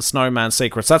 the snowman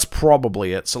secrets, that's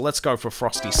probably it. So let's go for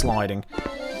frosty sliding.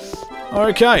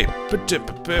 Okay.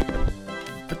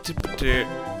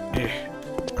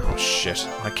 Oh shit,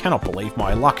 I cannot believe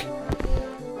my luck.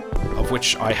 Of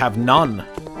which I have none.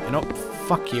 You know,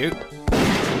 fuck you.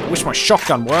 Wish my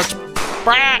shotgun worked.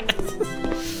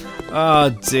 Oh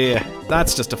dear,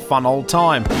 that's just a fun old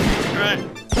time.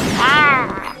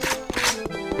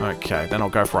 Okay, then I'll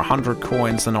go for 100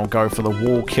 coins, then I'll go for the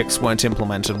wall kicks weren't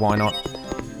implemented, why not?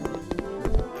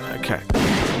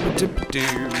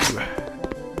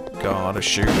 Gotta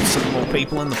shoot some more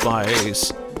people in the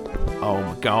face. Oh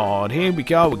my god, here we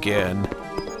go again.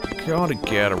 Gotta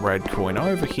get a red coin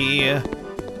over here.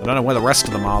 I don't know where the rest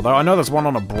of them are, though. I know there's one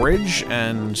on a bridge,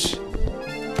 and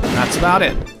that's about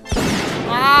it.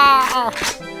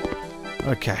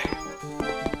 Okay.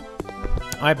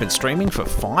 I've been streaming for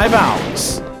 5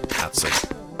 hours. That's a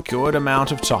good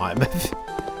amount of time.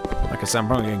 Like I said, I'm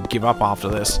probably going to give up after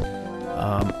this.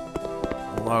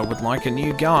 Although I would like a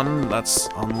new gun. That's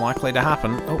unlikely to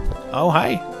happen. Oh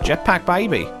hey. Jetpack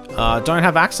baby. Don't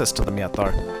have access to them yet,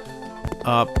 though.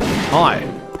 Hi.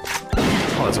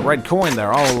 Oh, there's a red coin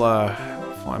there. I'll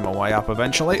find my way up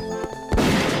eventually.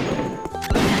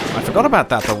 I forgot about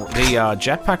that. The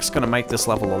jetpack's going to make this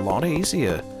level a lot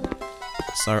easier.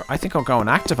 So I think I'll go and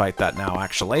activate that now,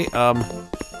 actually. Alright.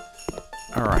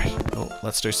 Oh,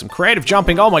 let's do some creative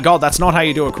jumping. Oh my god, that's not how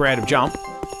you do a creative jump.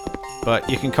 But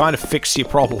you can kind of fix your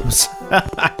problems.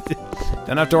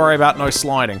 Don't have to worry about no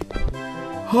sliding.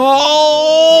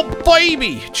 Oh,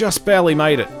 baby! Just barely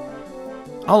made it.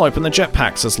 I'll open the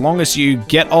jetpacks as long as you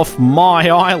get off my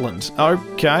island.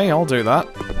 Okay, I'll do that.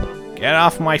 Get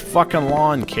off my fucking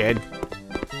lawn, kid.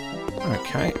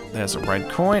 Okay, there's a red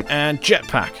coin and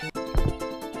jetpack.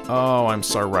 Oh, I'm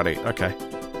so ready. Okay.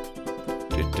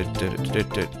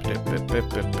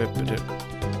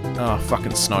 Oh,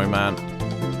 fucking snowman.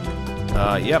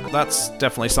 Yep, that's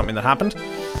definitely something that happened.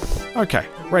 Okay,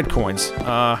 red coins.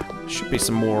 Should be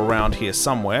some more around here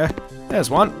somewhere.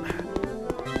 There's one.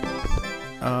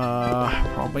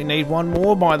 Probably need one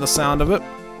more by the sound of it.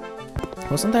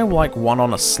 Wasn't there like one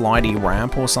on a slidey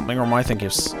ramp or something, or am I thinking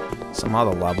of some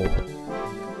other level?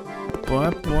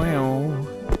 But, well...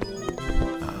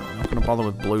 I'm not going to bother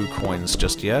with blue coins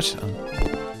just yet.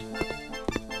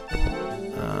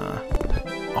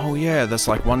 Oh yeah, there's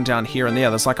like one down here and there.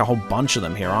 There's like a whole bunch of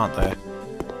them here, aren't there?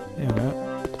 Yeah.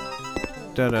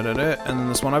 And then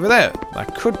there's one over there.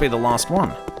 That could be the last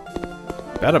one.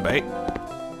 Better be.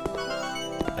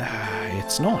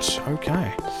 It's not.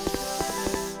 Okay.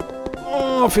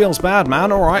 Oh, feels bad,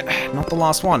 man. Alright. Not the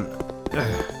last one.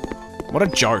 What a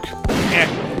joke.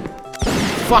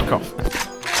 Fuck off.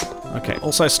 Okay,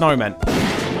 also snowmen.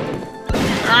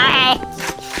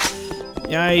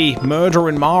 Yay, murder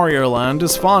in Mario Land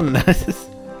is fun.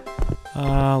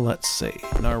 Let's see.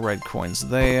 No red coins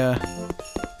there.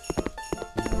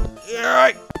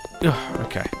 Alright.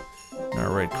 Okay.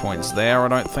 No red coins there, I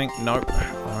don't think. Nope.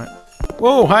 Alright.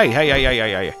 Whoa, hey.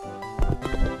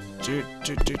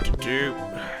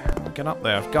 Get up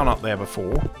there. I've gone up there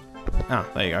before. Ah,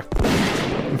 there you go.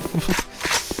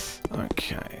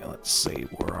 Okay, let's see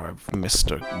where I've missed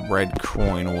a red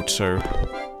coin or two.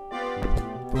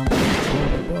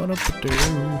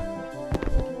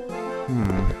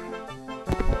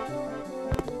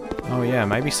 Oh yeah,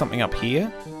 maybe something up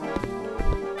here?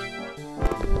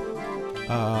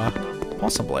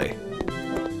 Possibly.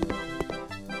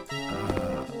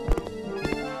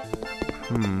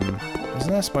 Isn't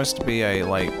there supposed to be a,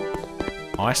 like,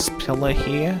 ice pillar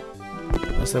here?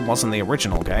 As there was in the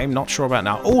original game. Not sure about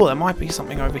now. Oh, there might be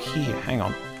something over here. Hang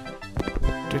on.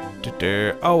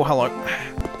 Oh, hello.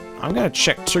 I'm going to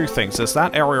check two things. There's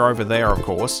that area over there, of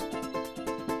course.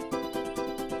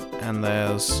 And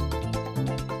there's...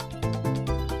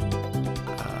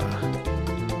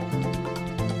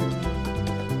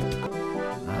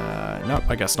 nope,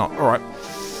 I guess not. Alright.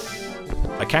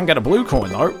 I can get a blue coin,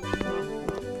 though.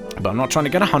 But I'm not trying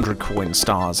to get 100 coin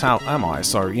stars. How am I?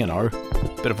 So, you know,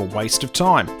 bit of a waste of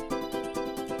time.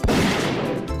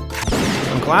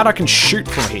 I'm glad I can shoot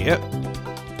from here.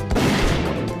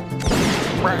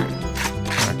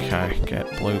 Okay, get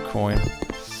blue coin.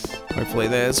 Hopefully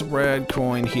there's a red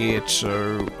coin here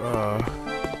too. I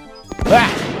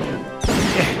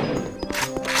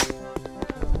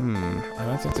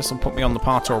don't think this will put me on the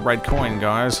path to a red coin,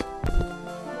 guys.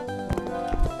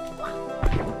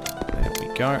 There we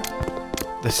go.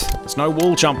 There's no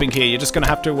wall jumping here. You're just gonna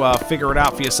have to figure it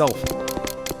out for yourself.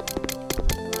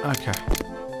 Okay.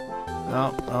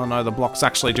 Oh no, the blocks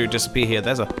actually do disappear here.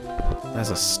 There's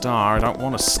a star. I don't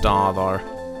want a star though.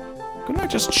 Couldn't I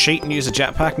just cheat and use a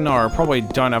jetpack? No, I probably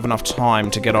don't have enough time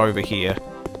to get over here.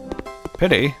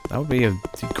 Pity. That would be a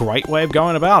great way of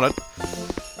going about it.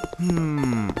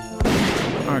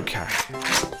 Okay.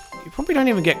 You probably don't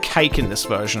even get cake in this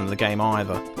version of the game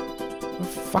either. What a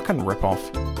fucking ripoff.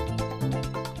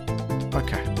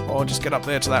 Okay. I'll just get up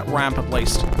there to that ramp at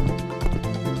least.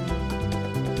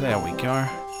 There we go.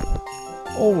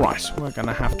 Alright, we're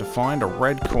gonna have to find a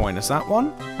red coin. Is that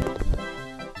one?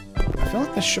 I feel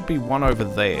like there should be one over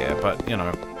there, but, you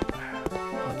know...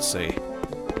 Let's see.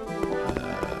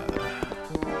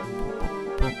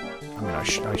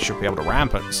 I should be able to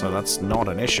ramp it, so that's not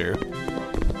an issue.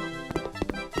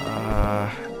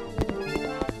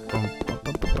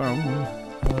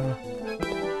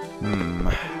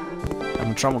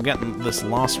 Having trouble getting this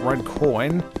last red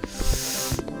coin.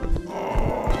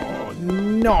 Oh,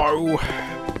 no!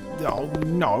 Oh,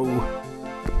 no!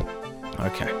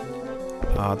 Okay.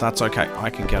 That's okay. I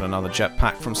can get another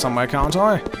jetpack from somewhere, can't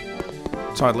I?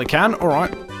 Totally can.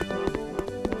 Alright.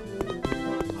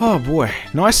 Oh boy.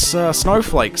 Nice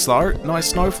snowflakes, though. Nice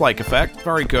snowflake effect.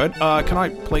 Very good. Can I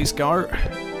please go?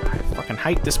 I fucking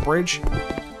hate this bridge.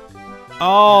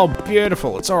 Oh,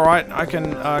 beautiful. It's alright. I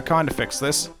can kind of fix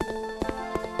this.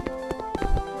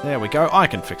 There we go. I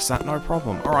can fix that. No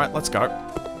problem. Alright, let's go.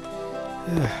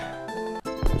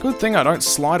 Good thing I don't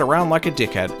slide around like a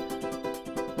dickhead.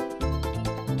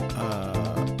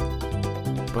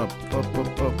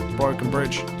 Broken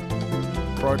bridge.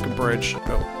 Broken bridge.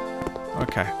 Oh.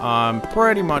 Okay, I'm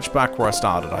pretty much back where I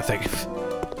started, I think.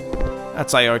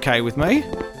 That's a-okay with me.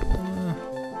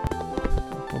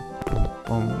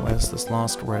 Where's this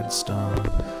last red star?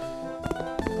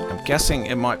 I'm guessing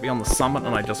it might be on the summit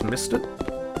and I just missed it.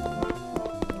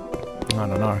 I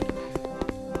don't know.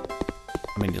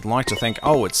 I mean, you'd like to think,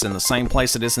 oh, it's in the same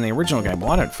place it is in the original game.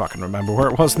 Well, I don't fucking remember where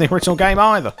it was in the original game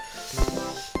either.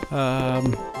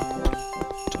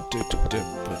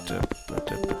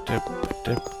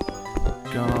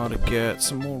 Gotta get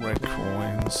some more red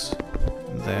coins.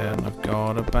 And then I've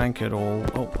gotta bank it all.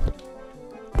 Oh.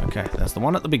 Okay, there's the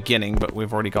one at the beginning, but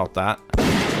we've already got that.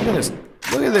 Look at this.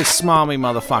 Look at this smarmy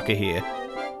motherfucker here.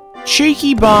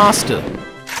 Cheeky bastard.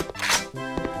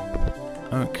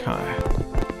 Okay.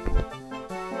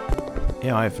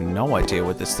 Yeah, I have no idea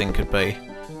what this thing could be.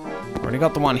 Already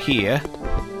got the one here.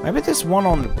 Maybe there's one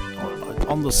on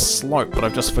the slope, but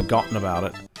I've just forgotten about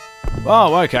it.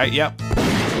 Oh, okay, yep.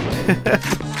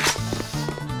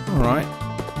 Alright.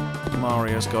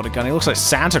 Mario's got a gun. He looks like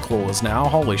Santa Claus now.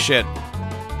 Holy shit.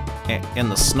 In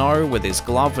the snow with his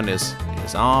glove and his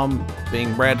arm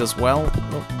being red as well.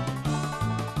 Oh.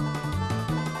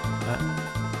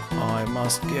 I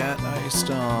must get a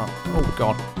star. Oh,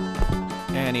 God.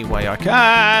 Any way I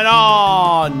can.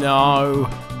 Oh, no.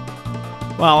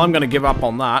 Well, I'm going to give up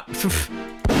on that.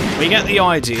 We get the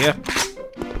idea.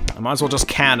 I might as well just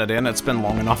can it in. It's been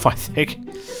long enough, I think.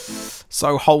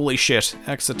 So, holy shit.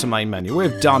 Exit to main menu.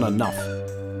 We've done enough.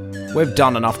 We've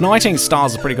done enough. 19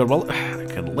 stars is pretty good. Well, I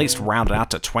could at least round it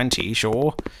out to 20,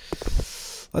 sure.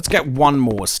 Let's get one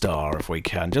more star if we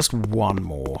can. Just one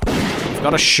more. I've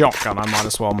got a shotgun. I might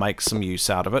as well make some use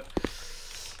out of it.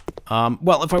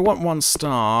 Well, if I want one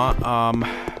star,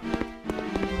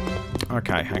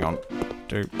 okay, hang on.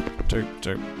 Do.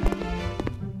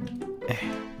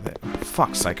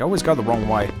 Fuck's sake, I always go the wrong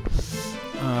way.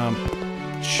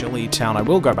 Chili Town. I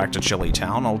will go back to Chili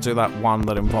Town. I'll do that one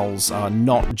that involves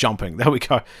not jumping. There we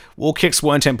go. Wall kicks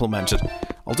weren't implemented.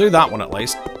 I'll do that one at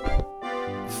least.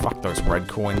 Fuck those red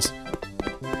coins.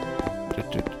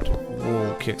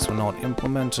 Wall kicks were not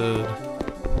implemented.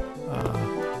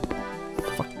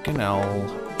 Fucking hell.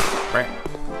 Okay.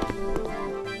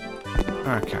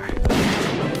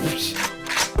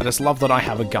 I just love that I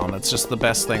have a gun. It's just the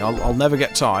best thing. I'll never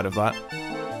get tired of that.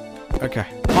 Okay.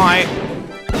 Bye.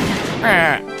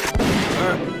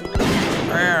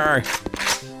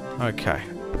 Okay.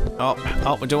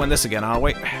 Oh, we're doing this again, aren't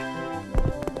we?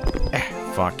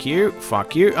 Fuck you.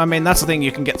 Fuck you. I mean, that's the thing.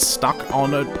 You can get stuck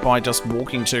on it by just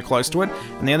walking too close to it.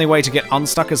 And the only way to get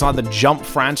unstuck is either jump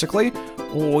frantically,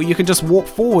 or you can just walk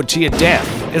forward to your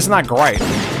death. Isn't that great?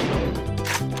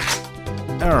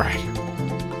 Alright.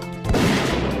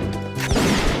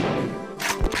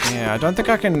 Yeah, I don't think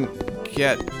I can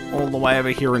get all the way over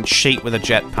here and cheat with a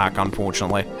jetpack,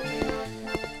 unfortunately.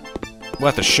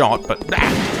 Worth a shot, but...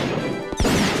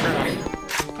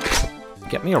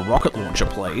 Get me a rocket launcher,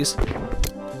 please.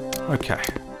 Okay.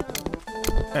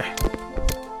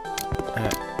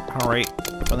 Hurry.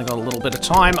 I've only got a little bit of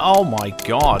time. Oh my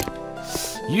god.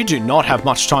 You do not have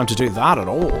much time to do that at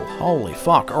all. Holy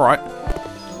fuck. Alright.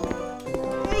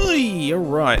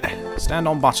 Alright. Stand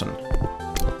on button.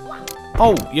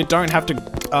 Oh, you don't have to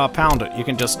pound it. You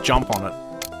can just jump on it.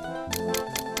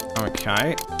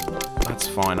 Okay. That's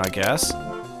fine, I guess.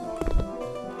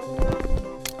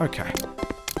 Okay.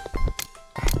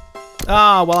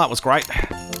 Ah, well, that was great.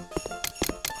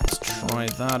 Let's try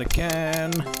that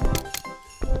again.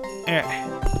 I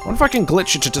wonder if I can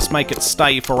glitch it to just make it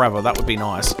stay forever. That would be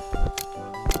nice.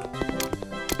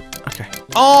 Okay.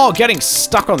 Oh, getting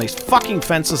stuck on these fucking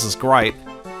fences is great.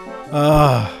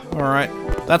 Alright.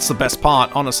 That's the best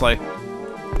part, honestly.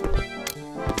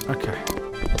 Okay.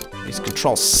 These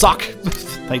controls suck.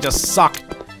 They just suck.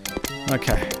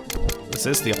 Okay.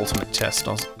 this is the ultimate test.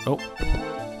 Oh,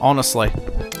 honestly.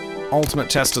 Ultimate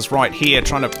test is right here,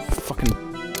 trying to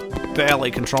fucking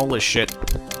barely control this shit.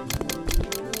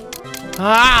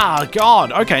 Ah,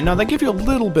 God. Okay, no, they give you a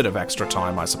little bit of extra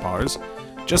time, I suppose.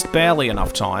 Just barely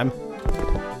enough time.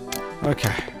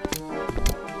 Okay.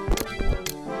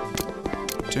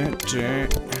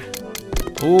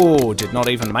 Ooh, did not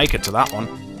even make it to that one.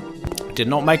 Did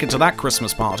not make it to that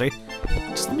Christmas party.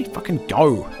 Just let me fucking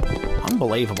go.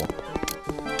 Unbelievable.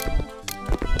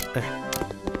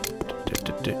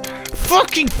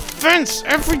 Fucking fence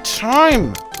every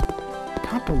time!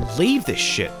 Can't believe this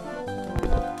shit.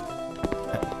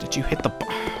 Did you hit the button?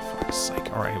 Oh, for fuck's sake.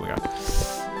 Alright, here we go.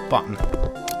 Button.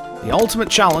 The ultimate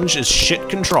challenge is shit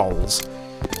controls.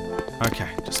 Okay,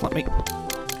 just let me...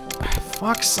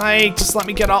 Fuck's sake, just let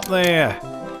me get up there.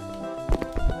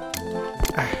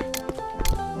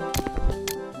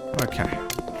 Okay.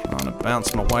 Trying to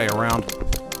bounce my way around.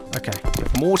 Okay, you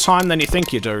have more time than you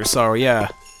think you do, so yeah.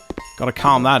 Gotta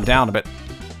calm that down a bit.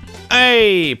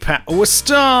 Hey, Pat, we're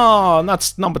star! And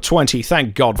that's number 20,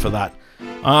 thank God for that.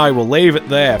 I will leave it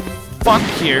there. Fuck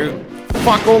you.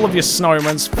 Fuck all of your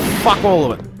snowmans. Fuck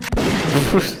all of it.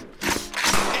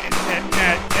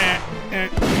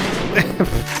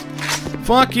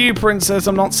 Fuck you, princess,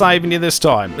 I'm not saving you this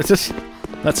time.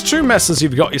 That's 2 messes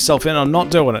you've got yourself in, I'm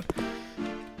not doing it.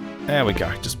 There we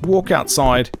go. Just walk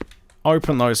outside,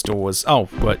 open those doors. Oh,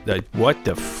 what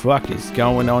the fuck is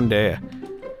going on there?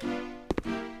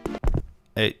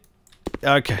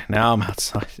 Okay, now I'm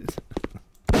outside.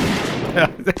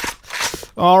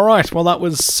 Alright, well that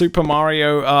was Super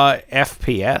Mario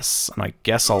FPS, and I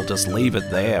guess I'll just leave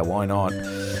it there, why not?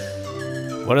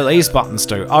 What do these buttons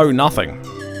do? Oh, nothing.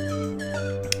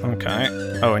 Okay.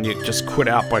 Oh, and you just quit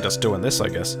out by just doing this, I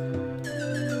guess.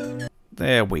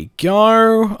 There we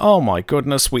go. Oh my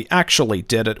goodness, we actually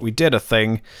did it. We did a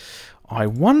thing. I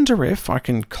wonder if I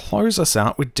can close us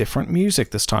out with different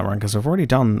music this time around, because I've already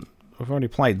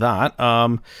played that.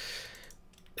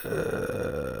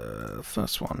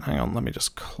 First one. Hang on, let me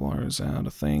just close out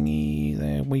a thingy.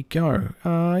 There we go.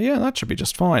 Yeah, that should be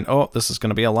just fine. Oh, this is going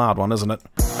to be a loud one, isn't it?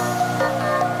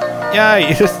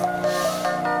 Yay!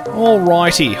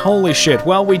 Alrighty, holy shit.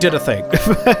 Well, we did a thing.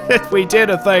 We did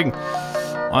a thing.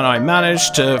 And I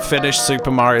managed to finish Super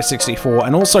Mario 64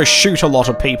 and also shoot a lot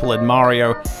of people in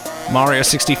Mario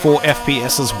 64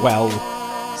 FPS as well.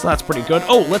 So that's pretty good.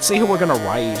 Oh, let's see who we're going to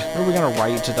raid. Who are we going to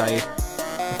raid today?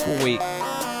 Before we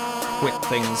quit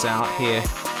things out here.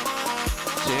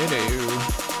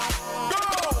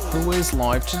 Who is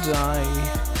live today?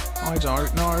 I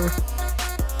don't know.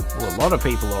 Well, a lot of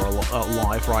people are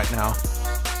live right now.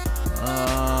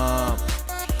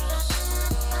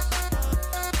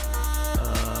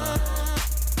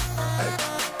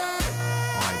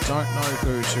 I don't know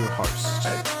who to host.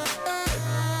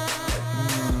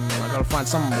 I gotta find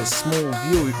someone with a small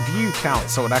view count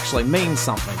so it actually means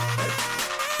something. Okay.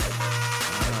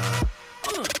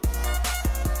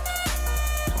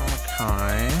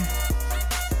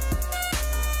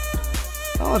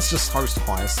 Oh, let's just host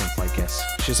Hyacinth, I guess.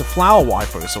 She's a flower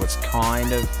waifu, so it's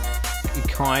kind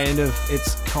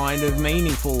of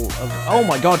meaningful. Oh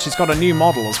my god, she's got a new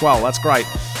model as well. That's great.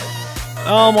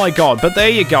 Oh my god, but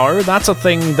there you go. That's a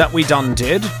thing that we done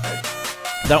did.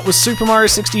 That was Super Mario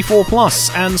 64 Plus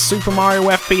and Super Mario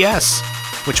FPS,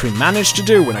 which we managed to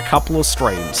do in a couple of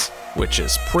streams, which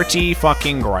is pretty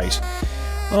fucking great.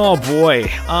 Oh boy.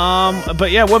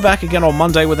 But yeah, we're back again on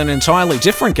Monday with an entirely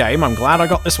different game. I'm glad I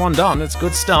got this one done. It's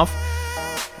good stuff.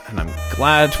 And I'm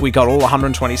glad we got all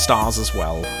 120 stars as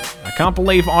well. I can't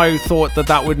believe I thought that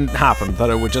that wouldn't happen, that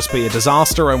it would just be a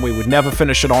disaster and we would never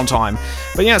finish it on time.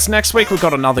 But yes, next week we've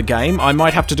got another game. I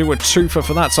might have to do a twofer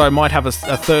for that, so I might have a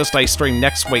Thursday stream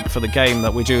next week for the game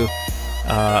that we do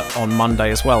on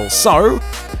Monday as well. So,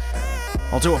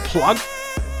 I'll do a plug.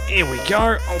 Here we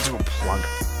go. I'll do a plug.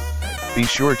 Be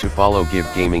sure to follow Give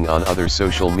Gaming on other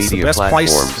social media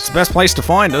platforms. It's the best place to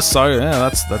find us, so yeah,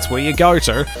 that's where you go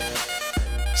to.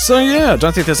 So yeah, I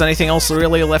don't think there's anything else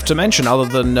really left to mention other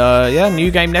than, yeah,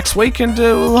 new game next week, and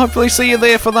we'll hopefully see you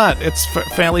there for that. It's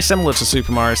fairly similar to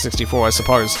Super Mario 64, I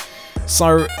suppose.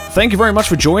 So, thank you very much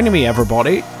for joining me,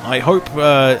 everybody. I hope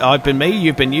I've been me,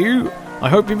 you've been you. I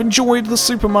hope you've enjoyed the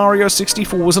Super Mario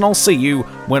 64s, and I'll see you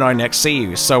when I next see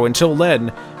you. So until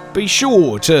then, be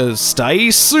sure to stay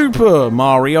Super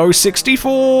Mario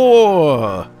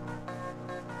 64!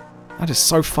 That is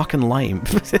so fucking lame.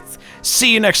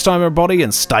 See you next time, everybody,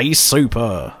 and stay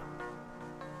super!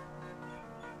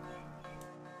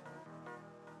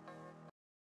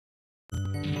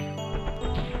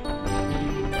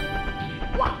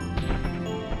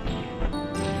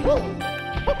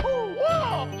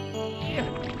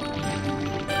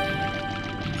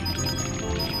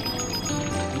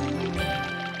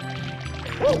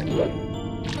 Woo!